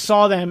anyway, I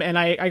saw them, and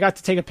I got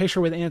to take a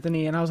picture with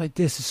Anthony, and I was like,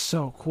 this is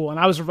so cool. And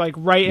I was like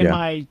right in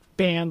my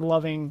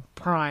band-loving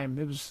prime.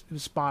 It was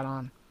spot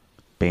on.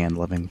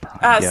 Band-loving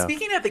prime.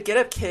 Speaking of the Get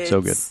Up Kids,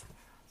 So good.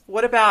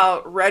 what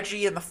about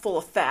Reggie and the Full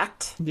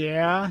Effect?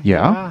 Yeah.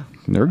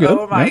 They're good.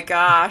 Oh my Yeah.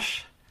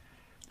 gosh.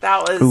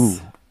 That was... Ooh.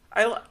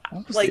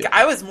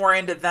 I was more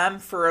into them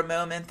for a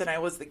moment than I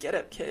was the Get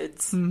Up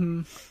Kids.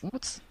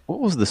 What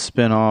was the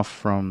spin-off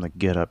from the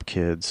Get Up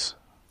Kids?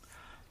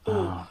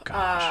 Oh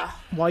gosh.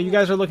 While you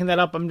guys are looking that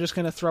up, I'm just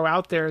going to throw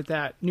out there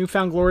that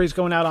Newfound Glory is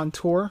going out on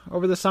tour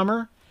over the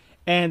summer,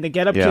 and the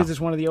Get Up Kids is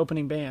one of the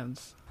opening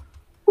bands.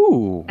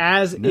 Ooh,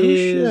 as no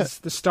is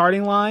shit. The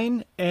Starting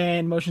Line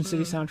and Motion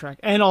City soundtrack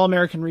and All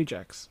American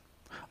Rejects.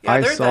 Yeah,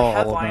 I they're saw the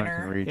All American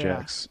headliner.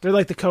 Rejects. Yeah, they're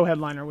like the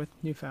co-headliner with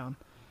Newfound.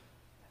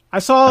 I I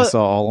saw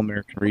saw All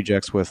American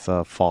Rejects with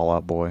Fall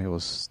Out Boy. It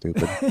was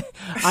stupid.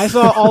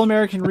 All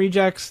American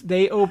Rejects.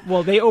 They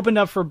opened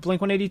up for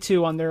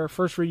Blink-182 on their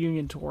first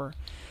reunion tour.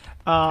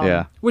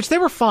 Yeah. Which they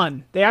were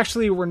fun. They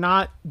actually were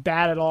not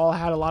bad at all.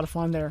 Had a lot of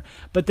fun there.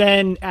 But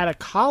then at a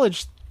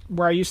college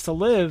where I used to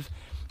live,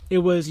 it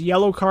was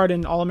Yellow Card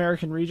and All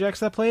American Rejects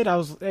that played.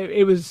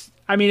 It was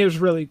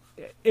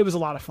a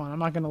lot of fun. I'm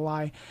not going to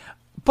lie.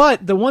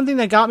 But the one thing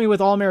that got me with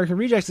All American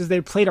Rejects is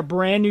they played a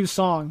brand new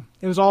song.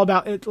 It was all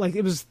about it. Like,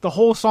 it was, the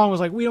whole song was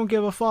like, we don't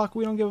give a fuck.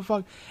 We don't give a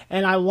fuck.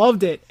 And I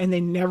loved it. And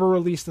they never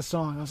released the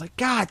song. I was like,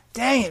 God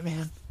dang it,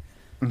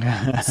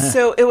 man.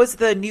 So it was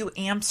the New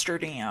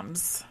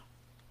Amsterdams.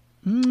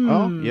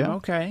 Oh, yeah.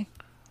 Okay.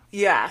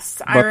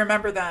 Yes, I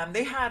remember them.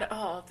 They had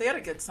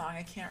a good song.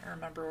 I can't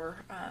remember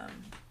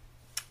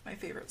my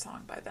favorite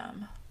song by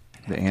them.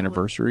 The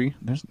Anniversary.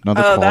 There's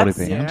another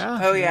quality band. Yeah.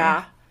 Oh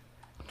yeah,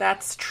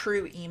 that's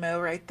true emo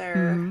right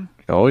there.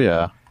 Oh,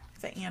 yeah.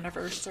 The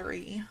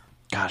Anniversary.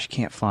 Gosh,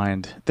 can't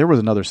find. There was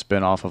another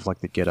spin-off of like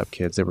the Get Up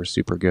Kids. They were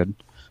super good.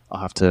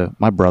 I'll have to.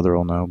 My brother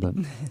will know, but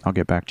I'll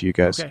get back to you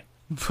guys. Okay.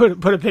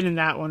 Put a pin in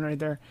that one right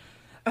there.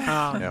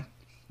 Yeah.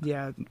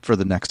 Yeah. For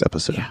the next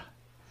episode.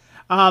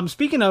 Yeah.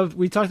 Speaking of,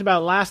 we talked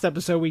about last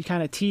episode, we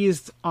kind of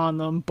teased on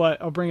them,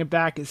 but I'll bring it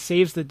back. It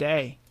Saves the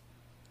Day.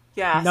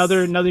 Yes.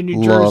 Another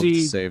New Loved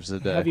Jersey Saves the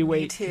Day.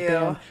 heavyweight Me too.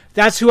 band.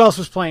 That's who else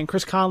was playing.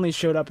 Chris Conley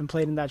showed up and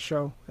played in that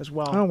show as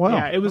well. Oh, wow.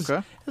 Yeah, it was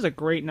Okay. a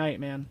great night,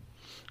 man.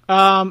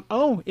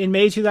 In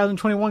May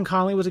 2021,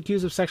 Conley was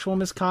accused of sexual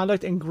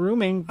misconduct and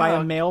grooming by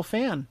a male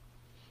fan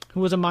who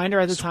was a minor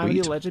at the time of the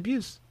Sweet. alleged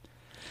abuse.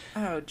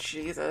 Oh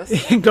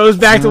Jesus! It goes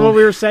back to what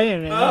we were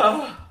saying,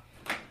 man.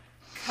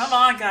 Come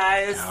on,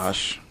 guys.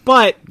 Gosh.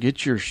 But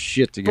Get your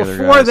shit together,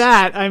 before guys.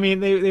 that, I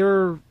mean, they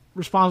were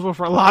responsible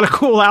for a lot of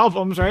cool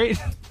albums, right?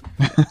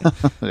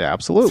 Yeah,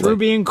 absolutely. Through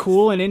Being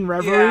Cool and In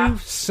Reverie, Yeah.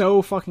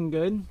 so fucking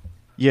good.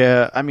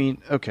 Yeah, I mean,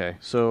 okay.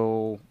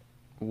 So,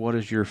 what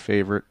is your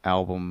favorite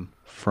album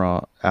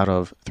out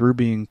of Through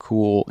Being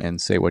Cool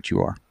and Say What You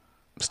Are?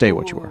 Stay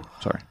What You Are.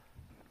 Sorry.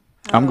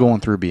 I'm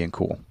going Through Being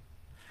Cool.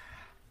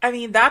 I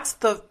mean, that's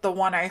the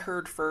one I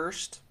heard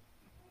first,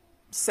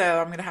 so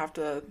I'm gonna have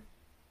to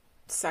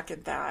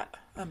second that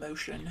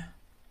emotion.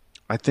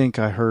 I think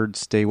I heard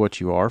Stay What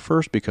You Are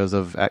first because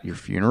of At Your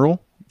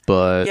Funeral,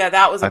 but Yeah,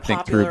 that was a I think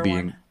popular Through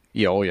Being one.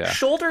 Yeah, oh yeah.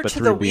 Shoulder But to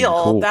Through the Being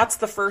Wheel. Cool. That's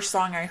the first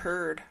song I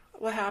heard.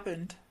 What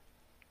happened?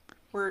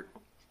 Where'd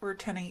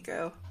Tenney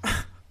go?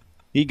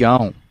 He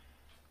gone.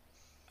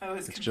 Oh,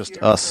 his It's just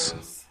computer us.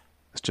 froze.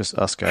 It's just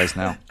us guys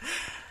now.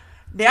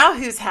 Now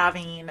who's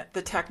having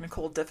the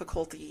technical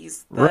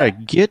difficulties?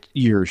 Right, get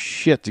your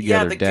shit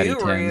Yeah, together, the Daddy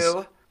guru.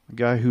 Tens. The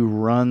guy who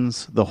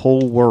runs the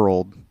whole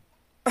world,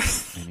 and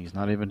he's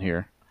not even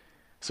here.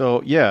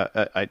 So yeah,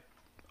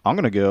 I'm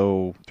gonna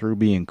go Through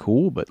Being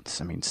Cool, but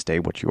I mean, Stay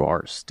What You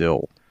Are is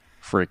still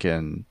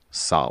freaking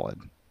solid.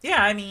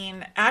 Yeah, I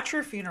mean, At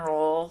Your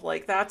Funeral,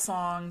 like, that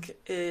song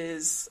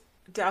is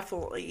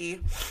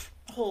definitely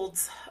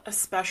holds a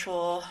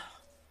special,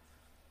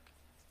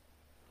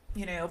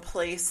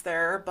 place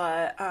there.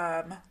 But,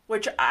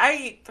 which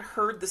I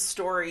heard the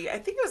story, I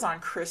think it was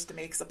on Krista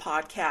Makes a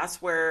Podcast,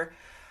 where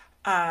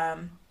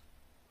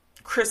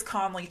Chris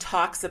Conley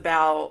talks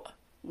about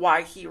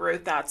why he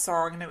wrote that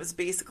song. And it was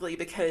basically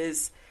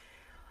because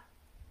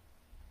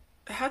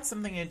it had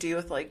something to do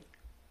with, like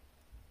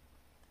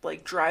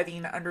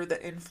driving under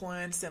the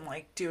influence and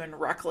like doing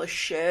reckless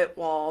shit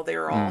while they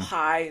were all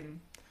high and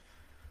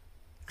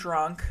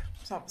drunk,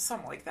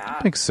 something like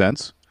that. Makes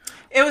sense.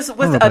 It was don't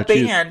with know a about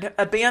you.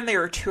 band they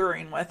were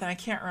touring with, and I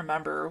can't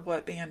remember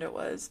what band it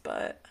was,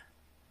 but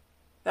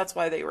that's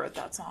why they wrote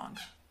that song.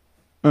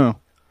 Oh,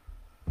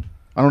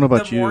 I don't know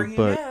about The more you, you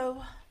but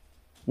know.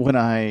 when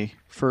I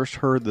first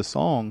heard the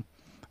song,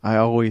 I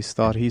always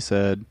thought he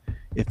said,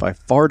 "If I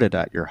farted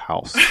at your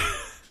house,"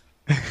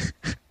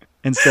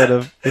 instead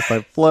of "If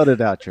I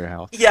flooded out your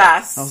house."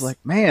 Yes. I was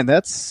like, man,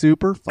 that's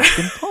super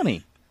fucking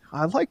funny.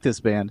 I like this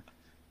band.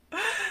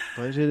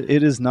 But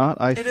it is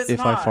not It is if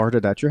not. I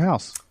farted at your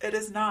house. It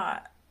is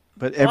not.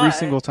 But every But-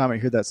 single time I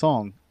hear that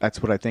song,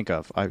 that's what I think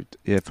of.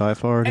 If I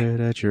farted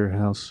at your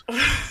house.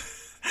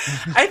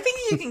 I think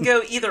you can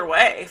go either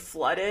way,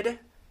 flooded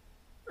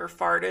or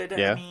farted.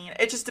 Yeah. I mean,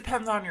 it just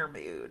depends on your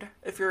mood.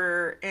 If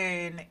you're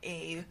in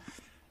a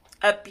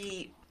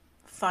upbeat,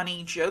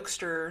 funny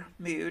jokester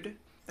mood,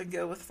 then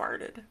go with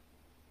farted.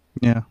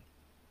 Yeah.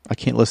 I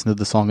can't listen to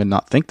the song and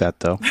not think that,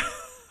 though.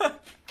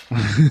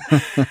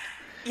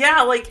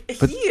 Yeah, like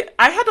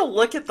I had to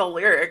look at the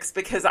lyrics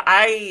because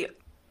I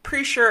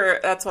pretty sure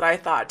that's what I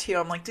thought too.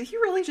 I'm like, did he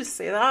really just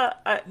say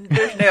that?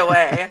 There's no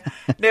way.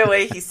 No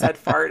way he said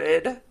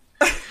farted.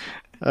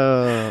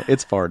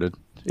 It's farted.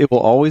 It will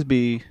always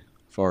be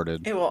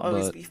farted. It will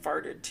always but, be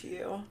farted to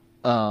you.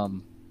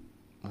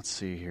 Let's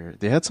see here.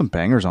 They had some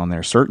bangers on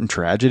there. Certain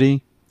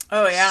Tragedy.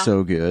 Oh yeah.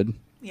 So good.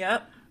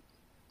 Yep.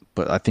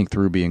 But I think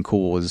Through Being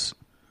Cool is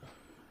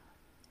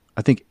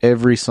I think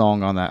every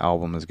song on that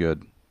album is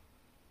good.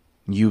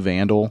 You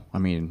Vandal. I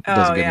mean, it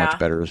doesn't Oh get much yeah.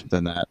 better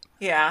than that.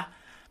 Yeah.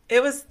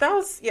 That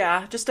was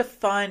yeah, just a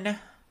fun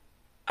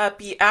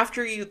upbeat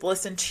after you'd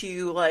listen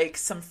to like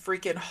some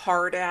freaking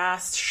hard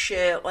ass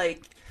shit,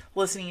 like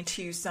listening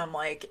to some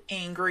like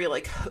angry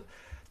like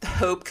the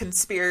Hope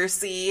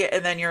Conspiracy,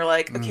 and then you're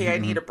like, okay, I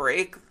need a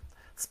break.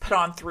 Let's put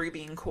on Through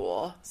Being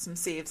Cool, some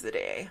Saves the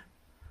Day. You know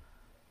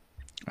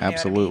what I mean?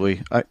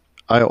 Absolutely.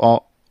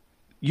 I'll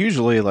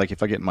usually, like,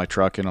 if I get in my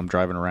truck and I'm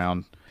driving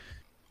around,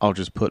 I'll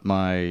just put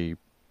my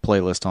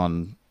playlist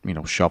on,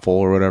 shuffle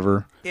or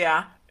whatever.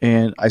 Yeah.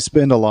 And I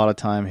spend a lot of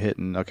time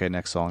hitting, okay,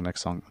 next song,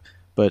 next song.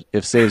 But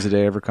if Saves the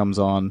Day ever comes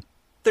on,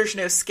 There's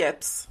no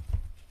skips.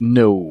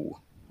 no,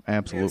 No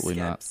absolutely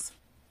not. skips.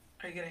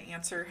 Are you gonna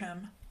answer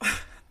him?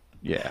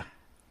 Yeah.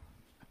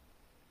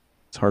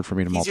 It's hard for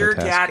me to He's multitask. your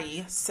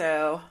daddy,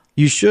 so.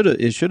 It should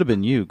have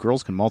been you.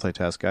 Girls can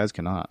multitask, guys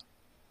cannot.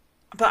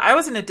 But I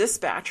wasn't a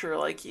dispatcher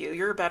like you.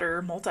 You're a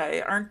better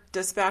aren't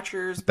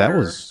dispatchers That better?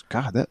 was,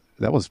 God,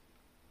 that was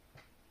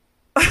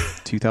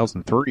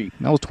 2003.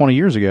 That was 20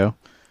 years ago.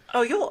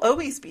 Oh, you'll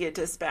always be a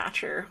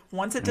dispatcher.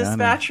 Once a Yeah, I know.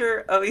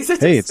 dispatcher, always a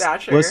Hey,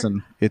 dispatcher.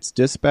 listen, it's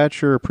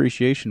Dispatcher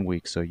Appreciation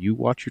Week, so you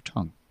watch your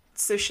tongue.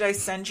 So should I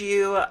send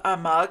you a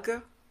mug?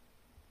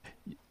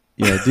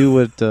 Yeah, do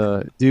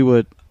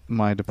what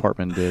my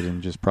department did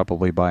and just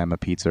probably buy him a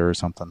pizza or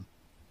something.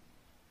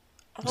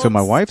 Well, So my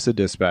it's- wife's a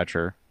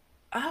dispatcher.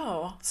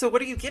 Oh, so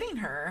what are you getting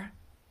her?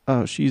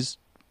 Oh, she's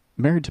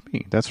married to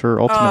me. That's her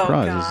ultimate Oh,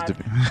 prize. Is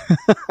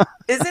God. to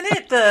Isn't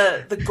it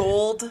the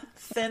gold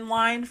thin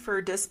line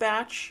for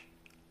dispatch?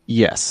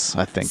 Yes,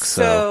 I think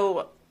so.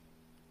 So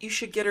you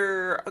should get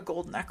her a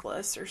gold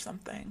necklace or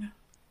something.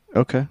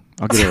 Okay,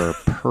 I'll get her a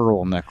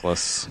pearl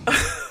necklace.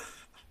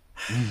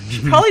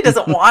 She probably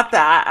doesn't want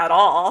that at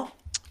all.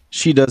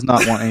 She does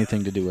not want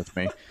anything to do with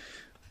me.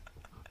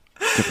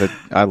 But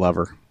I love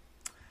her.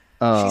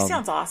 She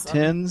sounds awesome.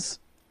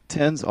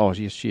 Tens. Oh,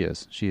 she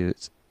is. She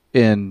is,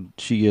 and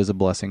she is a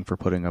blessing for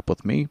putting up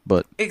with me.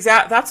 But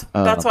That's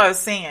what I was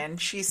saying.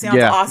 She sounds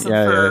yeah, awesome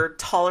yeah, for yeah.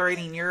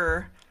 tolerating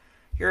your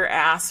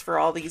ass for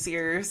all these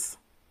years.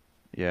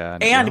 Yeah,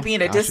 And well,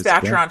 being a gosh, it's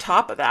dispatcher been- on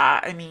top of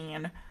that. I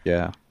mean,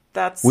 Yeah,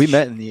 that's we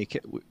met in the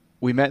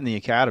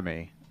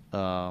academy.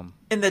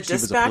 in the she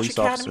was a dispatch police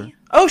academy. officer.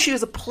 Oh, she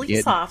was a police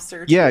Yeah.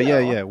 officer. Yeah, too.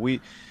 yeah.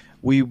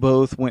 We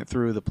both went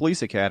through the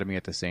police academy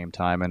at the same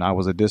time, and I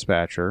was a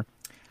dispatcher.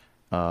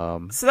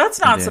 So that's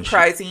not then she-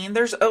 surprising.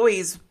 There's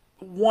always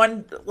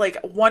one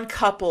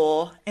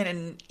couple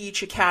in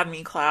each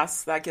academy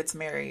class that gets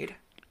married.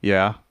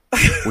 Yeah,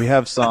 we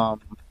have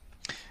some.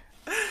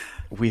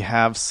 We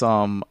have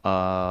some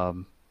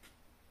of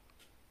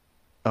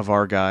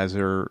our guys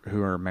who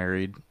are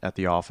married at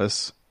the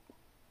office.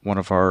 One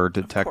of our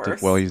detective.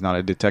 course. Well, he's not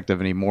a detective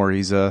anymore.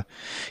 He's now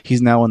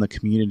in the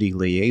community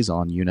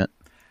liaison unit.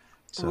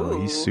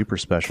 So he's Ooh, super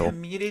special.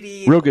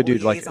 Community Real good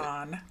dude, like-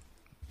 liaison.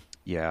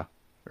 Yeah,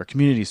 or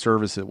community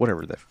services,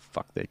 whatever the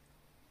fuck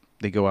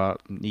they go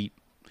out and eat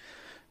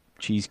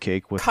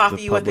cheesecake with Coffee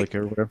the with public a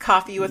or whatever.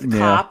 coffee with a Yeah.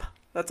 cop.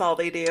 That's all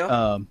they do.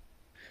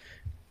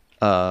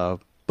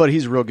 But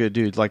he's a real good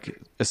dude. Like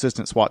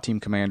assistant SWAT team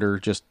commander,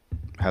 just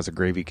has a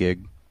gravy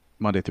gig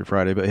Monday through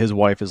Friday. But his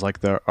wife is like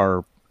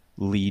our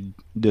lead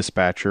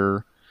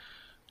dispatcher.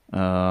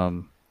 A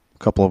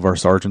couple of our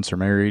sergeants are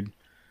married.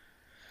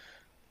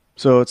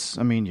 So it's,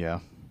 I mean, yeah.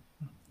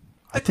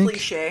 a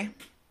cliche.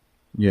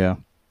 Yeah.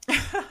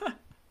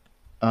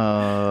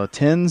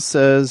 10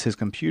 says his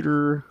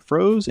computer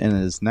froze and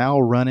is now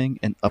running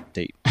an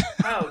update.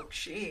 Oh,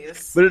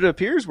 jeez. But it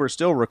appears we're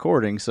still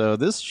recording, so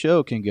this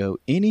show can go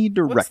any What's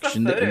the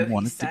direction that photo we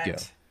want he it to go.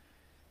 sent?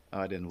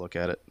 I didn't look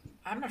at it.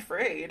 I'm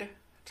afraid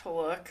to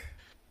look.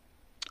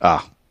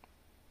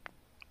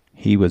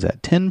 He was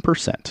at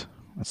 10%.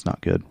 That's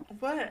not good.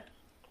 What?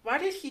 Why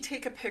did he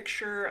take a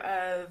picture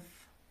of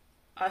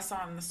us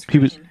on the He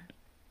screen? was-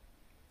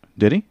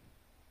 Did he?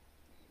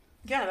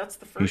 Yeah, that's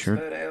the first sure?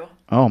 photo.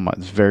 Oh, my,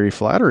 it's a very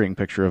flattering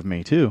picture of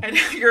me, too. And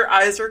your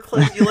eyes are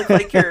closed. You look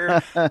like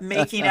you're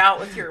making out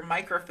with your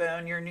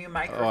microphone, your new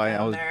microphone Oh,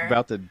 I was there.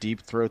 about to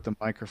deep throat the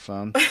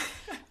microphone.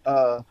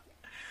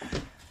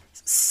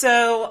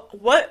 So,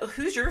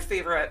 who's your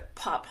favorite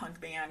pop punk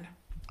band?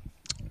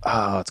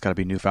 Oh, it's got to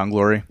be Newfound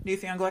Glory.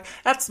 Newfound Glory.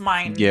 That's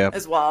mine Yeah.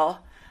 as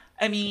well.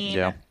 I mean,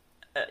 Yeah.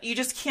 you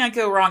just can't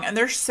go wrong. And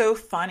they're so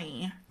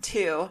funny,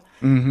 too.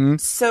 Mm-hmm.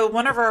 So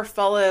one of our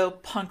fellow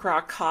punk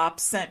rock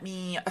cops sent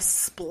me a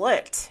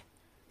split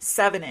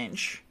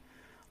 7-inch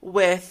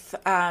with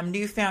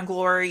Newfound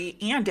Glory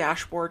and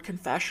Dashboard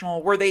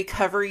Confessional where they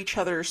cover each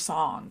other's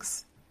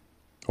songs.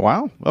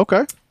 Wow.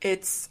 Okay.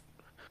 It's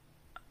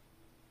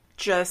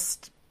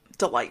just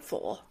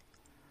delightful.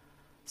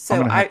 So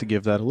I'm going to have to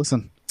give that a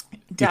listen.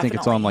 Do you think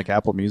it's on like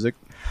Apple Music?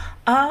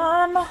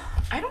 I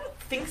don't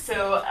think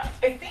so.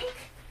 I think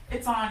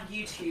it's on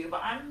YouTube.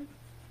 I'm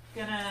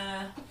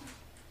gonna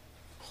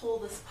pull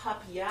this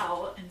puppy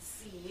out and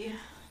see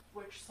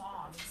which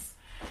songs.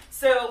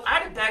 So I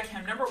had to beg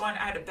him. Number one, I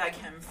had to beg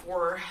him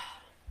for,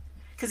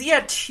 because he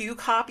had 2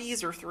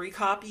 copies or 3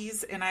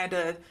 copies, and I had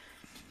to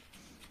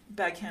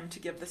beg him to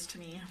give this to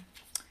me.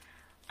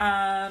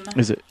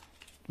 Is it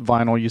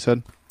vinyl, you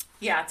said?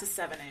 Yeah, it's a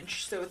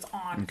 7-inch, so it's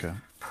on Okay.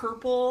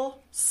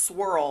 purple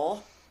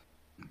swirl.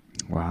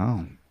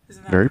 Wow.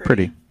 Isn't that Very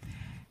pretty.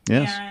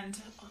 Yes. And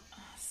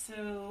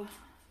so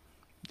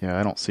Yeah,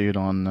 I don't see it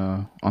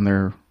on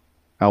their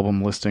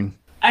album listing.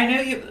 I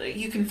know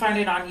you can find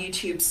it on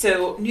YouTube.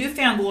 So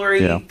Newfound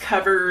Glory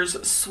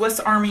covers Swiss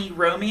Army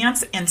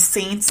Romance and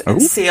Saints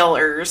and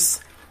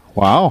Sailors.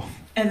 Wow.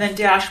 And then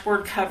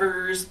Dashboard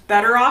covers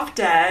Better Off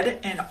Dead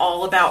and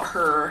All About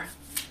Her.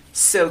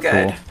 So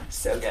good. Cool.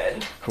 So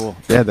good. Cool.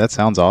 Yeah, that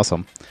sounds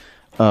awesome.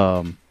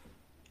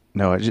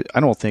 No, I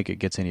don't think it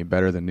gets any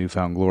better than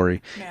Newfound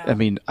Glory. Yeah. I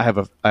mean, I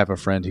have a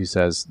friend who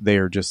says they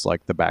are just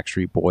like the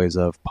Backstreet Boys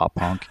of pop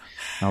punk.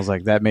 And I was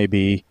like, that may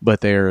be,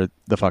 but they're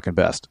the fucking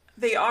best.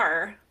 They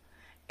are.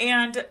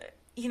 And,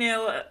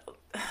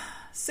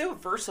 so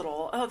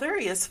versatile. Oh, there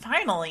he is,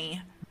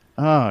 finally.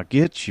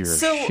 Get your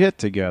shit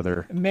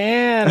together.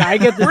 Man, I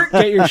get the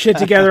Get Your Shit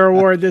Together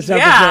award this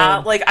episode.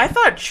 Yeah, I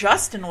thought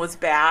Justin was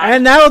bad.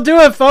 And that'll do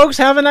it, folks.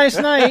 Have a nice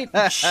night.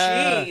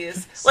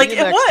 Jeez. See you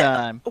next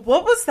time.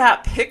 What was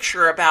that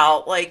picture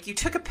about? You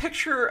took a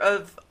picture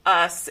of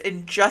us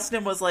and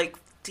Justin was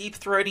deep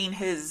throating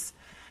his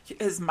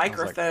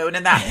microphone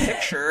in that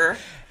picture.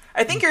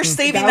 I think you're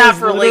saving that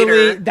for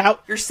later.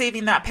 You're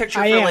saving that picture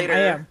for later. I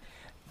am.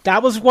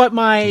 That was what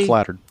my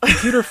flattered.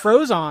 computer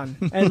froze on.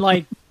 And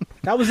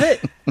that was it.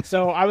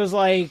 So I was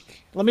like,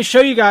 let me show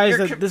you guys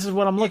that this is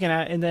what I'm looking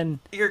at. And then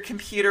your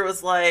computer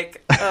was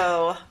like,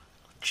 oh,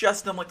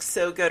 Justin looks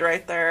so good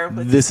right there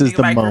with this his is new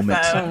the microphone.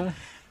 moment.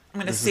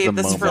 I'm going to save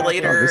this for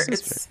later.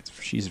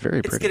 She's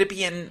very pretty. It's going to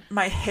be in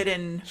my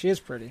hidden. She is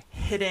pretty.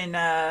 Hidden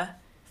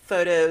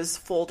photos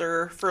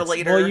folder for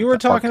later. Well, you were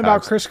talking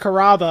about Chris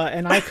Carrabba,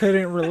 and I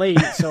couldn't relate,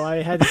 so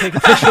I had to take a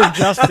picture of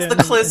Justin. That's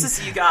the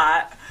closest you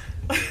got.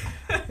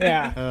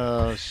 Yeah.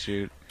 Oh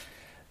shoot.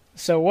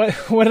 So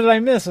what did I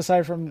miss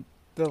aside from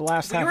the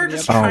last half? We were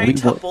just trying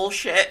to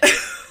bullshit.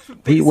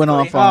 We went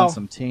off on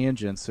some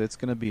tangents. So it's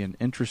going to be an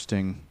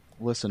interesting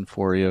listen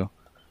for you.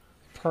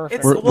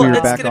 Perfect. We're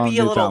it's back going to on be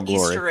a little Newfound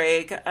Glory. Easter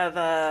egg of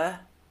a.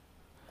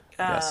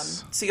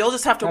 Yes. So you'll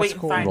just have to wait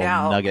and find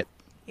out. Nugget.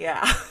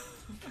 Yeah.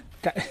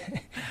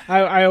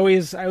 I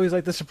always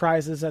like the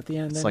surprises at the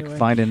end. It's anyway. like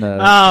finding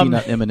a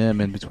peanut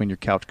M&M in between your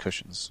couch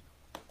cushions.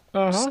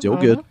 Still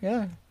good.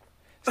 Yeah.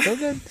 Still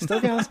good.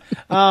 Still counts.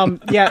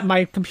 Yeah,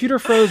 my computer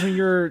froze when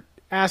you were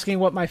asking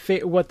what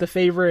what the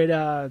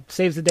favorite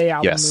Saves the Day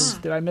album is.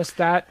 Did I miss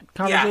that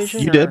conversation?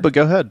 Yes. You did, but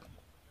go ahead.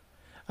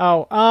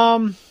 Oh,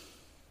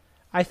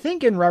 I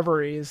think In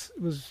Reveries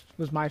was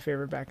my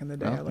favorite back in the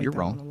day. I liked you're that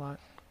wrong. one a lot.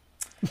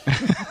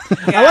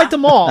 I liked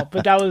them all,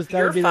 but that would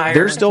be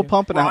they're still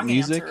pumping Wrong out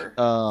music.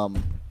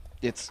 answer.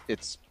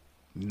 It's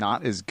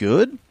not as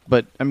good,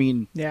 but I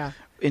mean, yeah.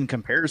 In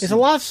comparison, It's a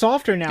lot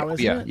softer now,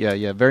 isn't it?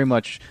 Yeah. Very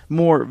much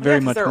more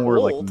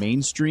old. like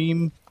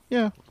mainstream.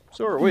 Yeah,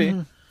 so are we.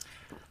 Mm-hmm.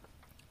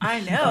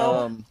 I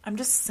know. I'm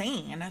just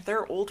saying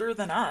they're older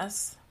than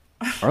us.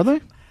 Are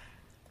they?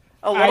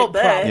 A little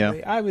bit. Probably.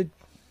 Yeah.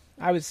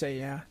 I would say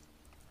yeah.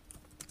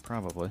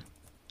 Probably.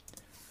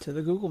 To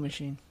the Google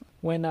machine.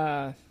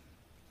 When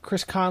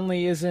Chris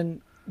Conley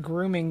isn't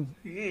grooming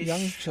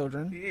young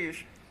children.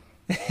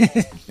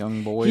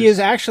 Young boys. He is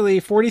actually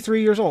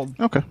 43 years old.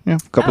 Okay, yeah,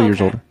 a couple years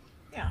older.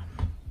 Yeah.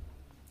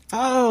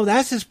 Oh,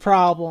 that's his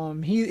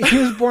problem. He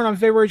was born on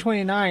February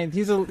 29th.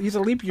 He's a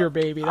leap year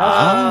baby.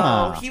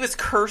 That's He was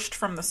cursed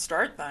from the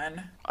start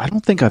then. I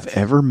don't think I've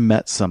ever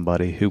met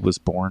somebody who was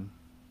born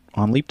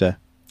on Leap Day.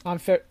 on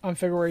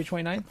February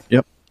 29th.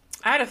 Yep.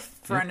 I had a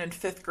friend in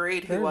 5th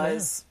grade who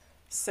was.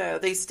 So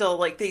they still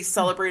they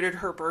celebrated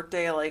her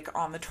birthday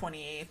on the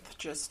 28th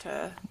just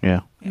to make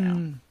it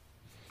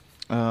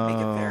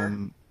fair.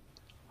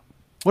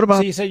 What about?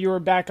 So you said you were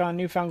back on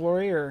Newfound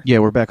Glory, or Yeah,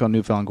 we're back on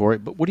Newfound Glory.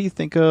 But what do you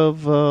think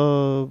of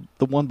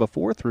the one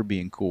before through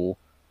being cool?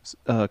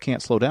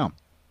 Can't Slow Down.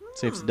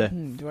 Saves the Day.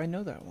 do I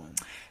know that one?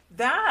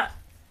 That's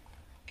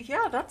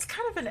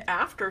kind of an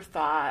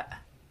afterthought.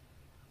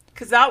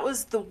 Because that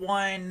was the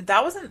one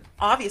that wasn't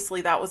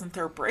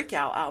their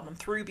breakout album.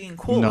 Through Being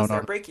Cool was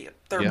their breakout.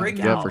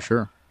 Yeah, for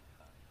sure.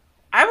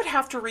 I would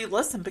have to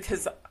re-listen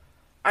because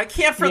I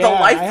can't for the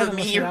life of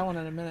me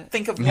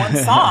think of one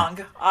song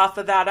off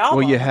of that album.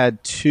 Well, you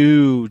had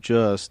two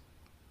just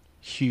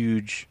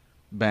huge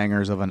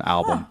bangers of an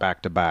album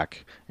back to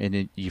back,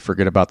 and you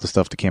forget about the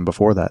stuff that came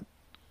before that.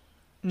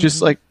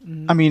 Just I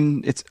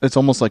mean, it's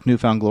almost like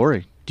Newfound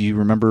Glory. Do you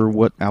remember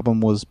what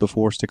album was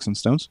before Sticks and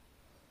Stones?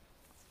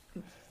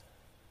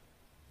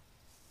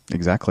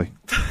 Exactly.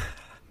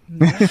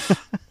 I'm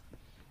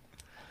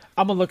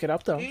gonna look it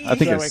up though. I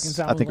think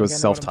it was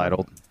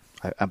self-titled.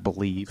 I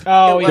believe.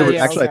 Oh,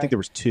 yeah. Actually, I think there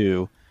was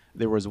two.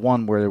 There was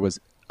one where there was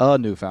a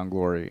Newfound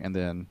Glory, and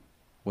then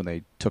when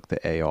they took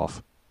the A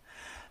off.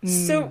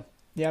 So,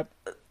 yep.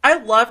 I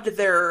loved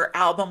their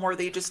album where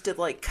they just did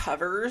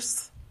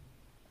covers.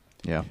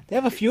 Yeah. They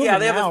have a few Yeah, of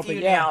they them have now, a few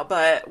but yeah. now.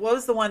 But what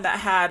was the one that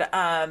had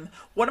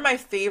one of my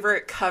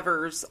favorite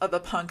covers of a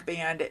punk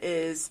band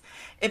is,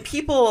 and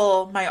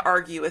people might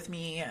argue with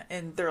me,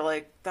 and they're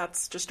like,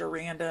 "That's just a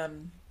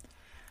random."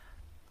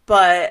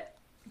 But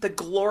 "The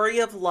Glory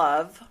of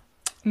Love,"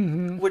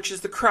 which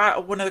is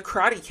one of the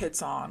Karate Kid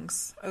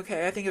songs.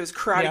 Okay, I think it was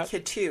Karate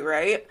Kid 2,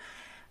 right?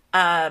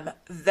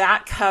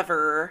 That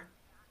cover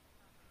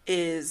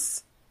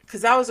is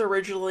because that was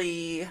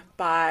originally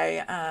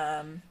by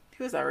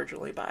who was that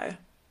originally by?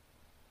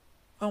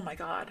 Oh my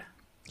God.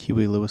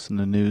 Huey Lewis in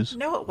the News.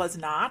 No, it was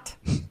not.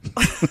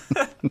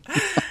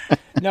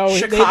 No,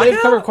 Chicago? they've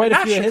covered quite a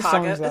Not few of his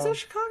Chicago. songs, though. Is it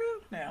Chicago?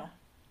 No.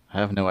 I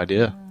have no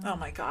idea. Oh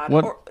my God.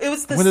 What- Or, it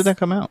was this. When did that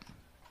come out?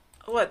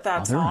 What,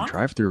 that They were on song?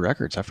 Drive Through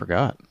Records. I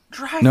forgot.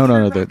 Drive No.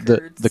 Through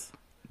Records.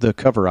 The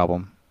cover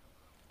album.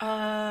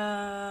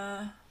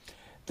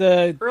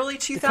 The Early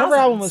 2000s. The cover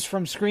album was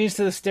From Screens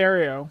to the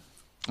Stereo.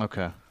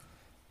 Okay.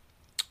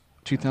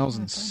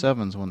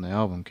 2007 is when the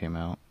album came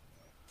out.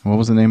 What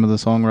was the name of the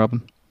song,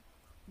 Robin?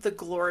 The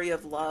Glory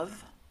of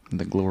Love.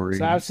 The Glory. So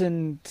that's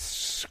in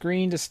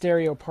Screen to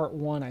Stereo Part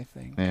 1, I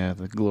think. Yeah,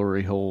 The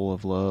Glory Hole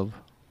of Love.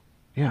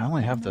 Yeah, I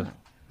only have the...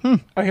 Oh,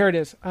 here it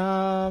is.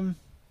 Came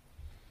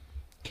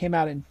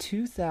out in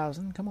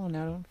 2000. Come on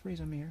now, don't freeze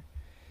on me here.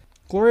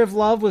 Glory of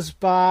Love was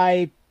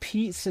by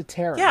Pete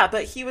Cetera. Yeah,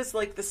 but he was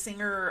like the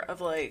singer of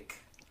like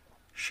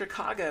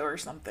Chicago or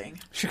something.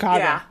 Chicago.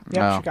 Yeah.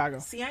 Yeah, Oh. Chicago.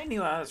 See, I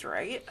knew I was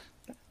right.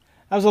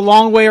 That was a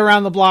long way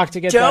around the block to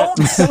get Don't-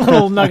 that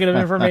little nugget of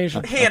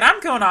information. Hey, and I'm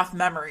going off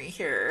memory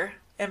here.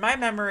 And my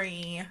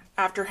memory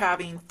after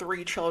having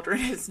 3 children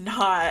is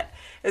not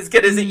as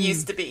good as it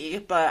used to be.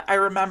 But I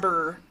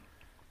remember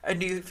a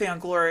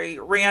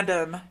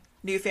random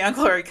Newfound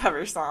Glory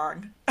cover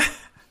song.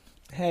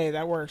 Hey,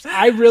 that works.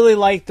 I really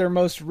like their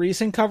most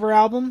recent cover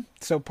album,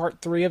 so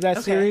part 3 of that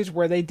Okay. series,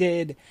 where they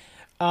did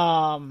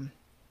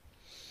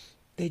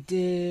they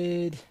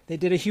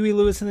did a Huey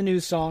Lewis in the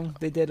News song.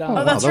 They did Oh, Wow,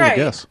 that's that was a right.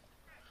 guess.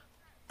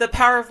 The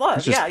Power of Love.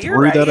 I just Yeah, you're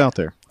threw right. that out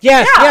there.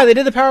 Yes, Yeah. yeah, they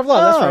did The Power of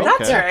Love. That's Oh, right.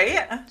 That's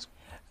Okay. right.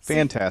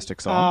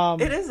 Fantastic song.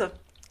 It is a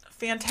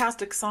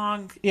fantastic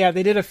song. Yeah,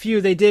 they did a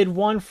few. They did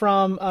one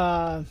from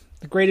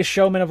The Greatest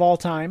Showman of All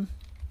Time.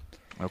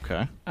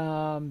 Okay.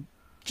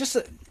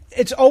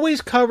 It's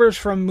always covers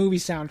from movie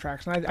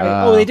soundtracks.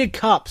 And they did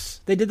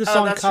Cups. They did the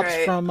song that's Cups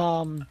right.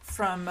 from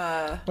From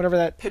whatever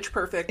that Pitch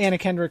Perfect. Anna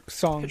Kendrick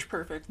song. Pitch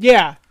Perfect.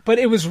 Yeah, but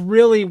it was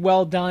really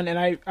well done, and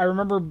I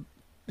remember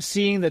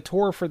seeing the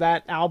tour for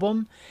that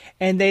album,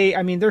 and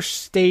their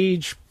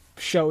stage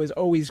show is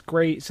always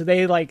great. So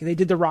they did they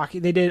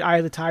did Eye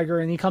of the Tiger,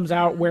 and he comes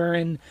out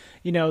wearing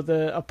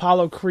the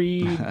Apollo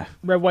Creed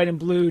red, white, and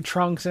blue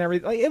trunks and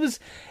everything. Like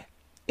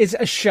it's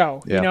a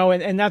show, Yeah.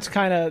 and that's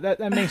kind of that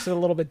makes it a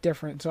little bit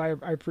different. So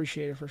I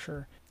appreciate it for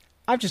sure.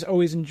 I've just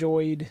always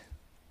enjoyed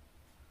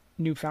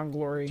Newfound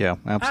Glory. Yeah,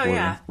 absolutely.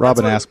 yeah.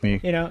 Robin That's what- asked me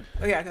Oh yeah,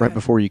 go right ahead.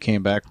 before you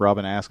came back.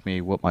 Robin asked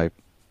me what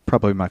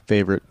probably my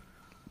favorite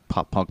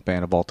pop punk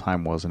band of all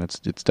time was, and it's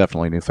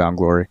definitely Newfound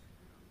Glory.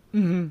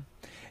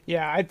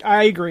 Yeah,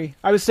 I agree.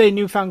 I would say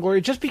Newfound Glory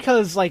just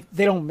because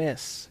they don't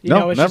miss. It's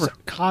never.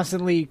 just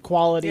constantly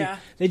quality. Yeah.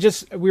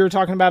 We were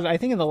talking about it I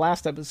think in the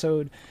last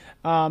episode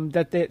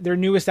that their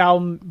newest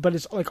album, but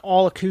it's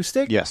all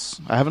acoustic. Yes,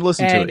 I haven't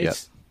listened to and it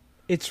yet.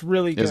 it's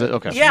really good. Is it?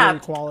 Okay. It's Yeah, really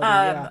quality.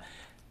 Yeah.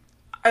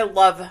 I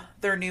love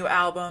their new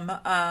album.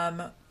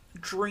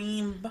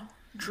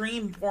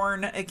 Dream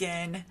Born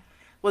Again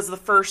was the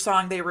first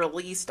song they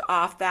released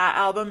off that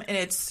album, and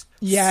it's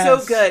Yes.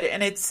 so good.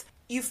 And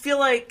you feel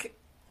like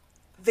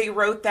they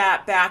wrote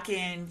that back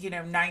in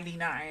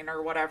 99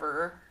 or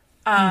whatever.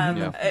 Yeah.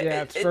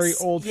 Yeah, it's very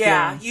old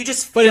Yeah, feeling. you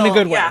just feel, But in a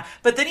good way. Yeah,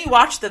 but then you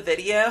watch the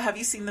video. Have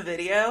you seen the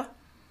video?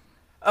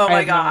 Oh I my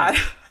have not.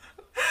 god!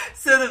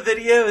 So the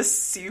video is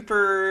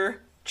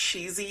super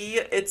cheesy.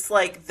 It's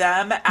like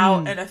them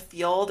out in a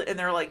field, and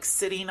they're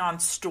sitting on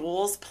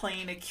stools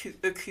playing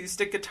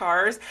acoustic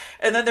guitars,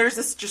 and then there's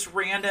this just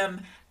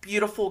random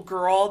beautiful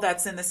girl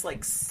that's in this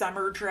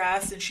summer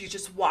dress, and she's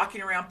just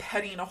walking around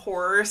petting a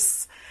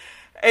horse.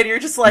 And you're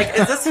just like,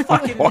 is this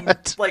fucking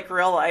What?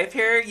 real life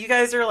here? You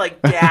guys are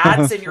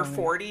dads in your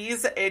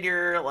 40s, and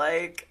you're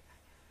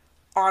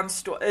on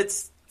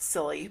It's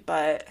silly,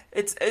 but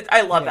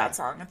I love that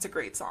song. It's a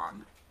great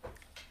song.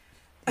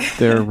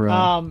 They're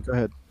go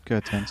ahead,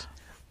 Tens.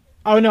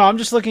 Oh no, I'm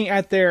just looking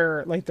at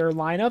their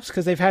lineups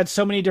because they've had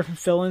so many different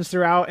fill-ins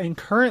throughout, and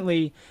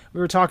currently we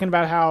were talking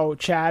about how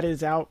Chad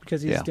is out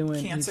because he's Yeah.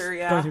 doing Cancer, he's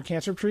yeah. going through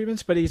cancer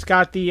treatments, but he's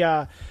got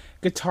the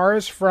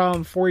guitarist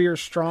from 4 Years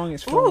Strong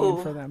is filling in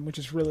Ooh, for them, which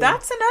is really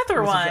That's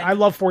another one. I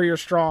love 4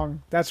 Years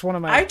Strong. That's one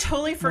of my I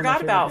totally forgot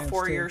favorite about bands,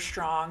 4 too. Years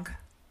Strong.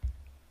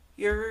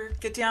 You ever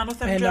get down with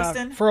them, and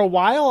Justin? for a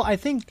while I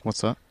think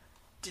What's that?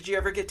 Did you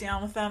ever get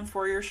down with them,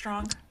 4 Years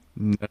Strong?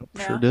 Nope,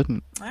 No? sure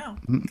didn't. Oh,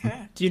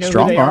 okay. do you know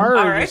Strong who they Arm? are? or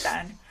All right just-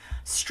 then.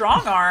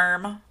 Strong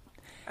Arm.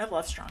 I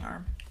love Strong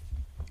Arm.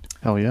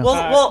 Hell yeah.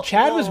 Well,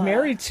 Chad was well,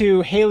 married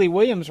to Haley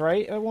Williams,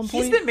 right? At one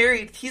point. He's been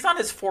married. He's on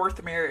his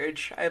 4th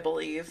marriage, I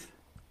believe.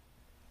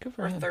 Good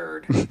for or him.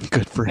 third.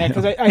 Good for Yeah, him.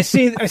 because I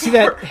see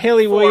that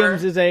Haley Four.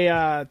 Williams is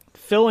a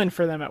fill-in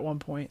for them at one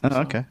point. Oh, so.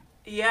 okay.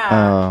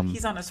 Yeah,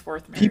 he's on his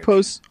fourth marriage. He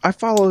posts. I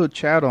follow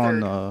Chad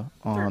on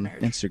Third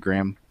marriage.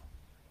 Instagram.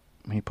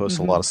 He posts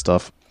a lot of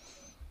stuff.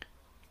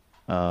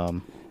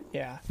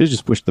 Yeah. I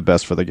just wish the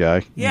best for the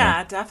guy.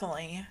 Yeah,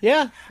 definitely.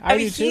 Yeah, I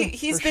do mean, too,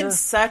 he's for been sure.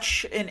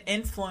 such an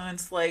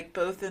influence, like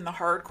both in the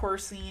hardcore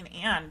scene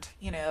and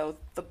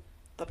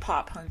the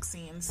pop punk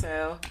scene.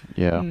 So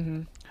Yeah.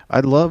 I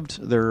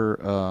loved their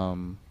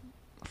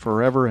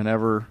Forever and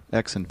Ever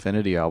X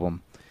Infinity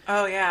album.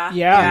 oh yeah,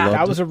 Yeah, Loved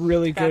that it. was a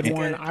really good That's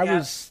one. good, I yeah.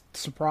 was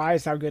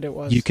surprised how good it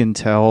was. You can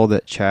tell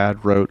that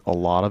Chad wrote a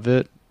lot of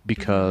it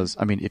because,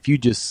 I mean, if you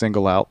just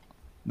single out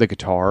the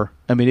guitar,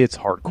 I mean, it's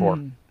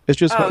hardcore. It's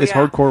just Oh, it's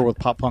yeah. hardcore with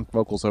pop punk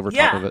vocals over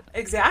top of yeah, it.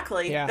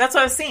 exactly. Yeah. That's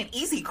what I was saying.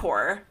 Easy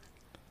core.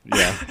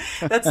 Yeah.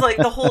 That's like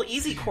the whole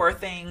easy core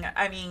thing.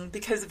 I mean,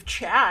 because of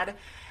Chad,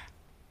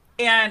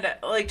 and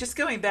like just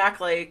going back,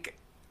 like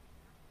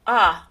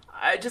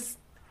I just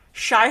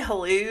Shai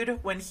Hulud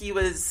when he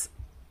was,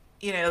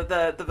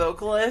 the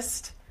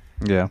vocalist.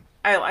 Yeah.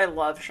 I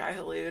love Shai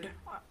Hulud.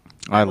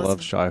 I listen.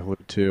 love Shai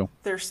Hulud too.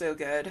 They're so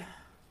good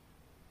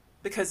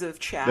because of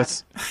Chad.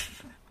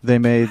 They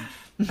made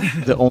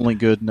the only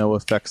good No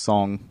Effects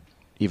song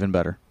even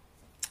better.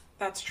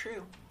 That's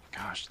true.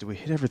 Gosh, did we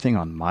hit everything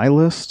on my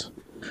list?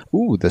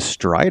 Ooh, the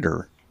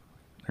Strider.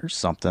 There's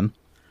something.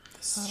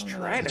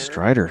 Strider. The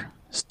Strider.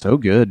 So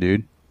good,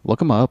 dude.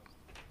 Look him up.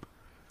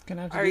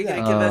 Gonna have to Are do you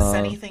going that. to give us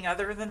anything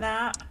other than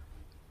that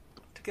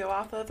to go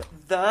off of?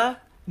 The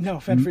No,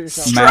 fend for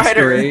yourself.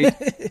 Strider.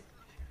 Masquerade.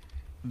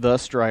 The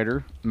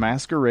Strider.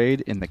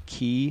 Masquerade in the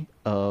Key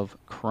of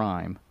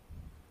Crime.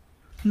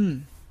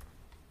 Long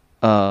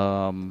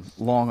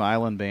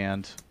Island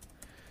band.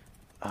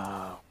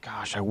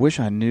 Gosh, I wish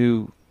I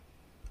knew.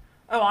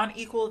 Oh, on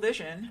Equal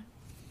Vision.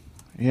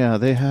 Yeah,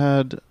 they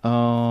had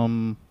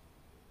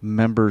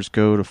members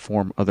go to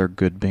form other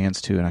good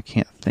bands too, and I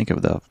can't think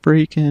of the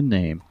freaking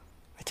name.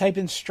 I type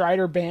in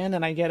Strider band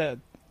and I get a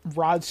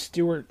Rod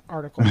Stewart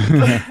article.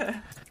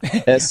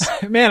 S.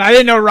 Man, I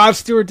didn't know Rod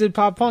Stewart did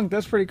pop punk.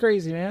 That's pretty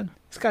crazy, man.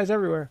 This guy's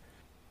everywhere.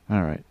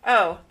 All right.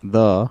 Oh,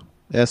 The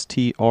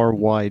Stryder.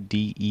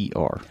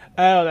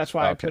 Oh, that's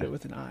why I Okay. put it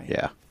with an I.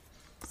 Yeah.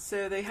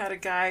 so they had a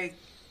guy.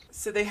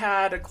 So they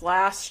had a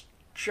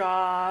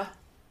Glassjaw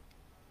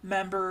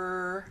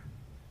member.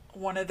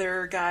 One of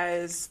their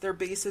guys, their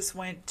bassist,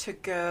 went to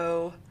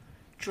go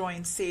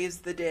join Saves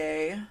the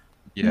Day.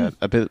 Yeah,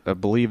 I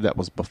believe that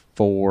was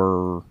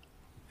before.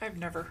 I've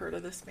never heard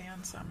of this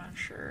band, so I'm not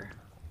sure.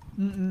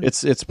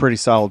 It's a pretty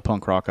solid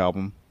punk rock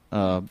album,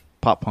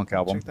 pop punk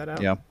album. Check that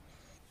out. Yeah.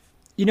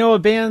 You know, a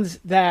band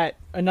that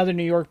another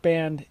New York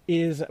band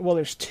is, well,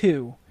 there's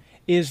two,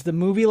 is The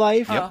Movie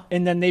Life, Yep.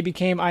 and then they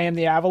became I Am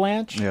the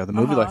Avalanche. Yeah, the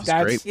movie life is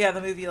That's- great. Yeah,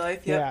 the movie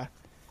Life. Yep. Yeah.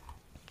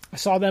 I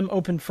saw them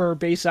open for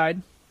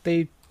Bayside.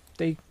 They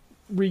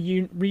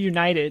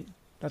reunited.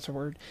 That's a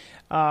word.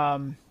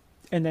 And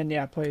then,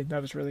 yeah, played.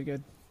 That was really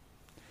good.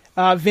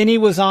 Vinny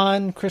was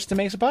on Krista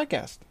Makes a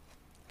Podcast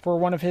for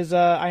one of his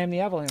I Am the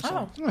Avalanche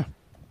Oh, songs.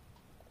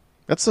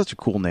 That's such a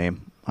cool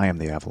name. I am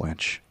the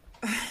Avalanche.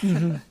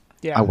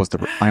 Yeah. I'm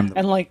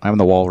like,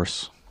 the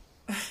Walrus.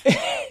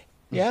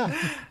 yeah.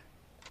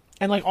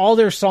 And like all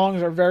their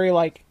songs are very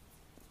like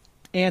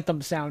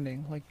anthem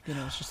sounding. Like,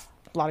 it's just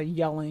a lot of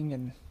yelling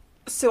and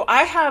so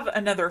I have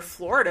another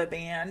Florida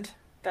band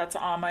that's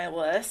on my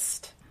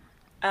list.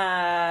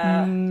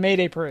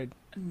 Mayday Parade.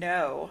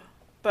 No,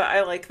 but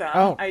I like them.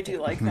 Oh. I do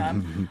like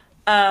them.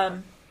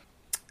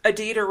 A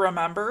Day to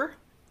Remember.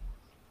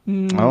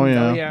 Oh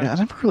yeah. yeah. I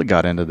never really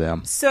got into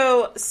them.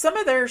 So some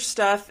of their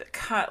stuff,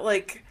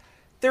 like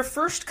their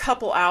first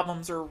couple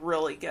albums are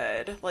really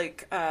good,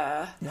 like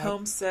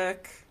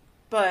Homesick.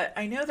 But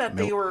I know that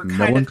they were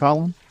kind of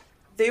Colin?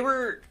 they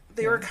were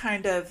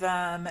kind of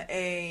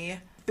a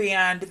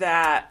band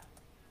that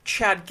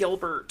Chad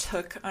Gilbert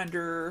took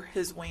under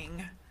his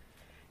wing,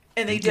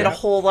 and they did a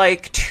whole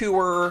like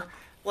tour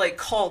like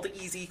called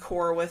Easy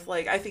Core with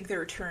like I think they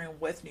were touring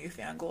with New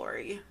Found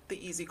Glory,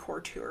 the Easy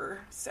Core tour.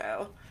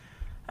 So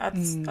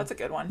that's a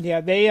good one. Yeah,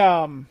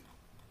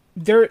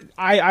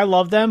 I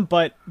love them,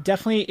 but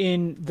definitely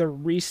in the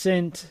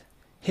recent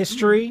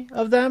history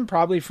of them,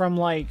 probably from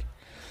like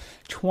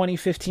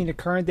 2015 to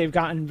current, they've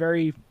gotten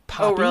very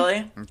poppy. Oh,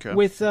 really? Okay.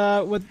 With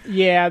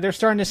they're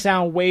starting to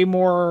sound way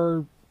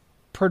more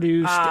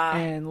produced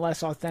and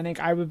less authentic,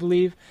 I would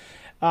believe.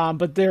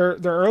 But their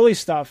early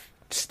stuff,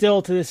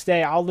 still to this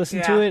day, I'll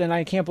listen to Yeah. it, and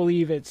I can't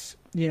believe it's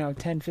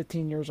 10,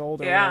 15 years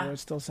old or whatever. It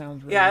still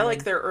sounds really Yeah, I good.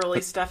 like their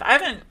early stuff. I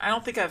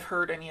don't think I've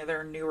heard any of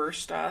their newer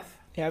stuff.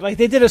 Yeah, like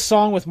they did a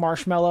song with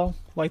Marshmello,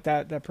 like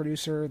that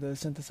producer, the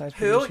synthesized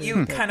Who?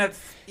 producer.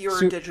 You were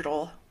Su-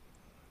 digital.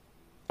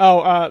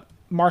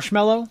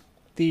 Marshmello.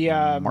 The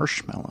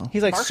Marshmallow.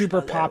 he's like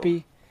super Marshmello.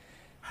 poppy.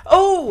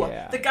 Oh,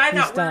 Yeah, the guy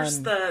that he's wears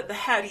done- the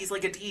head. He's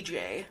like a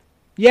DJ.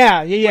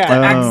 Yeah. The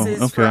Oh,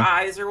 X's for okay.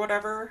 eyes or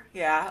whatever.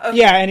 Yeah. Okay.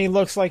 Yeah, and he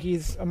looks like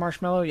he's a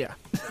marshmallow. Yeah.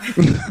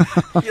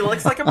 He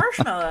looks like a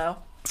marshmallow.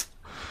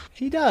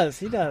 He does.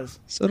 He does.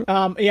 So,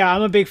 Yeah,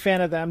 I'm a big fan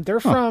of them. They're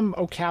from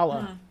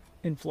Ocala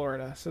in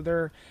Florida. So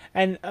they're,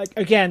 and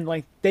again,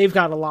 like they've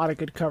got a lot of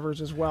good covers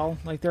as well.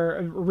 Like their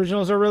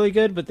originals are really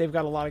good, but they've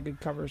got a lot of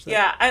good covers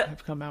that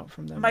have come out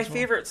from them. My as well.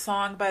 favorite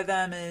song by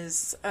them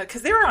is,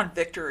 because they were on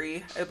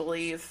Victory, I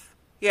believe.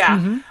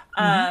 Yeah.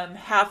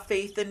 Have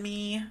Faith in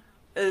Me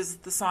is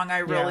the song I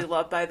really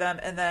love by them.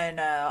 And then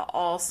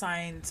All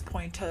Signs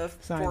Point to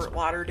Fort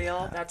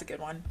Lauderdale. That's a good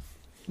one.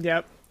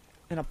 Yep.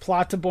 And a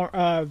Plot to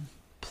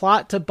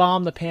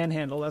Bomb the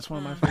Panhandle. That's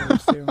one of my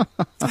favorites too.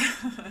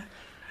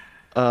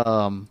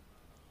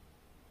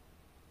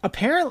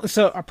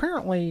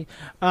 Apparently,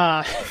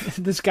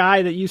 this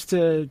guy that used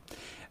to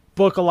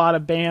book a lot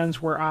of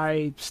bands where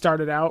I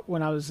started out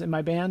when I was in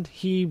my band,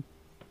 he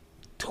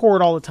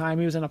toured all the time.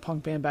 He was in a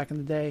punk band back in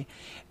the day,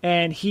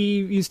 and he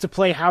used to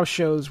play house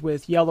shows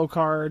with Yellow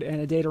Card and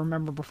A Day to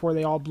Remember before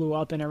they all blew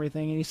up and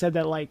everything. And he said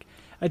that like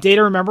A Day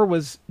to Remember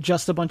was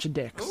just a bunch of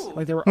dicks. Ooh.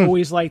 Like they were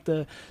always like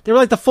the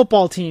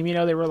football team, you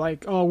know, they were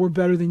like, oh, we're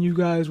better than you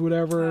guys,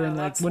 whatever, and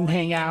like wouldn't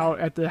hang out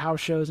at the house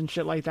shows and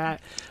shit like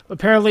that.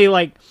 Apparently,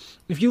 like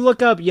if you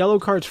look up Yellow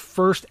Card's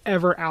first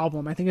ever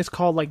album, I think it's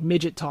called like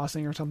Midget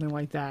Tossing or something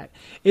like that.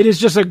 It is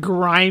just a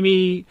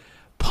grimy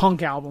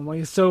punk album.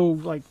 Like it's so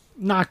like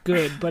not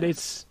good, but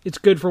it's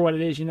good for what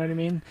it is, you know what I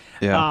mean?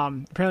 Yeah.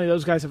 Apparently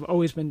those guys have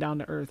always been down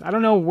to earth. I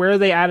don't know where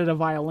they added a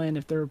violin,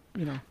 if they're,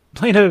 you know,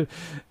 playing a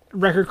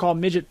record called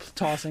Midget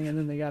Tossing and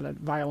then they got a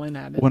violin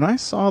added. When I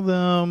saw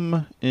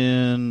them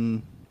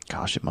in,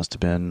 gosh, it must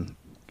have been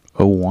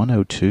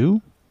 01,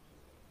 02,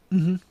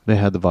 they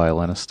had the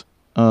violinist.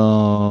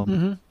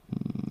 One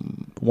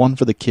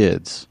for the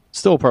Kids.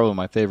 Still probably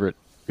my favorite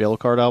Yellow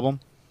Card album.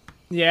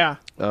 Yeah.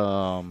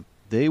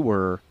 They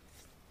were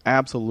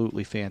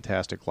absolutely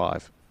fantastic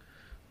live.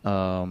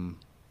 Yeah,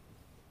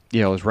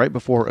 it was right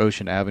before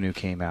Ocean Avenue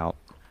came out.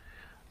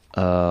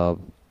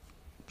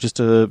 Just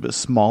a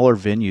smaller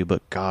venue,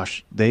 but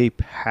gosh, they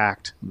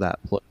packed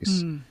that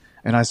place.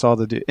 And I saw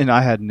and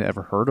I had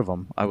never heard of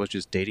them. I was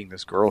just dating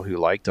this girl who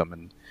liked them,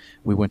 and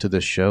we went to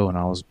this show, and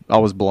I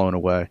was blown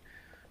away.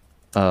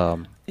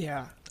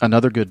 Yeah.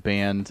 Another good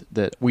band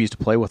that we used to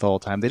play with all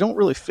the time. They don't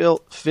really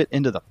fit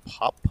into the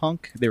pop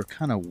punk. They were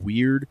kind of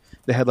weird.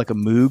 They had like a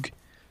Moog.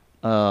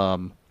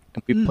 And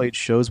we played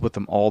shows with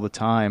them all the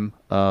time.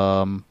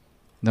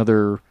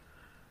 Another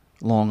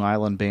Long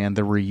Island band,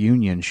 The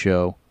Reunion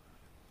Show.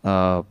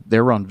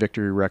 They were on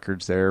Victory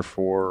Records there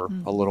for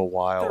a little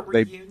while.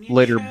 They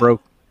later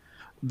broke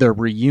The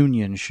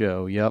Reunion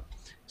Show. Yep.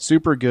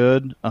 Super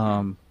good.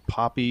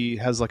 Poppy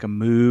has like a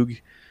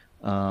Moog.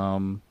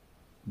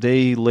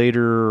 They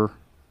later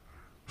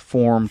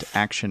formed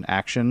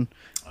Action,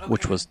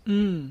 which was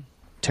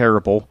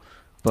terrible.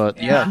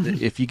 But yeah,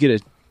 if you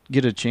get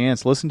a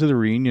chance, listen to The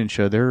Reunion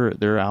Show.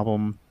 Their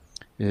album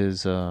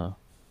is the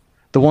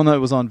one that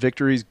was on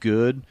Victory's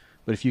good,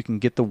 but if you can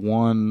get the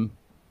one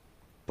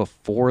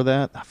before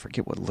that, I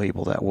forget what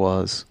label that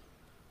was.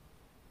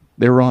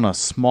 They were on a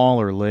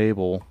smaller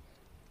label.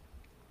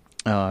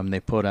 They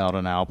put out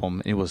an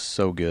album. It was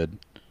so good.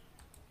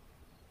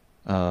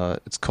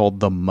 It's called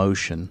The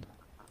Motion.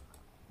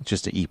 It's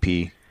just an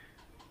EP.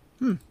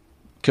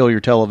 Kill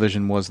Your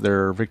Television was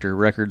their Victory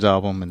Records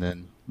album, and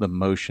then The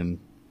Motion.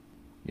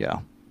 Yeah.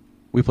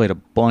 We played a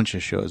bunch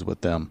of shows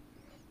with them.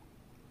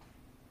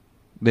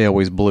 They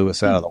always blew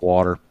us out of the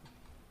water.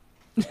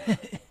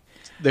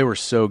 They were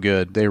so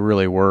good. They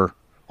really were.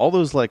 All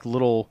those like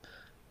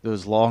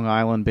those Long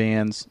Island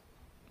bands,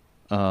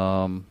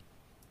 and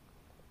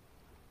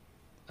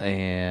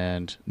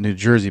New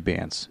Jersey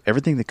bands.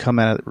 Everything that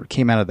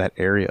came out of that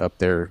area up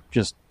there,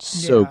 just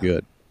so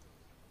good.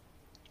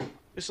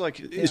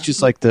 It's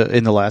just like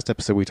in the last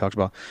episode we talked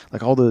about,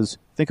 like all those.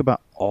 Think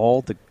about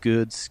all the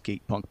good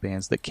skate punk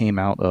bands that came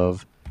out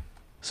of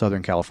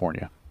Southern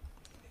California.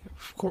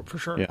 For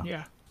sure.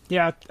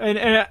 Yeah.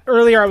 And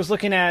earlier I was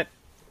looking at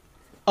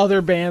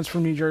other bands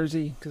from New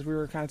Jersey because we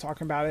were kind of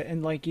talking about it,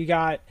 and like you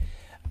got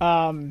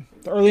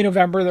Early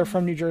November. They're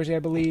from New Jersey, I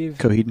believe.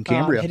 Coheed and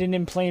Cambria. Hidden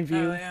in Plain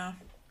View. Oh yeah,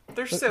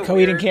 they're so Coheed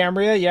weird. and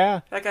Cambria.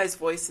 Yeah. That guy's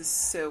voice is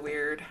so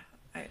weird.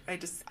 I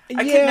could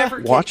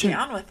never get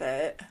down with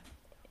it.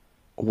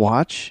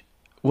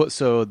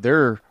 So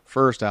their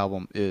first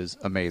album is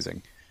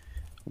amazing.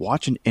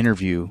 Watch an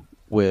interview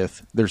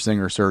with their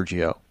singer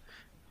Sergio.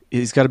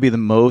 He's got to be the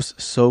most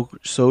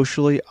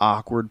socially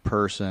awkward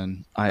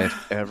person I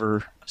have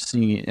ever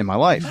seen in my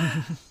life.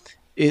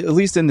 At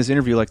least in this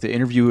interview, like the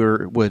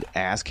interviewer would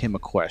ask him a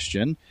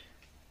question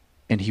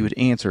and he would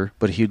answer,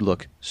 but he'd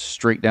look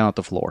straight down at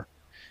the floor.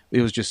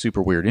 It was just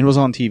super weird. And it was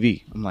on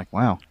TV. I'm like,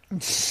 wow.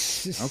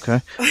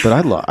 Okay. But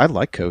I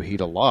like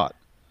Coheed a lot.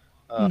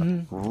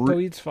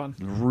 Coheed's fun.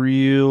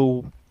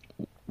 Real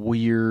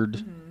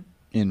weird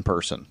in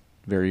person.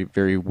 Very,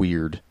 very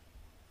weird.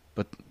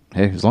 But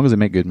hey, as long as they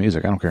make good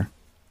music, I don't care.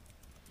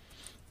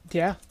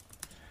 Yeah.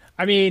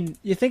 I mean,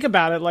 you think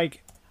about it,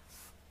 like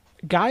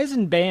guys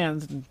in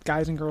bands and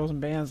guys and girls in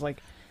bands, like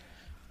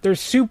they're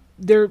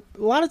a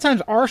lot of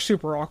times are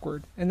super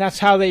awkward, and that's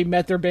how they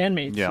met their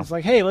bandmates. Yeah. It's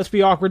like, hey, let's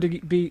be awkward to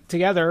be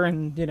together,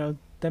 and you know,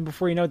 then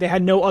before you know it, they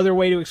had no other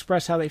way to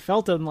express how they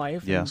felt in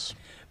life. Yes.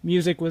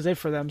 Music was it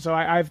for them. So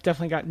I've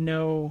definitely got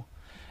no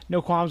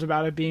qualms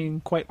about it,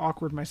 being quite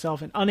awkward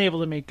myself and unable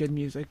to make good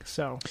music.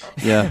 So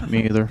Yeah,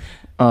 me either.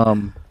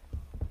 I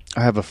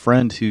have a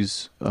friend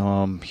who's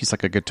he's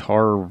like a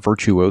guitar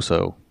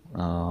virtuoso.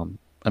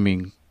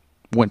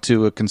 Went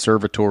to a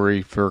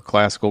conservatory for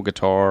classical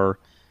guitar.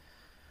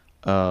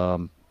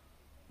 Pretty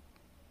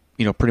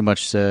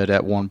much said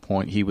at one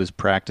point he was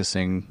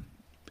practicing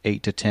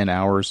 8 to 10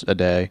 hours a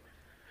day.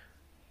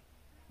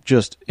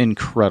 Just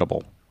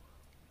incredible.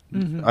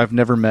 Mm-hmm. I've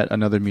never met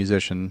another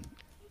musician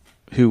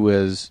who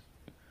was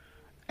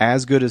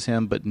as good as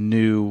him, but he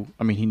knew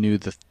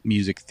the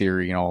music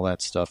theory and all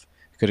that stuff.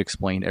 He could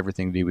explain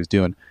everything that he was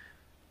doing.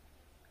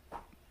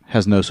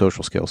 Has no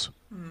social skills.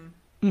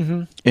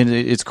 Mm-hmm. And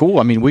it's cool.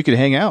 I mean, we could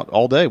hang out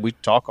all day. We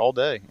talk all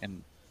day.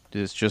 And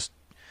it's just,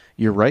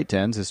 you're right,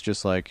 Tens. It's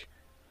just like,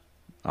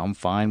 I'm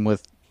fine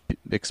with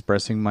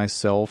expressing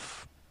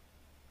myself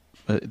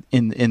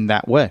in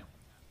that way.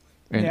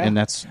 And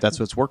that's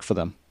what's worked for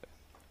them.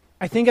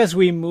 I think as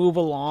we move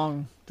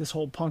along this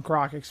whole punk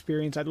rock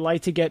experience, I'd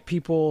like to get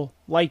people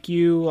like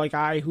you, like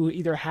I, who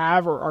either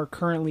have or are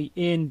currently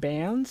in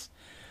bands,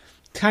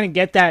 kind of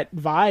get that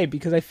vibe,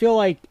 because I feel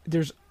like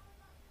there's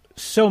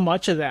so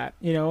much of that,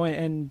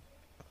 and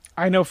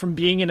I know from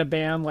being in a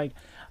band, like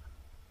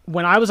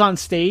when I was on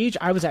stage,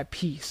 I was at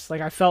peace.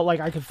 Like I felt like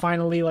I could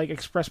finally like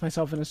express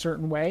myself in a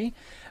certain way.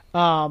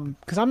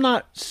 Cause I'm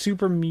not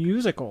super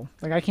musical.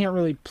 Like I can't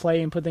really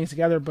play and put things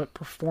together, but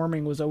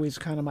performing was always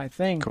kind of my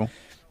thing. Cool.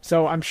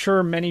 So I'm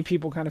sure many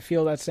people kind of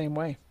feel that same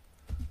way.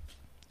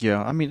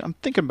 Yeah. I mean, I'm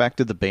thinking back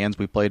to the bands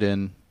we played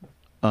in,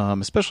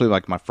 especially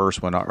like my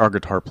first one. Our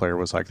guitar player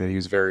was like that. He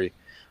was very,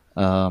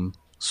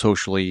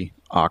 socially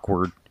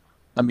awkward.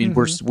 I mean,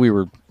 we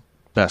were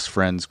best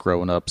friends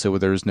growing up, so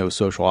there was no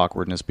social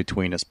awkwardness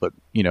between us, but,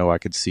 I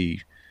could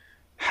see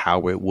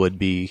how it would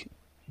be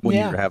when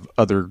you have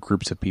other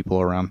groups of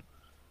people around.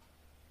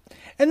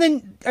 And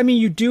then, I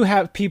mean, you do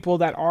have people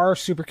that are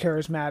super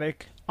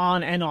charismatic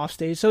on and off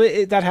stage, so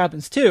that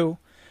happens too.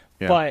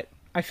 Yeah. But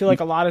I feel like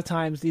a lot of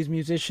times these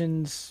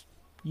musicians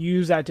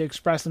use that to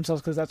express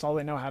themselves because that's all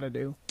they know how to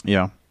do.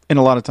 Yeah. And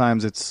a lot of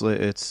times it's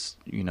they're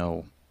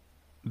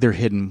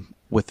hidden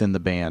within the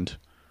band.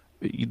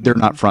 They're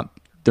not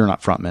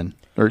frontmen,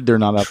 or they're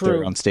not up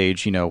there on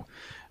stage,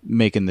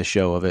 making the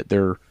show of it.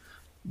 They're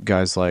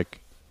guys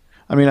like,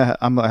 I mean, I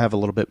have a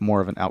little bit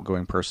more of an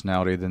outgoing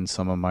personality than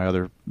some of my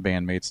other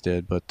bandmates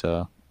did, but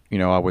I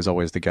was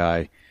always the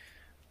guy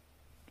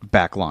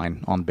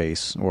backline on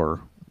bass,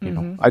 or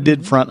I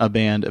did front a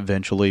band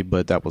eventually,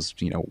 but that was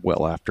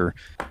well after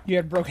you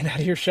had broken out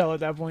of your shell at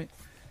that point.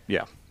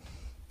 Yeah.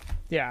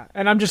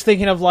 And I'm just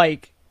thinking of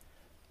like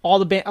a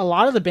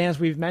lot of the bands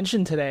we've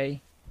mentioned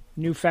today.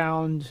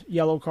 Newfound,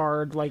 Yellow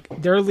Card, like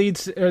their lead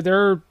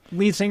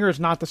singer is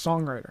not the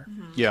songwriter.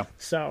 Yeah.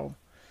 So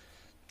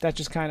that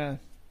just kind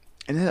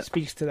of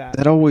speaks to that.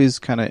 That always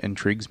kind of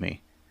intrigues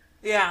me.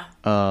 Yeah.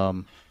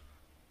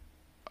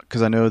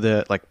 Because I know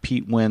that like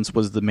Pete Wentz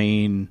was the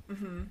main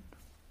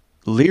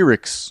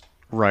lyrics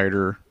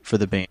writer for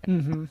the band.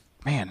 Mm-hmm.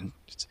 Man,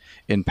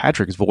 and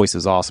Patrick's voice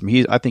is awesome.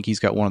 I think he's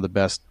got one of the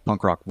best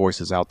punk rock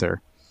voices out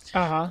there.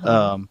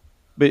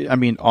 But I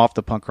mean, off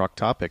the punk rock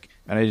topic,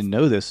 and I didn't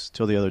know this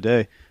till the other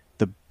day,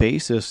 the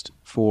bassist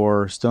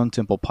for Stone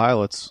Temple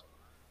Pilots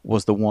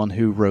was the one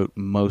who wrote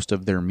most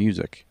of their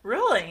music.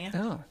 Really?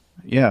 Oh.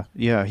 Yeah.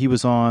 He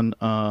was on,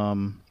 I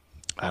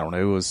don't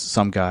know, it was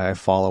some guy I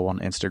follow on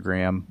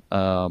Instagram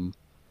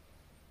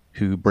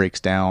who breaks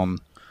down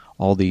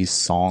all these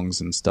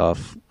songs and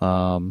stuff.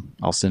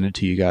 I'll send it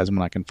to you guys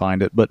when I can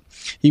find it. But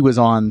he was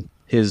on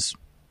his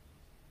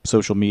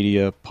social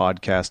media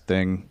podcast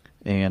thing,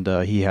 and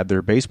he had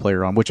their bass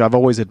player on, which I've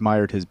always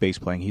admired his bass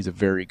playing. He's a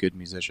very good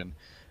musician.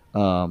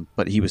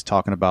 But he was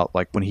talking about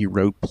like when he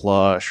wrote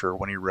Plush or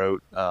when he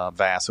wrote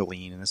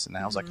Vaseline and this and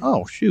that. I was like,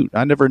 oh shoot,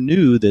 I never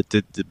knew that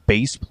the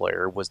bass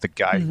player was the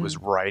guy who was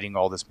writing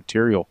all this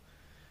material.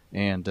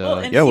 And,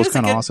 and it was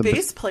kind of awesome. He was a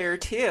good bass player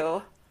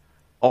too.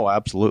 Oh,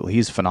 absolutely.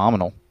 He's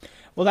phenomenal.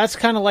 Well, that's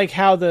kind of like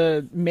how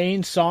the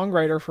main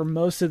songwriter for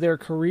most of their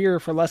career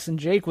for Less Than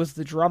Jake was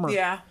the drummer.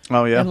 Yeah.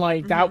 Oh, yeah. And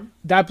like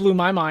that blew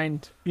my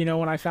mind,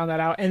 when I found that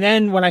out. And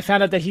then when I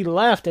found out that he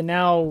left, and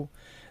now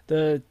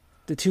the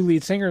two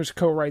lead singers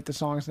co-write the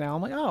songs now,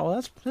 I'm like,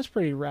 oh, that's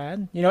pretty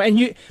rad.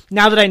 And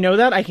now that I know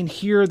that, I can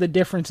hear the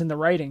difference in the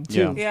writing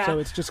too. Yeah. So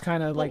it's just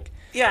kind of like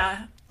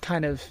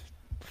kind of fun.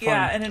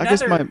 Yeah, and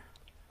another. I guess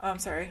I'm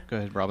sorry. Go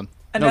ahead, Robin.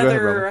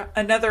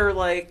 Another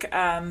like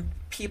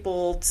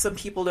some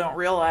people don't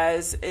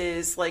realize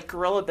is like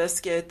Gorilla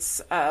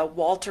Biscuits.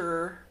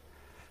 Walter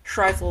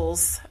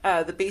Schreifels,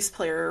 the bass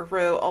player,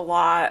 wrote a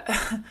lot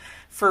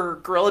for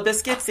Gorilla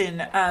Biscuits,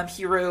 and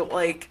he wrote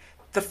like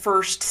the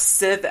first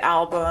Civ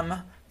album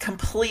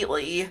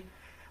completely,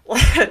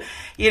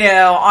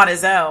 on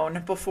his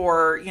own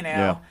before.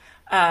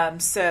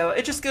 So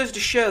it just goes to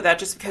show that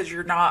just because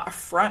you're not a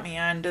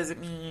frontman doesn't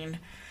mean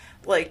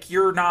like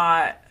you're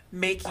not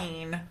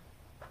making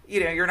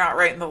you're not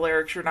writing the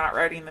lyrics, you're not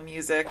writing the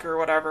music or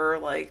whatever.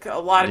 Like, a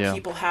lot of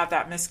people have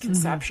that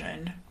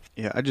misconception.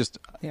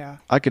 Yeah,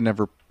 I could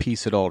never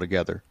piece it all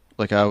together.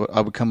 Like, I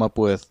would come up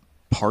with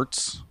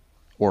parts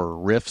or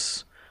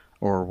riffs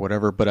or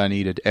whatever, but I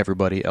needed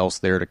everybody else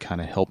there to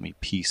kind of help me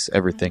piece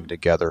everything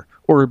together,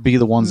 or be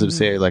the ones that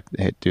say, like,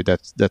 hey, dude,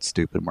 that's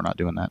stupid. We're not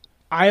doing that.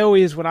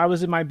 When I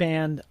was in my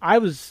band,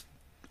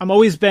 I'm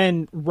always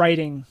been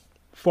writing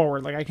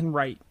forward. Like, I can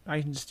write.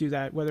 I can just do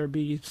that, whether it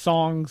be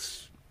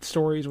songs,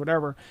 stories,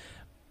 whatever.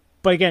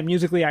 But again,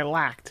 musically, I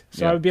lacked.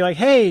 So I would be like,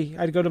 hey,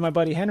 I'd go to my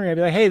buddy Henry. I'd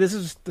be like, hey, this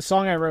is the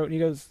song I wrote. And he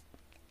goes,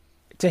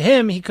 to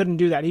him, he couldn't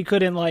do that. He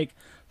couldn't, like,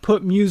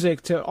 put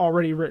music to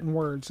already written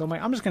words. So I'm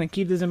like, I'm just going to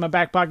keep this in my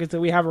back pocket till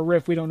we have a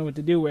riff we don't know what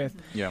to do with.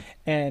 Yeah.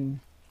 And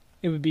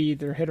it would be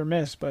either hit or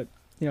miss. But,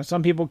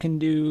 some people can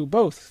do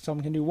both.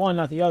 Some can do one,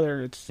 not the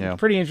other. It's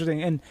pretty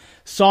interesting. And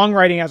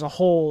songwriting as a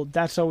whole,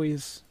 that's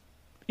always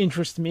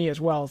interests me as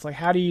well. It's like,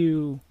 how do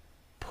you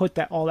put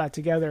all that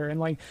together? And,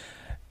 like,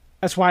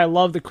 that's why I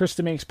love the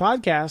Krista Makes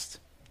podcast.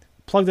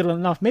 Plugged it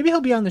enough. Maybe he'll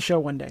be on the show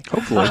one day.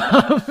 Hopefully.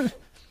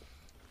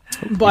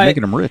 But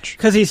making him rich.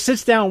 Because he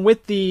sits down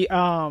with the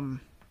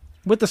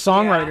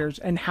songwriters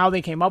and how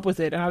they came up with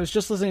it. And I was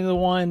just listening to the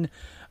one,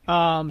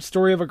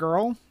 Story of a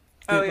Girl.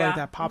 Like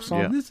that pop song.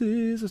 Yeah. This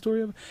is a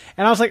story of...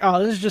 And I was like,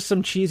 oh, this is just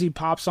some cheesy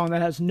pop song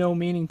that has no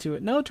meaning to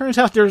it. No, it turns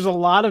out there's a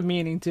lot of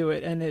meaning to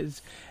it. And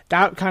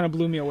that kind of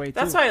blew me away, too.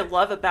 That's what I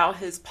love about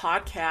his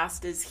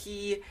podcast is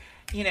he,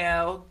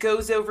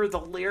 goes over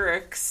the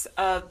lyrics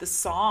of the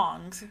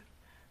songs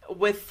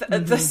with the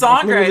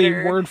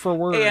songwriter. Like word for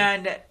word.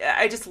 And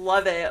I just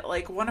love it.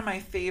 Like, one of my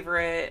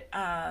favorite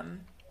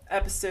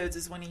episodes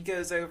is when he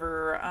goes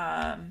over...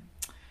 oh,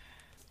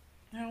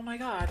 my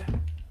God.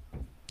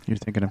 You're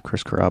thinking of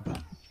Chris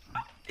Carrabba.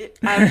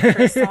 I have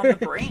Chris on the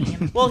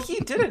brain. Well, he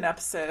did an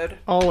episode.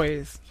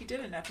 Always. He did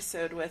an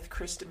episode with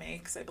Krista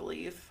Makes, I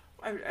believe.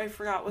 I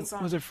forgot what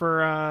song. Was it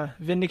for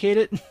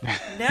Vindicated?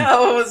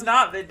 No, it was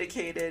not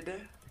Vindicated.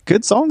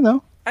 Good song,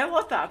 though. I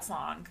love that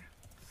song.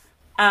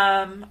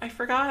 I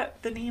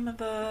forgot the name of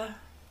the...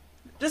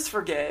 Just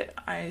forget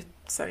I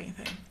said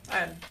anything.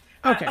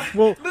 Okay,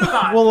 we'll move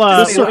on.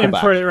 We'll circle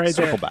input back. it right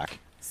Circle there. back.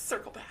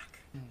 Circle back.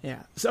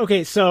 Yeah.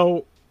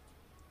 So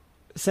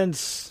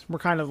since we're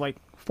kind of like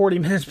 40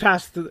 minutes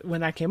past when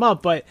that came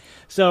up, but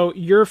so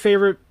your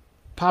favorite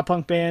pop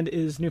punk band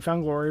is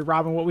Newfound Glory.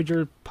 Robin, what would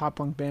your pop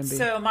punk band be?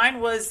 So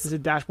mine was... Is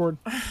it Dashboard?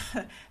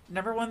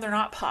 Number one, they're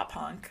not pop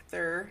punk.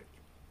 They're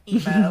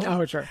emo.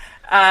 Oh, sure.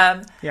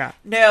 Yeah.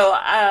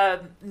 No,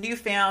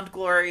 Newfound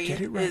Glory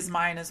is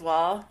mine as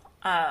well.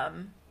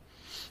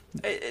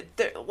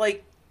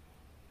 Like,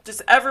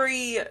 just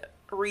every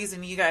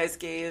reason you guys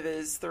gave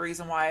is the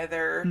reason why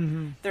they're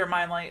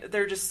mine. Like,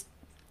 they're just,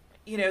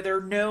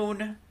 they're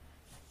known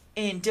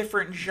in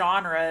different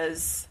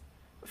genres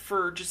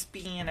for just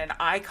being an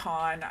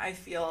icon, I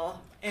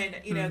feel. And,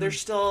 they're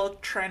still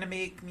trying to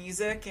make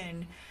music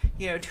and,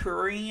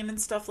 touring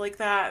and stuff like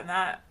that. And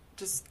that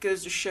just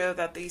goes to show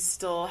that they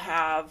still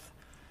have,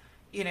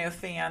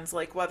 fans,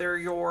 like whether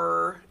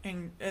you're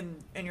in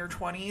your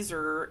 20s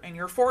or in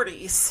your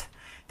 40s,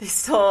 they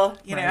still,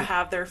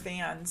 have their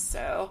fans.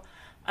 So,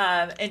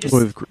 and just...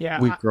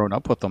 We've grown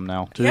up with them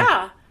now, too.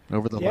 Yeah.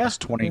 Over the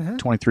last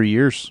 23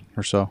 years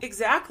or so.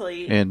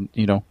 Exactly. And,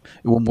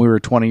 when we were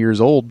 20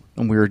 years old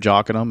and we were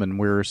jocking them and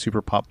we were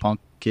super pop punk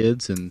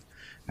kids, and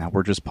now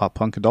we're just pop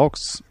punk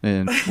adults.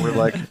 And we're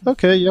like,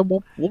 okay, yeah,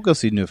 we'll go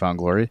see Newfound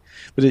Glory.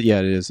 But it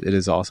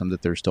is awesome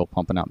that they're still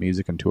pumping out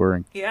music and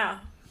touring. Yeah.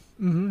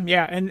 Mm-hmm.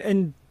 Yeah.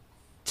 And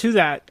to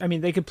that, I mean,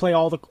 they could play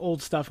all the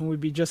old stuff and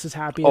we'd be just as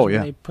happy as when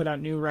they put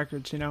out new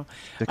records, Sticks and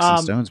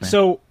Stones, man.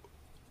 So,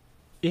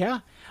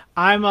 yeah.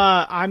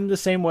 I'm the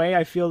same way.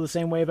 I feel the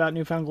same way about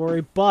Newfound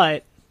Glory,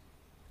 but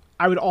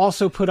I would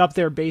also put up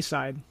their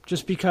Bayside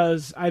just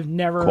because I've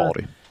never...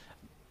 Quality.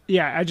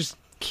 Yeah, I just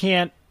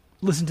can't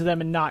listen to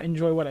them and not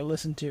enjoy what I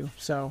listen to.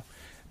 So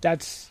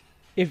that's...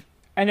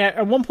 And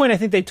at one point I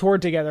think they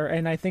toured together,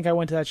 and I think I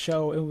went to that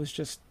show. It was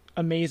just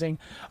amazing.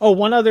 Oh,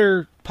 one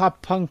other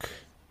pop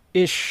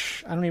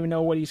punk-ish, I don't even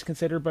know what he's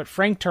considered, but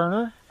Frank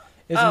Turner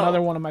is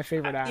another one of my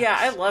favorite acts. Yeah,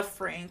 I love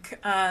Frank.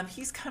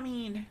 He's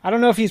coming... I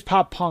don't know if he's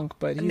pop punk,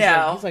 but he's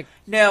like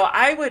no,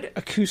 I would...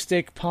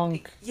 acoustic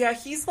punk. Yeah,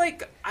 he's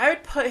like... I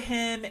would put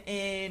him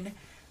in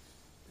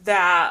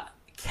that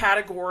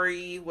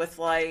category with,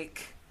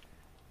 like,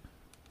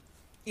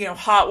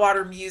 Hot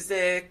Water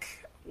Music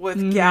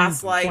with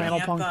Gaslight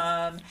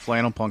Anthem.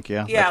 Flannel Punk,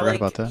 yeah. Yeah, I forgot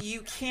about that.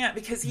 You can't...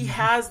 Because he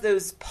has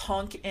those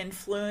punk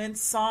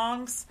influence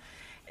songs,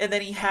 and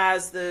then he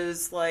has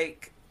those,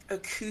 like...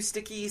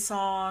 acoustic-y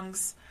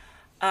songs,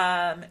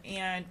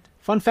 and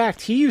fun fact,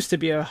 he used to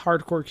be a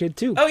hardcore kid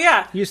too. Oh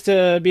yeah, he used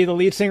to be the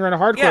lead singer in a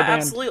hardcore band.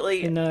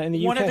 Absolutely. In the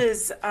UK. One of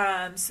his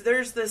so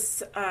there's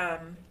this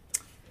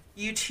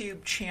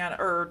YouTube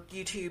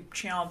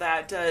channel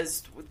that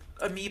does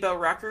Amoeba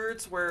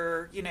Records,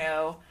 where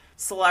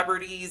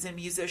celebrities and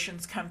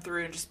musicians come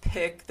through and just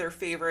pick their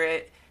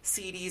favorite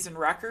CDs and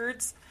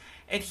records.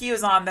 And he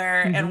was on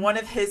there, and one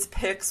of his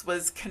picks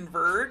was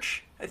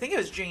Converge. I think it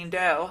was Jane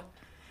Doe.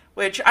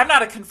 which I'm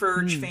not a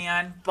Converge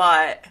fan,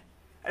 but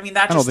I mean,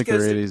 that I just don't think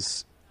goes there to,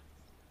 is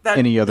that,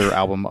 any other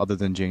album other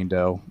than Jane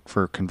Doe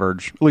for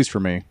Converge, at least for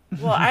me.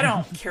 well, I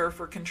don't care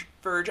for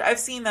Converge. I've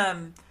seen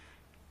them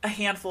a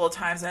handful of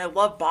times, and I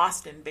love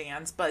Boston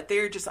bands, but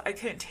they're just, I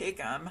couldn't take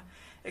them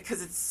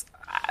because it's,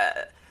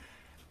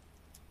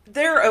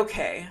 they're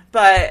okay,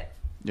 but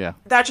Yeah.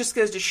 that just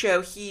goes to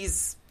show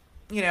he's,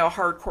 you know, a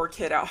hardcore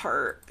kid at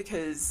heart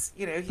because,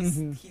 you know,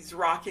 he's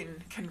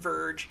rocking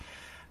Converge.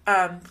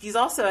 He's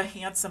also a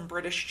handsome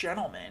British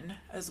gentleman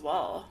as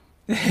well.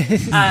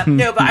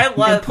 No, but I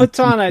love... And puts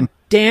on a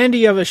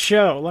dandy of a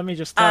show, let me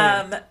just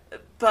tell you.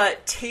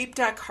 But Tape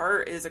Deck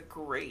Heart is a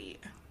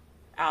great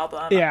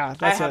album. Yeah,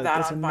 I have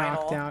that a on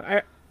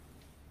vinyl.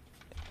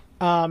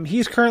 knockdown.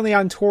 He's currently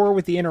on tour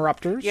with the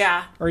Interrupters.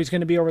 Yeah. Or he's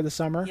going to be over the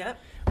summer. Yep.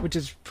 Which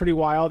is pretty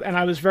wild. And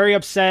I was very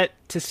upset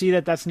to see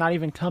that that's not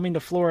even coming to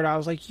Florida. I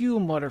was like, you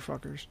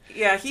motherfuckers.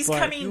 Yeah, he's But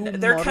coming.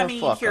 They're coming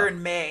here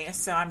in May,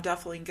 so I'm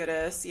definitely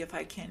gonna see if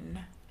I can.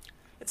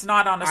 It's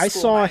not on a school I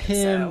saw night,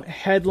 him so.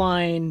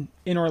 headline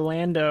in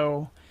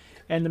Orlando,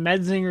 and the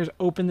Medzingers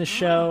opened the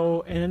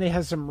show, and then they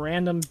had some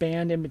random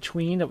band in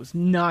between that was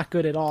not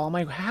good at all. I'm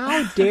like,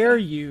 how dare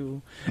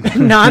you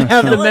not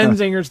have the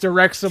Medzingers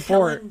direct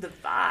support? Killing the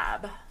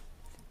vibe.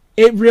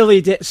 It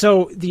really did.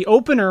 So the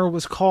opener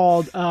was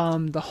called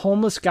the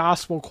Homeless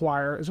Gospel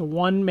Choir. It was a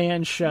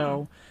one-man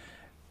show.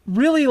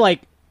 Really,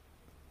 like,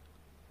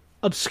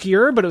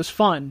 obscure, but it was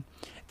fun.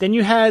 Then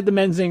you had the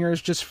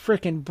Menzingers just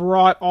freaking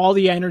brought all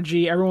the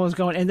energy. Everyone was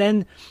going. And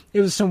then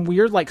it was some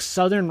weird, like,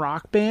 southern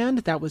rock band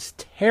that was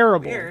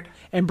terrible. Weird.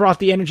 And brought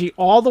the energy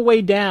all the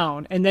way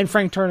down. And then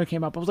Frank Turner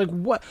came up. I was like,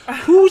 what?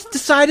 Who's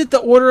decided the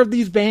order of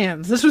these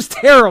bands? This was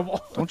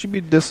terrible. Don't you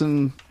be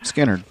dissing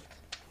Skinner.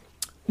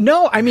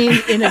 No, I mean,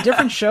 in a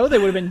different show, they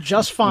would have been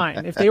just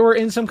fine. If they were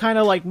in some kind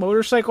of, like,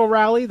 motorcycle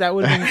rally, that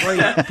would have been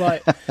great.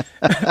 But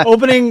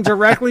opening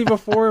directly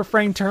before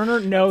Frank Turner,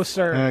 no,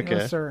 sir. Okay.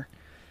 No, sir.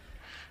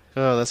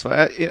 Oh, that's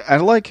fine. I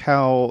like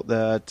how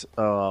that.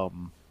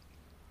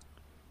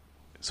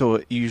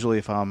 So usually,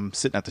 if I'm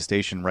sitting at the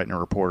station writing a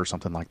report or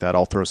something like that,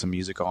 I'll throw some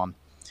music on.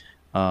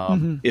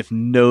 If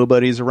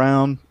nobody's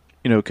around,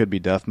 it could be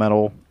death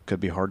metal, could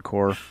be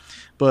hardcore,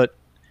 but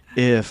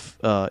if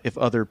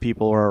other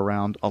people are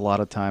around, a lot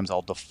of times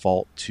I'll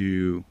default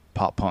to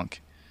pop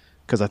punk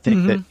because I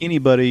think that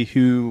anybody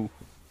who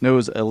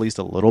knows at least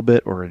a little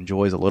bit or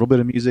enjoys a little bit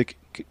of music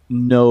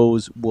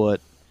knows what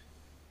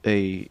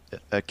a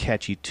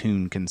catchy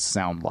tune can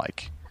sound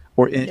like,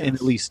 or and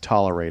at least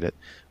tolerate it.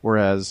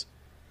 Whereas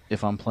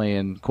if I'm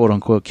playing quote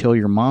unquote kill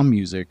your mom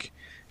music,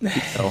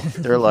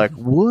 they're like,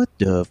 "What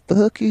the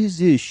fuck is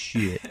this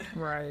shit?"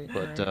 Right.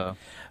 But right.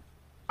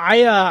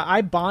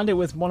 I bonded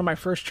with one of my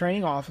first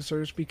training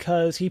officers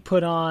because he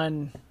put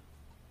on,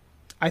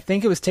 I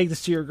think it was Take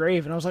This to Your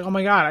Grave, and I was like, oh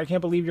my god, I can't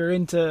believe you're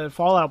into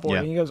Fall Out Boy. Yeah.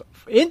 And he goes,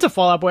 into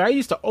Fall Out Boy? I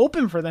used to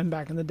open for them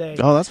back in the day.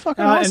 Oh, that's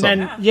fucking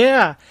awesome.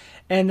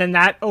 And then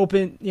that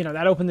opened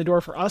the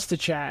door for us to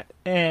chat.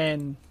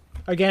 And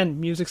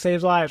again, music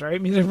saves lives,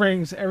 right? Music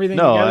brings everything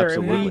together.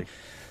 Absolutely. And we,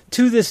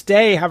 to this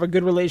day, have a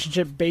good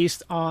relationship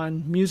based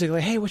on music.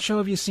 Like, hey, what show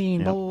have you seen?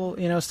 Yep. Blah, blah,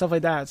 blah, stuff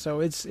like that. So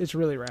it's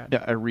really rad.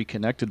 Yeah, I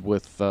reconnected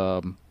with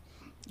an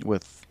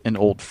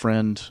old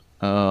friend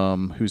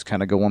who's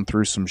kind of going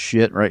through some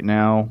shit right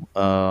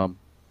now.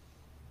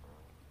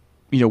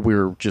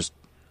 We're just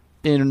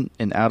in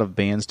and out of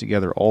bands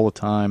together all the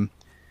time.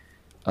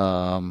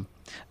 And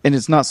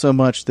it's not so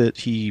much that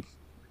he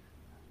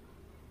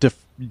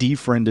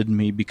defriended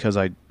me because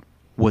I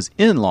was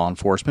in law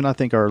enforcement. I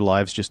think our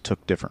lives just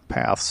took different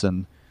paths,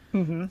 and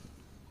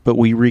but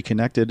we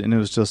reconnected, and it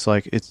was just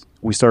like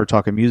we started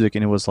talking music,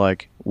 and it was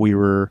like we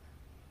were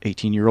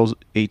 18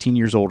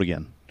 years old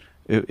again,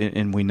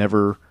 and we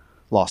never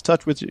lost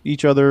touch with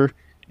each other,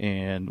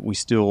 and we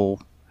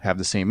still have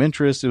the same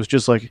interests. It was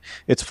just like,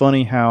 it's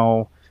funny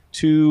how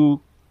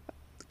two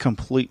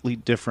completely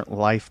different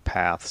life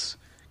paths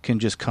can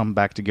just come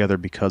back together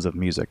because of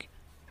music.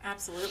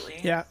 Absolutely.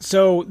 Yeah.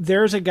 So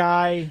there's a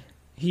guy,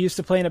 he used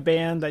to play in a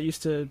band that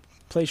used to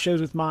play shows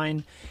with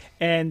mine,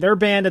 and their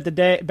band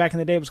back in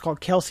the day was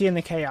called Kelsey and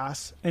the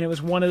Chaos, and it was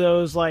one of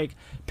those like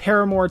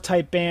Paramore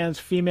type bands,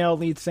 female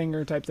lead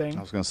singer type thing.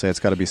 I was going to say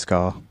it's got to be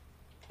ska.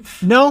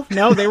 No,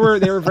 they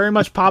were very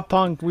much pop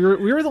punk. We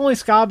were the only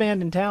ska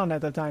band in town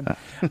at that time.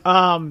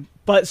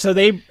 But so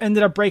they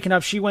ended up breaking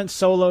up. She went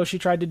solo. She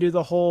tried to do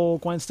the whole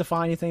Gwen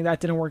Stefani thing. That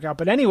didn't work out.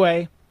 But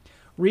anyway,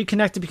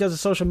 reconnected because of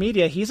social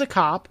media. He's a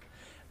cop,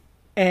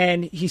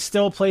 and he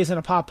still plays in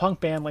a pop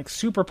punk band, like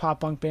super pop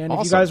punk band.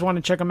 Awesome. If you guys want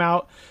to check them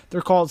out,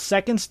 they're called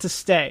Seconds to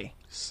Stay.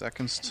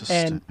 Seconds to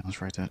Stay.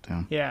 Let's write that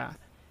down. Yeah.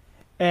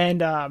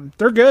 And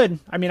they're good.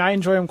 I mean, I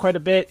enjoy them quite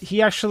a bit.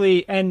 He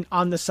actually, and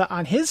on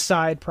his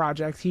side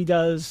project, he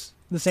does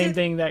the same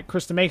thing that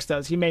Krista Makes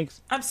does. He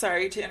makes. I'm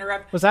sorry to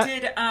interrupt. Was that?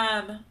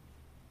 Did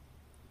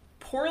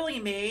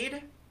Poorly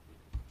Made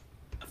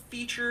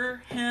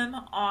feature him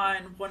on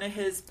one of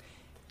his?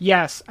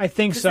 Yes, I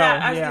think so.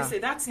 I was yeah. gonna say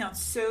that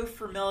sounds so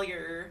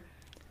familiar,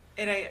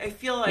 and I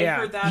feel like I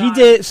heard that. He on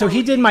did. So he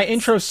Poorly did my Made's.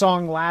 intro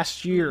song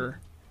last year.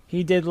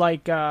 He did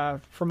like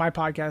for my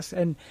podcast,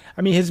 and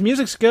I mean his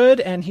music's good,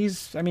 and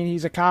he's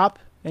a cop,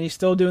 and he's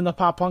still doing the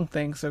pop punk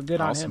thing. So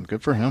good on him.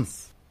 Good for him.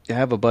 I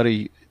have a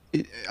buddy.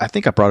 I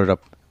think I brought it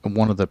up in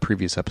one of the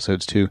previous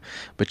episodes too.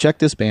 But check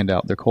this band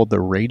out. They're called the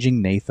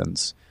Raging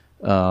Nathans.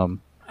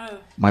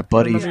 My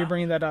buddy, I remember you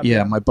bringing that up.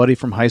 yeah, my buddy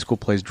from high school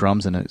plays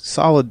drums in it.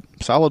 Solid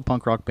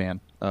punk rock band.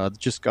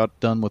 Just got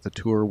done with a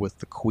tour with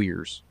the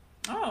Queers.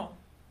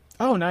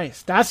 Oh,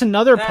 nice. That's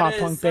another That pop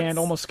is- punk band, that's-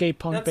 almost skate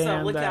punk That's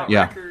band Lookout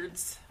Yeah.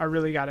 Records. I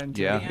really got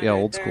into. Yeah,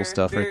 old school they're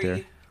stuff right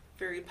there.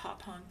 Very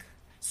pop punk.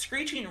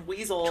 Screeching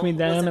Weasel Between was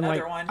them and another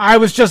like, one. I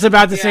was just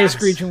about to say Yeah.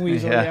 Screeching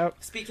Weasel. Yeah. Yep.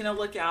 Speaking of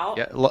Lookout,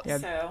 Yeah,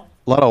 so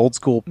a lot of old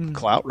school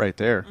clout right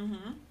there.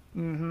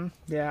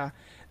 Yeah.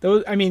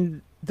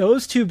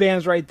 Those two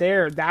bands right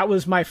there, that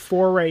was my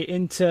foray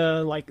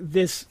into like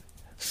this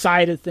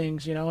side of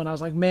things, and I was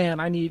like,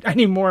 man, I need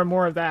more and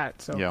more of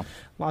that. So Yeah.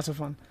 lots of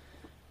fun.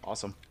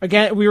 Awesome.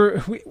 Again, we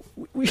were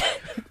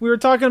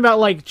talking about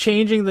like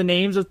changing the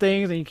names of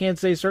things, and you can't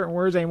say certain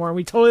words anymore. And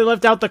we totally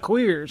left out the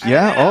Queers.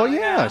 Yeah. know, Oh yeah.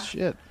 yeah.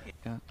 Shit.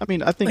 Yeah. I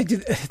mean, I think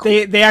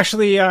They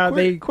actually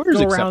they Queer's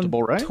go around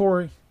acceptable, right?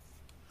 touring.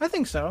 I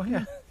think so.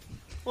 Yeah.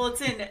 well,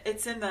 it's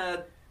in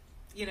the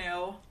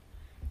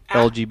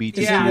LGBT.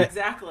 Yeah,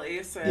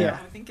 exactly. So Yeah.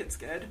 I think it's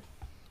good.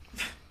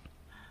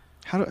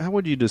 How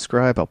would you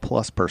describe a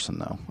plus person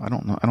though? I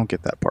don't know. I don't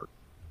get that part.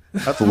 I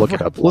have to look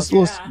it up. Let's Yeah,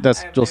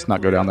 let's I have just no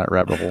not go clue. down that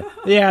rabbit hole.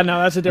 Yeah, no,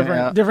 that's a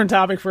different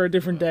topic for a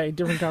different day,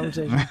 different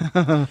conversation.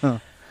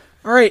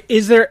 All right,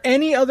 is there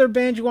any other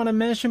band you want to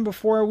mention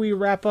before we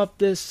wrap up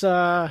this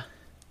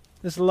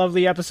this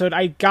lovely episode?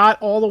 I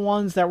got all the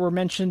ones that were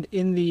mentioned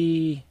in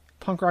the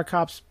Punk Rock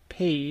Cops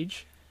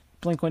page.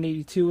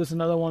 Blink-182 was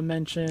another one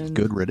mentioned.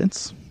 Good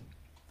riddance.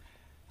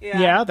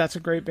 Yeah, that's a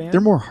great band.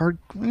 They're more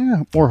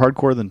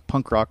hardcore than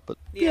punk rock, but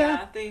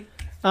Yeah.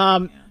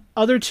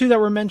 Other two that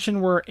were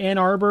mentioned were Ann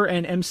Arbor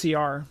and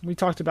MCR. We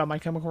talked about My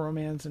Chemical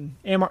Romance, and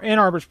Ann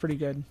Arbor's pretty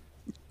good.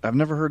 I've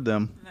never heard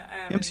them. I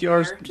haven't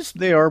MCRs, either. just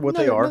they are what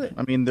they are. Really-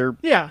 I mean, they're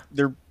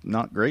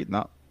not great,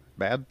 not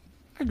bad.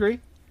 I agree.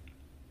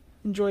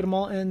 Enjoyed them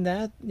all, and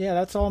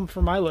that's all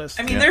for my list.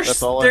 I mean, Yeah,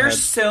 that's all I there's had.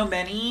 so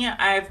many.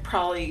 I've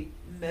probably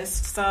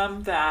missed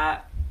some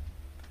that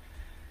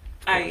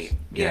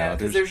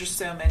because there's just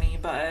so many.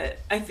 But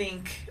I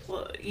think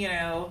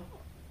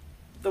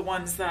the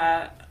ones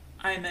that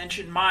I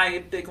mentioned,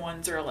 my big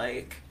ones are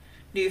like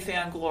New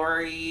Found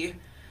Glory,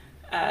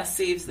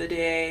 Saves the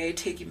Day,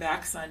 Taking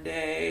Back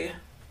Sunday.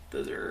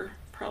 Those are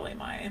probably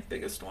my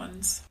biggest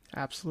ones.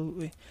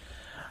 Absolutely.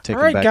 Taking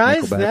All right, back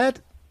guys, Nickelback.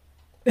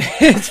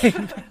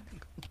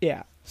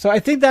 yeah. So I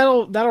think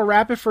that'll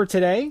wrap it for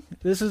today.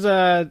 This is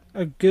a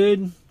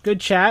good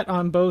chat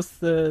on both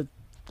the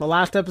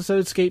last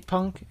episode, Skate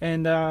Punk,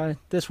 and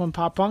this one,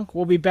 Pop Punk.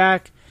 We'll be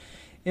back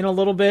in a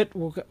little bit.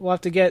 We'll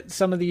have to get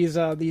some of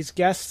these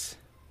guests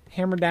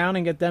hammered down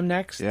and get them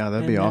next. Yeah,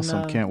 that'd be And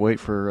awesome. then, Can't wait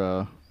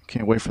for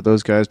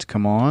those guys to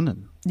come on.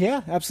 And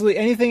yeah, absolutely.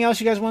 Anything else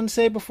you guys want to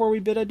say before we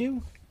bid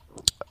adieu?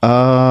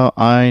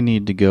 I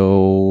need to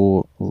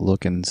go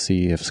look and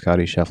see if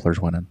Scotty Scheffler's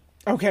winning.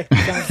 Okay,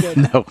 sounds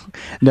good.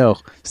 No.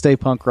 Stay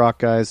punk rock,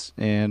 guys,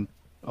 and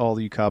all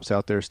you cops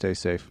out there, stay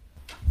safe.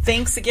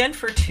 Thanks again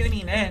for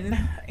tuning in.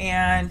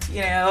 And,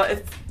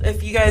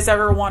 if you guys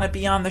ever want to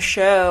be on the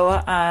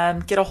show,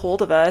 get a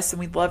hold of us, and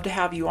we'd love to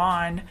have you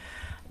on.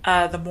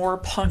 The more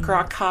punk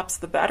rock cops,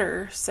 the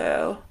better.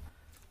 So,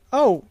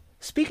 Oh,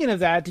 speaking of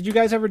that, did you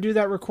guys ever do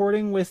that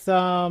recording with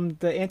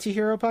the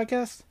Anti-Hero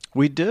podcast?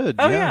 We did.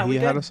 Oh, yeah, yeah, we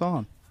he had did. us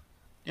on.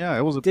 Yeah,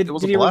 it was a Did it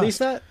was a he blast. release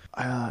that?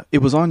 It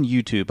was on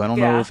YouTube. I don't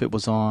know Yeah. if it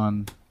was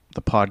on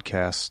the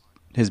podcast,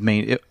 his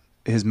main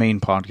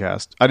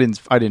podcast. I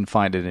didn't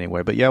find it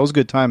anyway. But yeah, it was a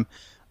good time.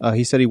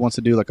 He said he wants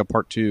to do like a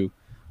part 2.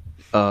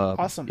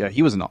 Awesome. Yeah,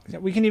 he was an. Yeah,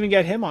 we can even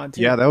get him on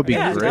too. Yeah, that would be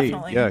Yeah, great.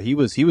 definitely. Yeah, he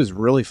was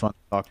really fun to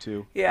talk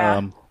to.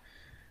 Yeah.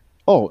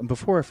 Oh, and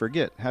before I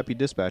forget, Happy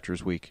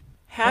Dispatchers Week.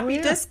 happy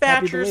yeah. Dispatchers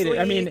Happy belated. Week.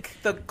 I mean-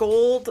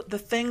 the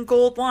thin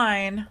gold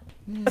line.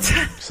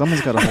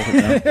 Someone's got to hold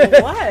it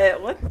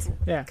down. What?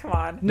 Yeah. Come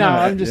on. No,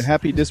 I'm just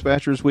Happy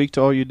Dispatchers Week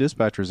to all you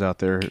dispatchers out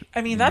there.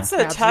 I mean, that's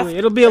a absolutely. tough.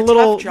 It'll be a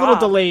little tough job.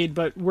 delayed,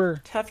 but we're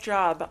Tough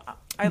job.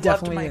 I loved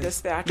Definitely my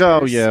is. dispatchers.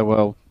 Oh yeah,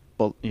 well,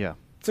 yeah.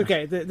 it's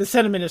okay. The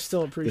sentiment is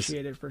still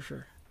appreciated for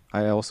sure.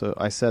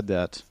 I said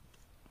that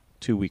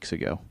 2 weeks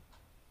ago.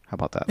 How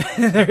about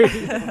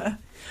that?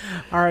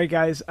 All right,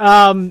 guys.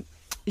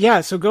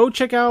 Yeah, so go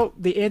check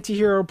out the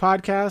Anti-Hero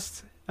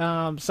podcast.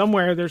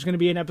 Somewhere there's going to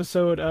be an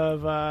episode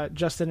of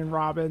Justin and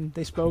Robin.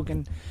 They spoke,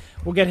 and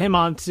we'll get him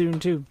on soon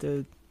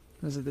too.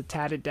 Was it the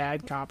Tatted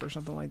Dad Cop or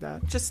something like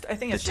that? I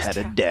think it's just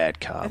Tatted dad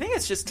cop. I think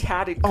it's just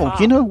tatted. Oh,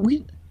 cop.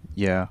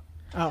 yeah.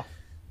 Oh,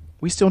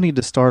 We still need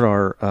to start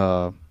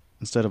our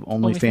instead of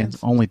OnlyFans, OnlyFans?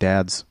 Only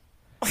Dads.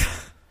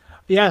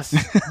 yes.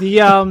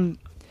 The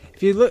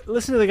if you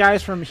listen to the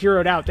guys from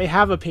Heroed Out, they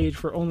have a page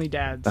for Only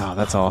Dads. Oh,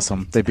 that's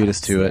awesome. They beat us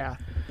to it.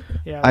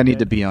 Yeah. I need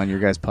to be on your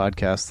guys'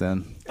 podcast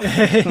then.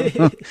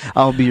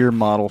 I'll be your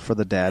model for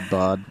the dad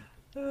bod.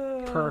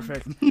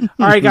 Perfect.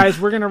 All right, guys,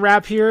 we're going to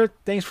wrap here.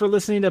 Thanks for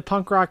listening to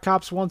Punk Rock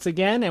Cops once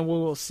again, and we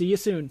will see you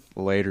soon.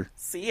 Later.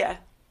 See ya.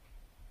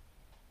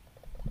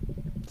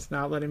 It's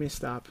not letting me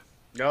stop.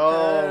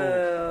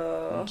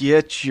 Oh.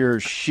 Get your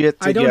shit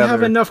together. I don't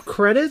have enough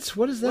credits?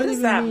 What does that What does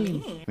even that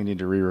mean? mean? We need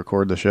to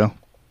re-record the show.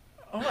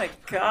 Oh my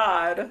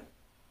god.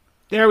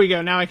 There we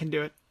go. Now I can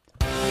do it.